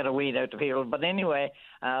kind of got to weed out the people. But anyway,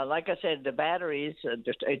 like I said, the batteries,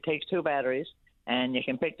 it takes 2 batteries, and you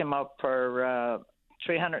can pick them up for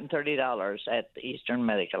 $330 at Eastern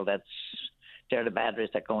Medical. They're the batteries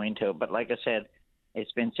that go into it. But like I said,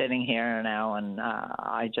 it's been sitting here now, and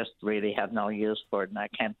I just really have no use for it, and I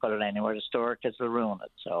can't put it anywhere to store it because it'll ruin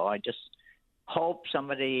it. So I just hope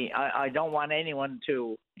somebody, I don't want anyone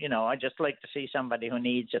to, I just like to see somebody who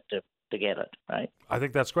needs it to get it, right? I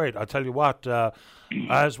think that's great. I'll tell you what,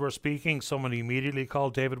 as we're speaking, someone immediately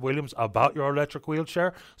called David Williams about your electric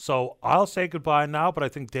wheelchair. So I'll say goodbye now, but I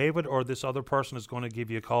think David or this other person is going to give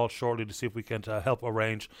you a call shortly to see if we can help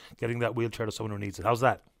arrange getting that wheelchair to someone who needs it. How's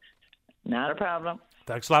that? Not a problem.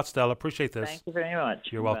 Thanks a lot, Stella. Appreciate this. Thank you very much.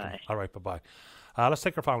 You're welcome. Bye. All right, bye-bye. Let's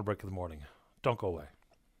take our final break of the morning. Don't go away.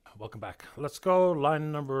 Welcome back. Let's go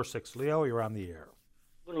line number 6. Leo, you're on the air.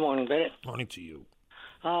 Good morning, Betty. Morning to you.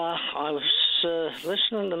 I was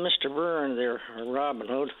listening to Mr. Byrne there, Robin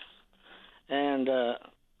Hood, and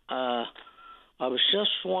I was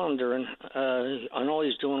just wondering, I know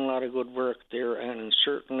he's doing a lot of good work there, and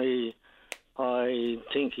certainly I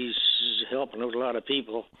think he's helping out a lot of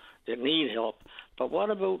people that need help. But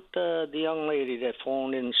what about the young lady that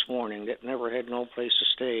phoned in this morning that never had no place to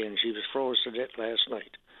stay, and she was froze to death last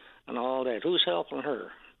night and all that? Who's helping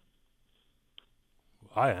her?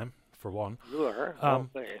 I am, for one. You are?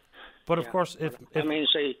 Okay. But of course, if I mean,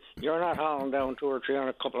 say, you're not hauling down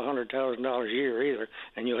 $200,000 or $300,000 a year either,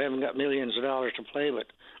 and you haven't got millions of dollars to play with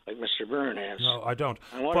like Mr. Byrne has. No, I don't.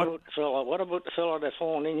 And what about the fellow? What about the fellow that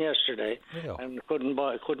phoned in yesterday and couldn't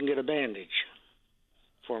get a bandage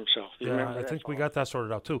for himself? I think we got that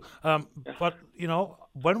sorted out too. But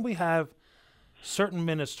when we have certain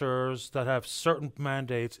ministers that have certain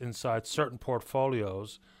mandates inside certain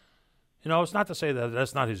portfolios, it's not to say that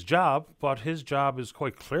that's not his job, but his job is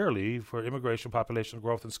quite clearly for immigration, population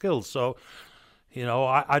growth, and skills. So,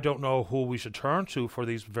 I don't know who we should turn to for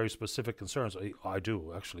these very specific concerns. I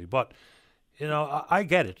do, actually. But, I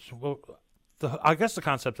get it. Well, I guess the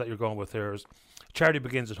concept that you're going with here is charity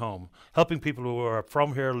begins at home, helping people who are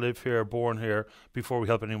from here, live here, born here, before we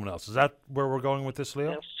help anyone else. Is that where we're going with this,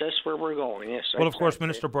 Leo? Yes, that's where we're going, yes. Well, of course,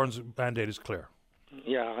 Minister Byrne's mandate is clear.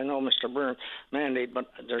 Yeah, I know Mr. Byrne mandate, but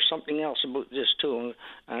there's something else about this too,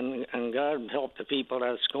 and God help the people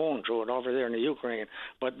that's going through it over there in the Ukraine.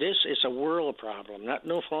 But this is a world problem, not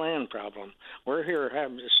Newfoundland problem. We're here,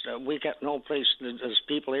 we got no place. There's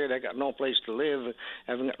people here that got no place to live,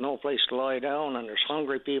 haven't got no place to lie down, and there's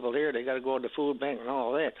hungry people here. They got to go to the food bank and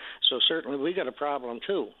all that. So certainly we got a problem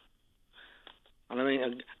too. And I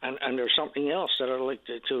mean, and there's something else that I'd like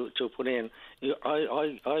to put in.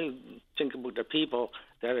 I think about the people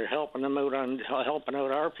that are helping out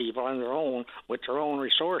our people on their own with their own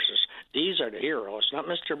resources. These are the heroes, not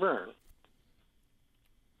Mr. Byrne.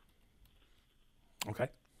 Okay.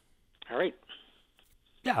 All right.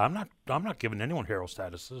 Yeah, I'm not giving anyone hero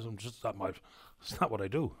status. It's not what I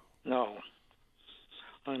do. No,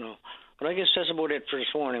 I know. But I guess that's about it for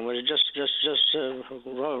this morning. Was just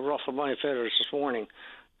ruffled my feathers this morning,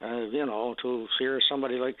 to hear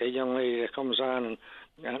somebody like that young lady that comes on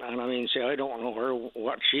and I mean, say, I don't know her,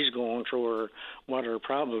 what she's going through or what her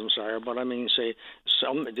problems are, but I mean, say,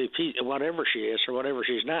 whatever she is or whatever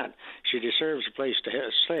she's not, she deserves a place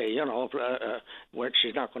to stay, where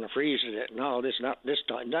she's not going to freeze to it and all this, not this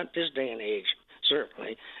time, not this day and age.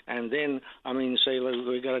 certainly. And then, I mean, say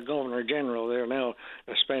we got a governor general there now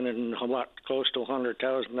spending close to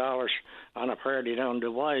 $100,000 on a party down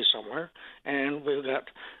Dubai somewhere, and we've got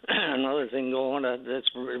another thing going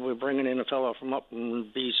we're bringing in a fellow from up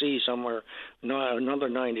in BC somewhere, another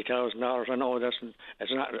 $90,000. I know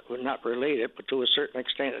it's not related, but to a certain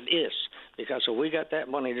extent it is, because if we got that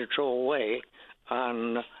money to throw away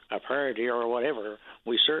on a party or whatever,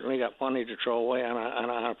 we certainly got money to throw away on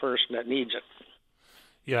a person that needs it.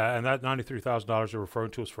 Yeah, and that $93,000 you're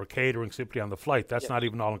referring to is for catering simply on the flight. That's not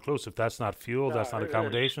even all-inclusive. That's not fuel. That's not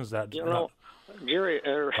accommodations. Jerry.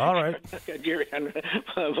 All right. Jerry,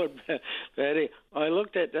 but Betty, I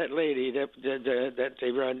looked at that lady that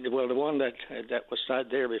they run. Well, the one that was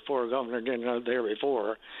not there before, Governor General there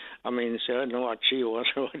before. I mean, so I don't know what she was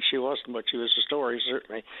or what she wasn't, but she was a story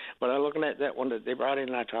certainly. But I'm looking at that one that they brought in,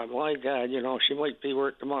 and I thought, my God, she might be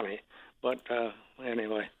worth the money. But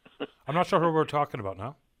anyway. I'm not sure who we're talking about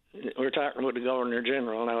now. We're talking about the Governor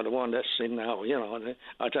General now, the one that's in now.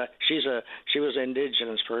 I thought she was an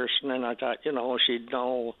Indigenous person, and I thought she'd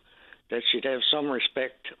know that she'd have some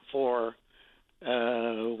respect for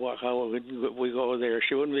how we go there.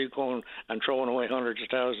 She wouldn't be going and throwing away hundreds of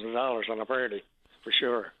thousands of dollars on a party, for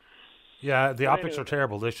sure. Yeah, the optics are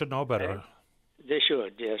terrible. They should know better. They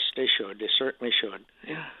should, yes, they should. They certainly should.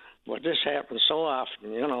 Yeah. But this happens so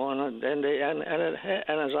often, and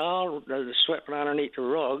it's all swept underneath the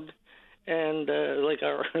rug, and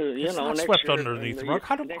it's not next swept year, underneath the rug.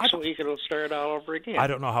 Next week it'll start all over again. I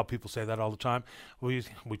don't know how people say that all the time. We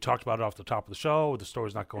talked about it off the top of the show. The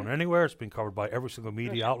story's not going anywhere. It's been covered by every single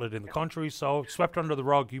media outlet in the country. So swept under the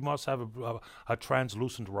rug. You must have a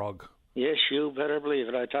translucent rug. Yes, you better believe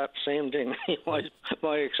it. I thought the same thing.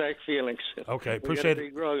 my exact feelings. Okay, appreciate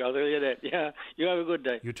it. Big rug, I'll tell you that. Yeah, you have a good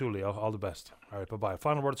day. You too, Leo. All the best. All right, bye-bye.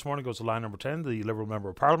 Final word this morning goes to line number 10, the Liberal Member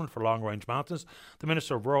of Parliament for Long Range Mountains. The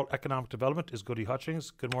Minister of Rural Economic Development is Goody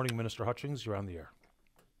Hutchings. Good morning, Minister Hutchings. You're on the air.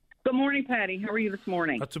 Good morning, Patty. How are you this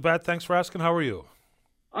morning? Not too bad. Thanks for asking. How are you?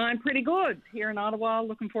 I'm pretty good here in Ottawa.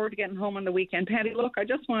 Looking forward to getting home on the weekend. Patty, look, I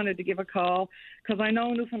just wanted to give a call because I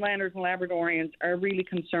know Newfoundlanders and Labradorians are really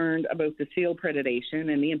concerned about the seal predation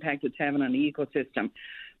and the impact it's having on the ecosystem.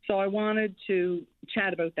 So I wanted to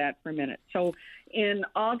chat about that for a minute. So in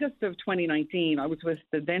August of 2019, I was with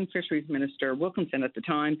the then Fisheries Minister, Wilkinson at the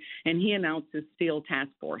time, and he announced this seal task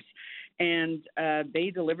force. And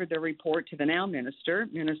they delivered their report to the now Minister,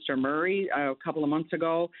 Minister Murray, a couple of months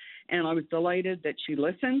ago. And I was delighted that she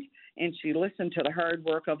listened, and she listened to the hard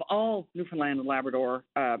work of all Newfoundland and Labrador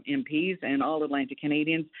MPs and all Atlantic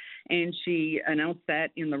Canadians. And she announced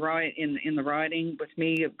that in the riding with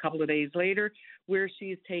me a couple of days later, where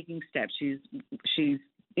she's taking steps. She's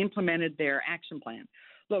implemented their action plan.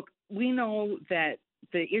 Look, we know that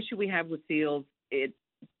the issue we have with seals, it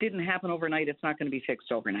didn't happen overnight. It's not going to be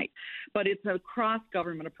fixed overnight. But it's a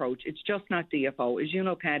cross-government approach. It's just not DFO. As you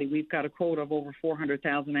know, Patty, we've got a quota of over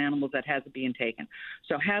 400,000 animals that hasn't been taken.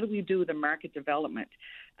 So how do we do the market development?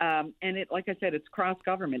 And like I said, it's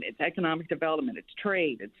cross-government. It's economic development. It's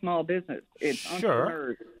trade. It's small business. It's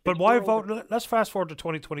entrepreneurs. But why vote? Let's fast forward to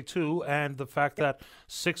 2022 and the fact that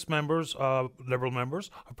 6 members, Liberal members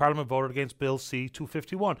of Parliament, voted against Bill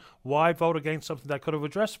C-251. Why vote against something that could have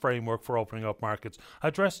addressed framework for opening up markets,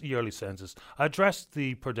 addressed yearly census, addressed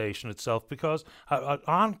the predation itself? Because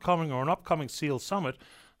an upcoming seal summit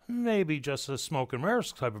may be just a smoke and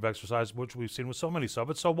mirrors type of exercise, which we've seen with so many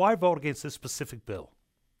summits. So why vote against this specific bill?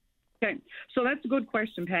 Okay, so that's a good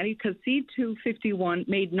question, Patty, because C-251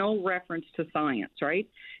 made no reference to science, right?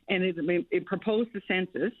 And it proposed the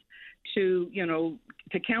census to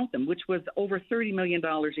count them, which was over $30 million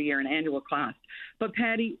a year in annual cost. But,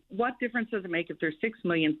 Patty, what difference does it make if there's 6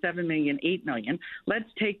 million, 7 million, 8 million? Let's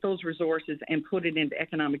take those resources and put it into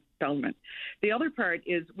economic development. The other part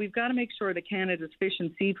is we've got to make sure that Canada's fish and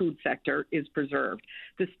seafood sector is preserved.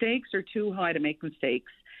 The stakes are too high to make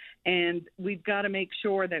mistakes. And we've got to make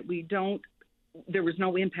sure that there was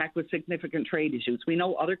no impact with significant trade issues. We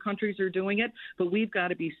know other countries are doing it, but we've got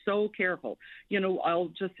to be so careful.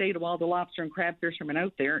 I'll just say to all the lobster and crab fishermen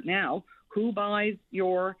out there now, who buys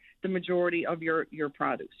the majority of your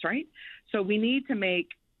produce, right? So we need to make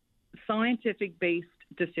scientific-based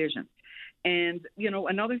decisions. And,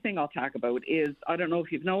 another thing I'll talk about is, I don't know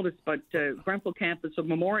if you've noticed, but Grenfell Campus of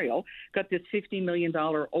Memorial got this $50 million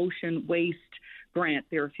ocean waste grant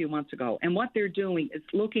there a few months ago. And what they're doing is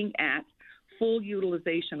looking at full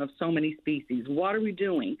utilization of so many species. What are we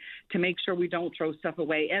doing to make sure we don't throw stuff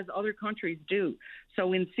away, as other countries do?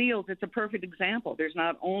 So in seals, it's a perfect example. There's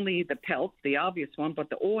not only the pelts, the obvious one,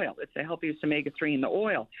 but the oil. It's the healthiest omega-3 in the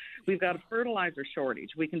oil. We've got a fertilizer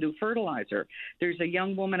shortage. We can do fertilizer. There's a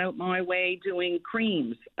young woman out my way doing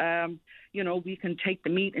creams. We can take the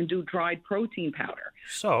meat and do dried protein powder.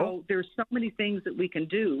 So there's so many things that we can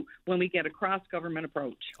do when we get a cross-government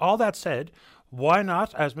approach. All that said, why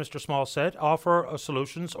not, as Mr. Small said, offer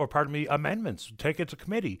solutions, or amendments, take it to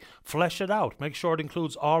committee, flesh it out, make sure it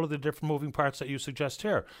includes all of the different moving parts that you suggest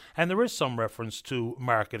here. And there is some reference to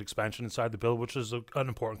market expansion inside the bill, which is an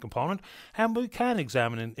important component. And we can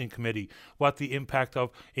examine in committee what the impact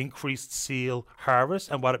of increased seal harvest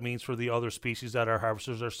and what it means for the other species that our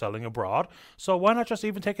harvesters are selling abroad. So why not just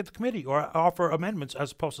even take it to committee or offer amendments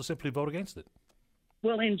as opposed to simply vote against it?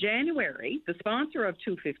 Well, in January, the sponsor of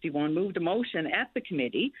 251 moved a motion at the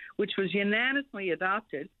committee, which was unanimously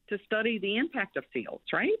adopted, to study the impact of seals,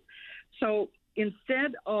 right? So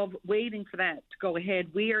instead of waiting for that to go ahead,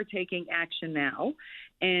 we are taking action now.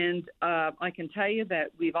 And I can tell you that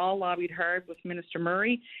we've all lobbied hard with Minister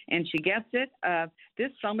Murray, and she gets it. This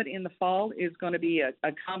summit in the fall is going to be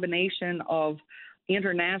a combination of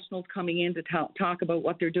internationals coming in to talk about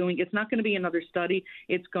what they're doing. It's not going to be another study.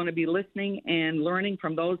 It's going to be listening and learning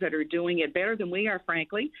from those that are doing it better than we are,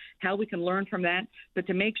 frankly, how we can learn from that, but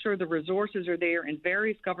to make sure the resources are there in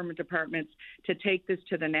various government departments to take this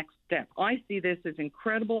to the next step. I see this as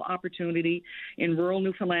incredible opportunity in rural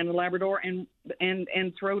Newfoundland and Labrador and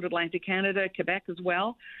throughout Atlantic Canada, Quebec as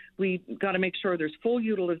well. We've got to make sure there's full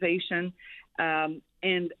utilization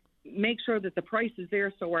and make sure that the price is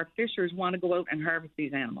there so our fishers want to go out and harvest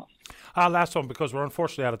these animals. Last one, because we're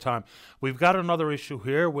unfortunately out of time. We've got another issue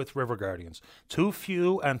here with River Guardians. Too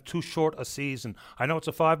few and too short a season. I know it's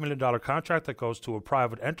a $5 million contract that goes to a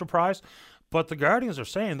private enterprise, but the Guardians are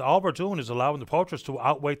saying that all we're doing is allowing the poachers to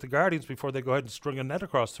outweight the Guardians before they go ahead and string a net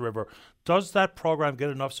across the river. Does that program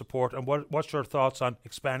get enough support, and what's your thoughts on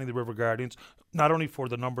expanding the River Guardians, not only for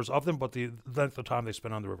the numbers of them, but the length of time they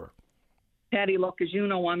spend on the river? Patty, look, as you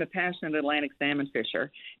know, I'm a passionate Atlantic salmon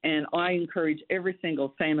fisher, and I encourage every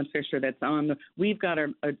single salmon fisher that's on we've got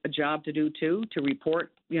a job to do, too, to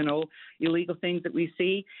report, illegal things that we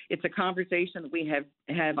see. It's a conversation that we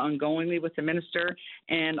have ongoingly with the minister,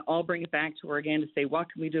 and I'll bring it back to her again to say,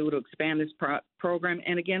 what can we do to expand this program?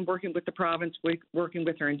 And again, working with the province, working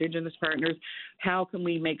with our Indigenous partners, how can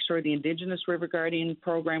we make sure the Indigenous River Guardian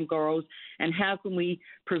program grows, and how can we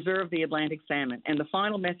preserve the Atlantic salmon? And the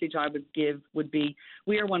final message I would give would be,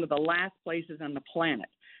 we are one of the last places on the planet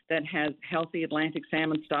that has healthy Atlantic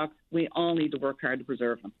salmon stocks. We all need to work hard to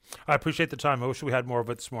preserve them. I appreciate the time. I wish we had more of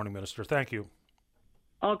it this morning, Minister. Thank you.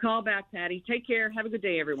 I'll call back, Patty. Take care. Have a good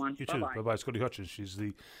day, everyone. You too. Bye-bye. Scotty Hutchins. She's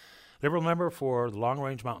the Liberal member for the Long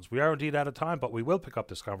Range Mountains. We are indeed out of time, but we will pick up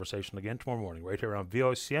this conversation again tomorrow morning right here on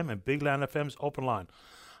VOCM and Big Land FM's Open Line.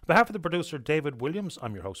 On behalf of the producer, David Williams,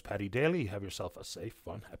 I'm your host, Paddy Daly. Have yourself a safe,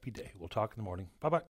 fun, happy day. We'll talk in the morning. Bye-bye.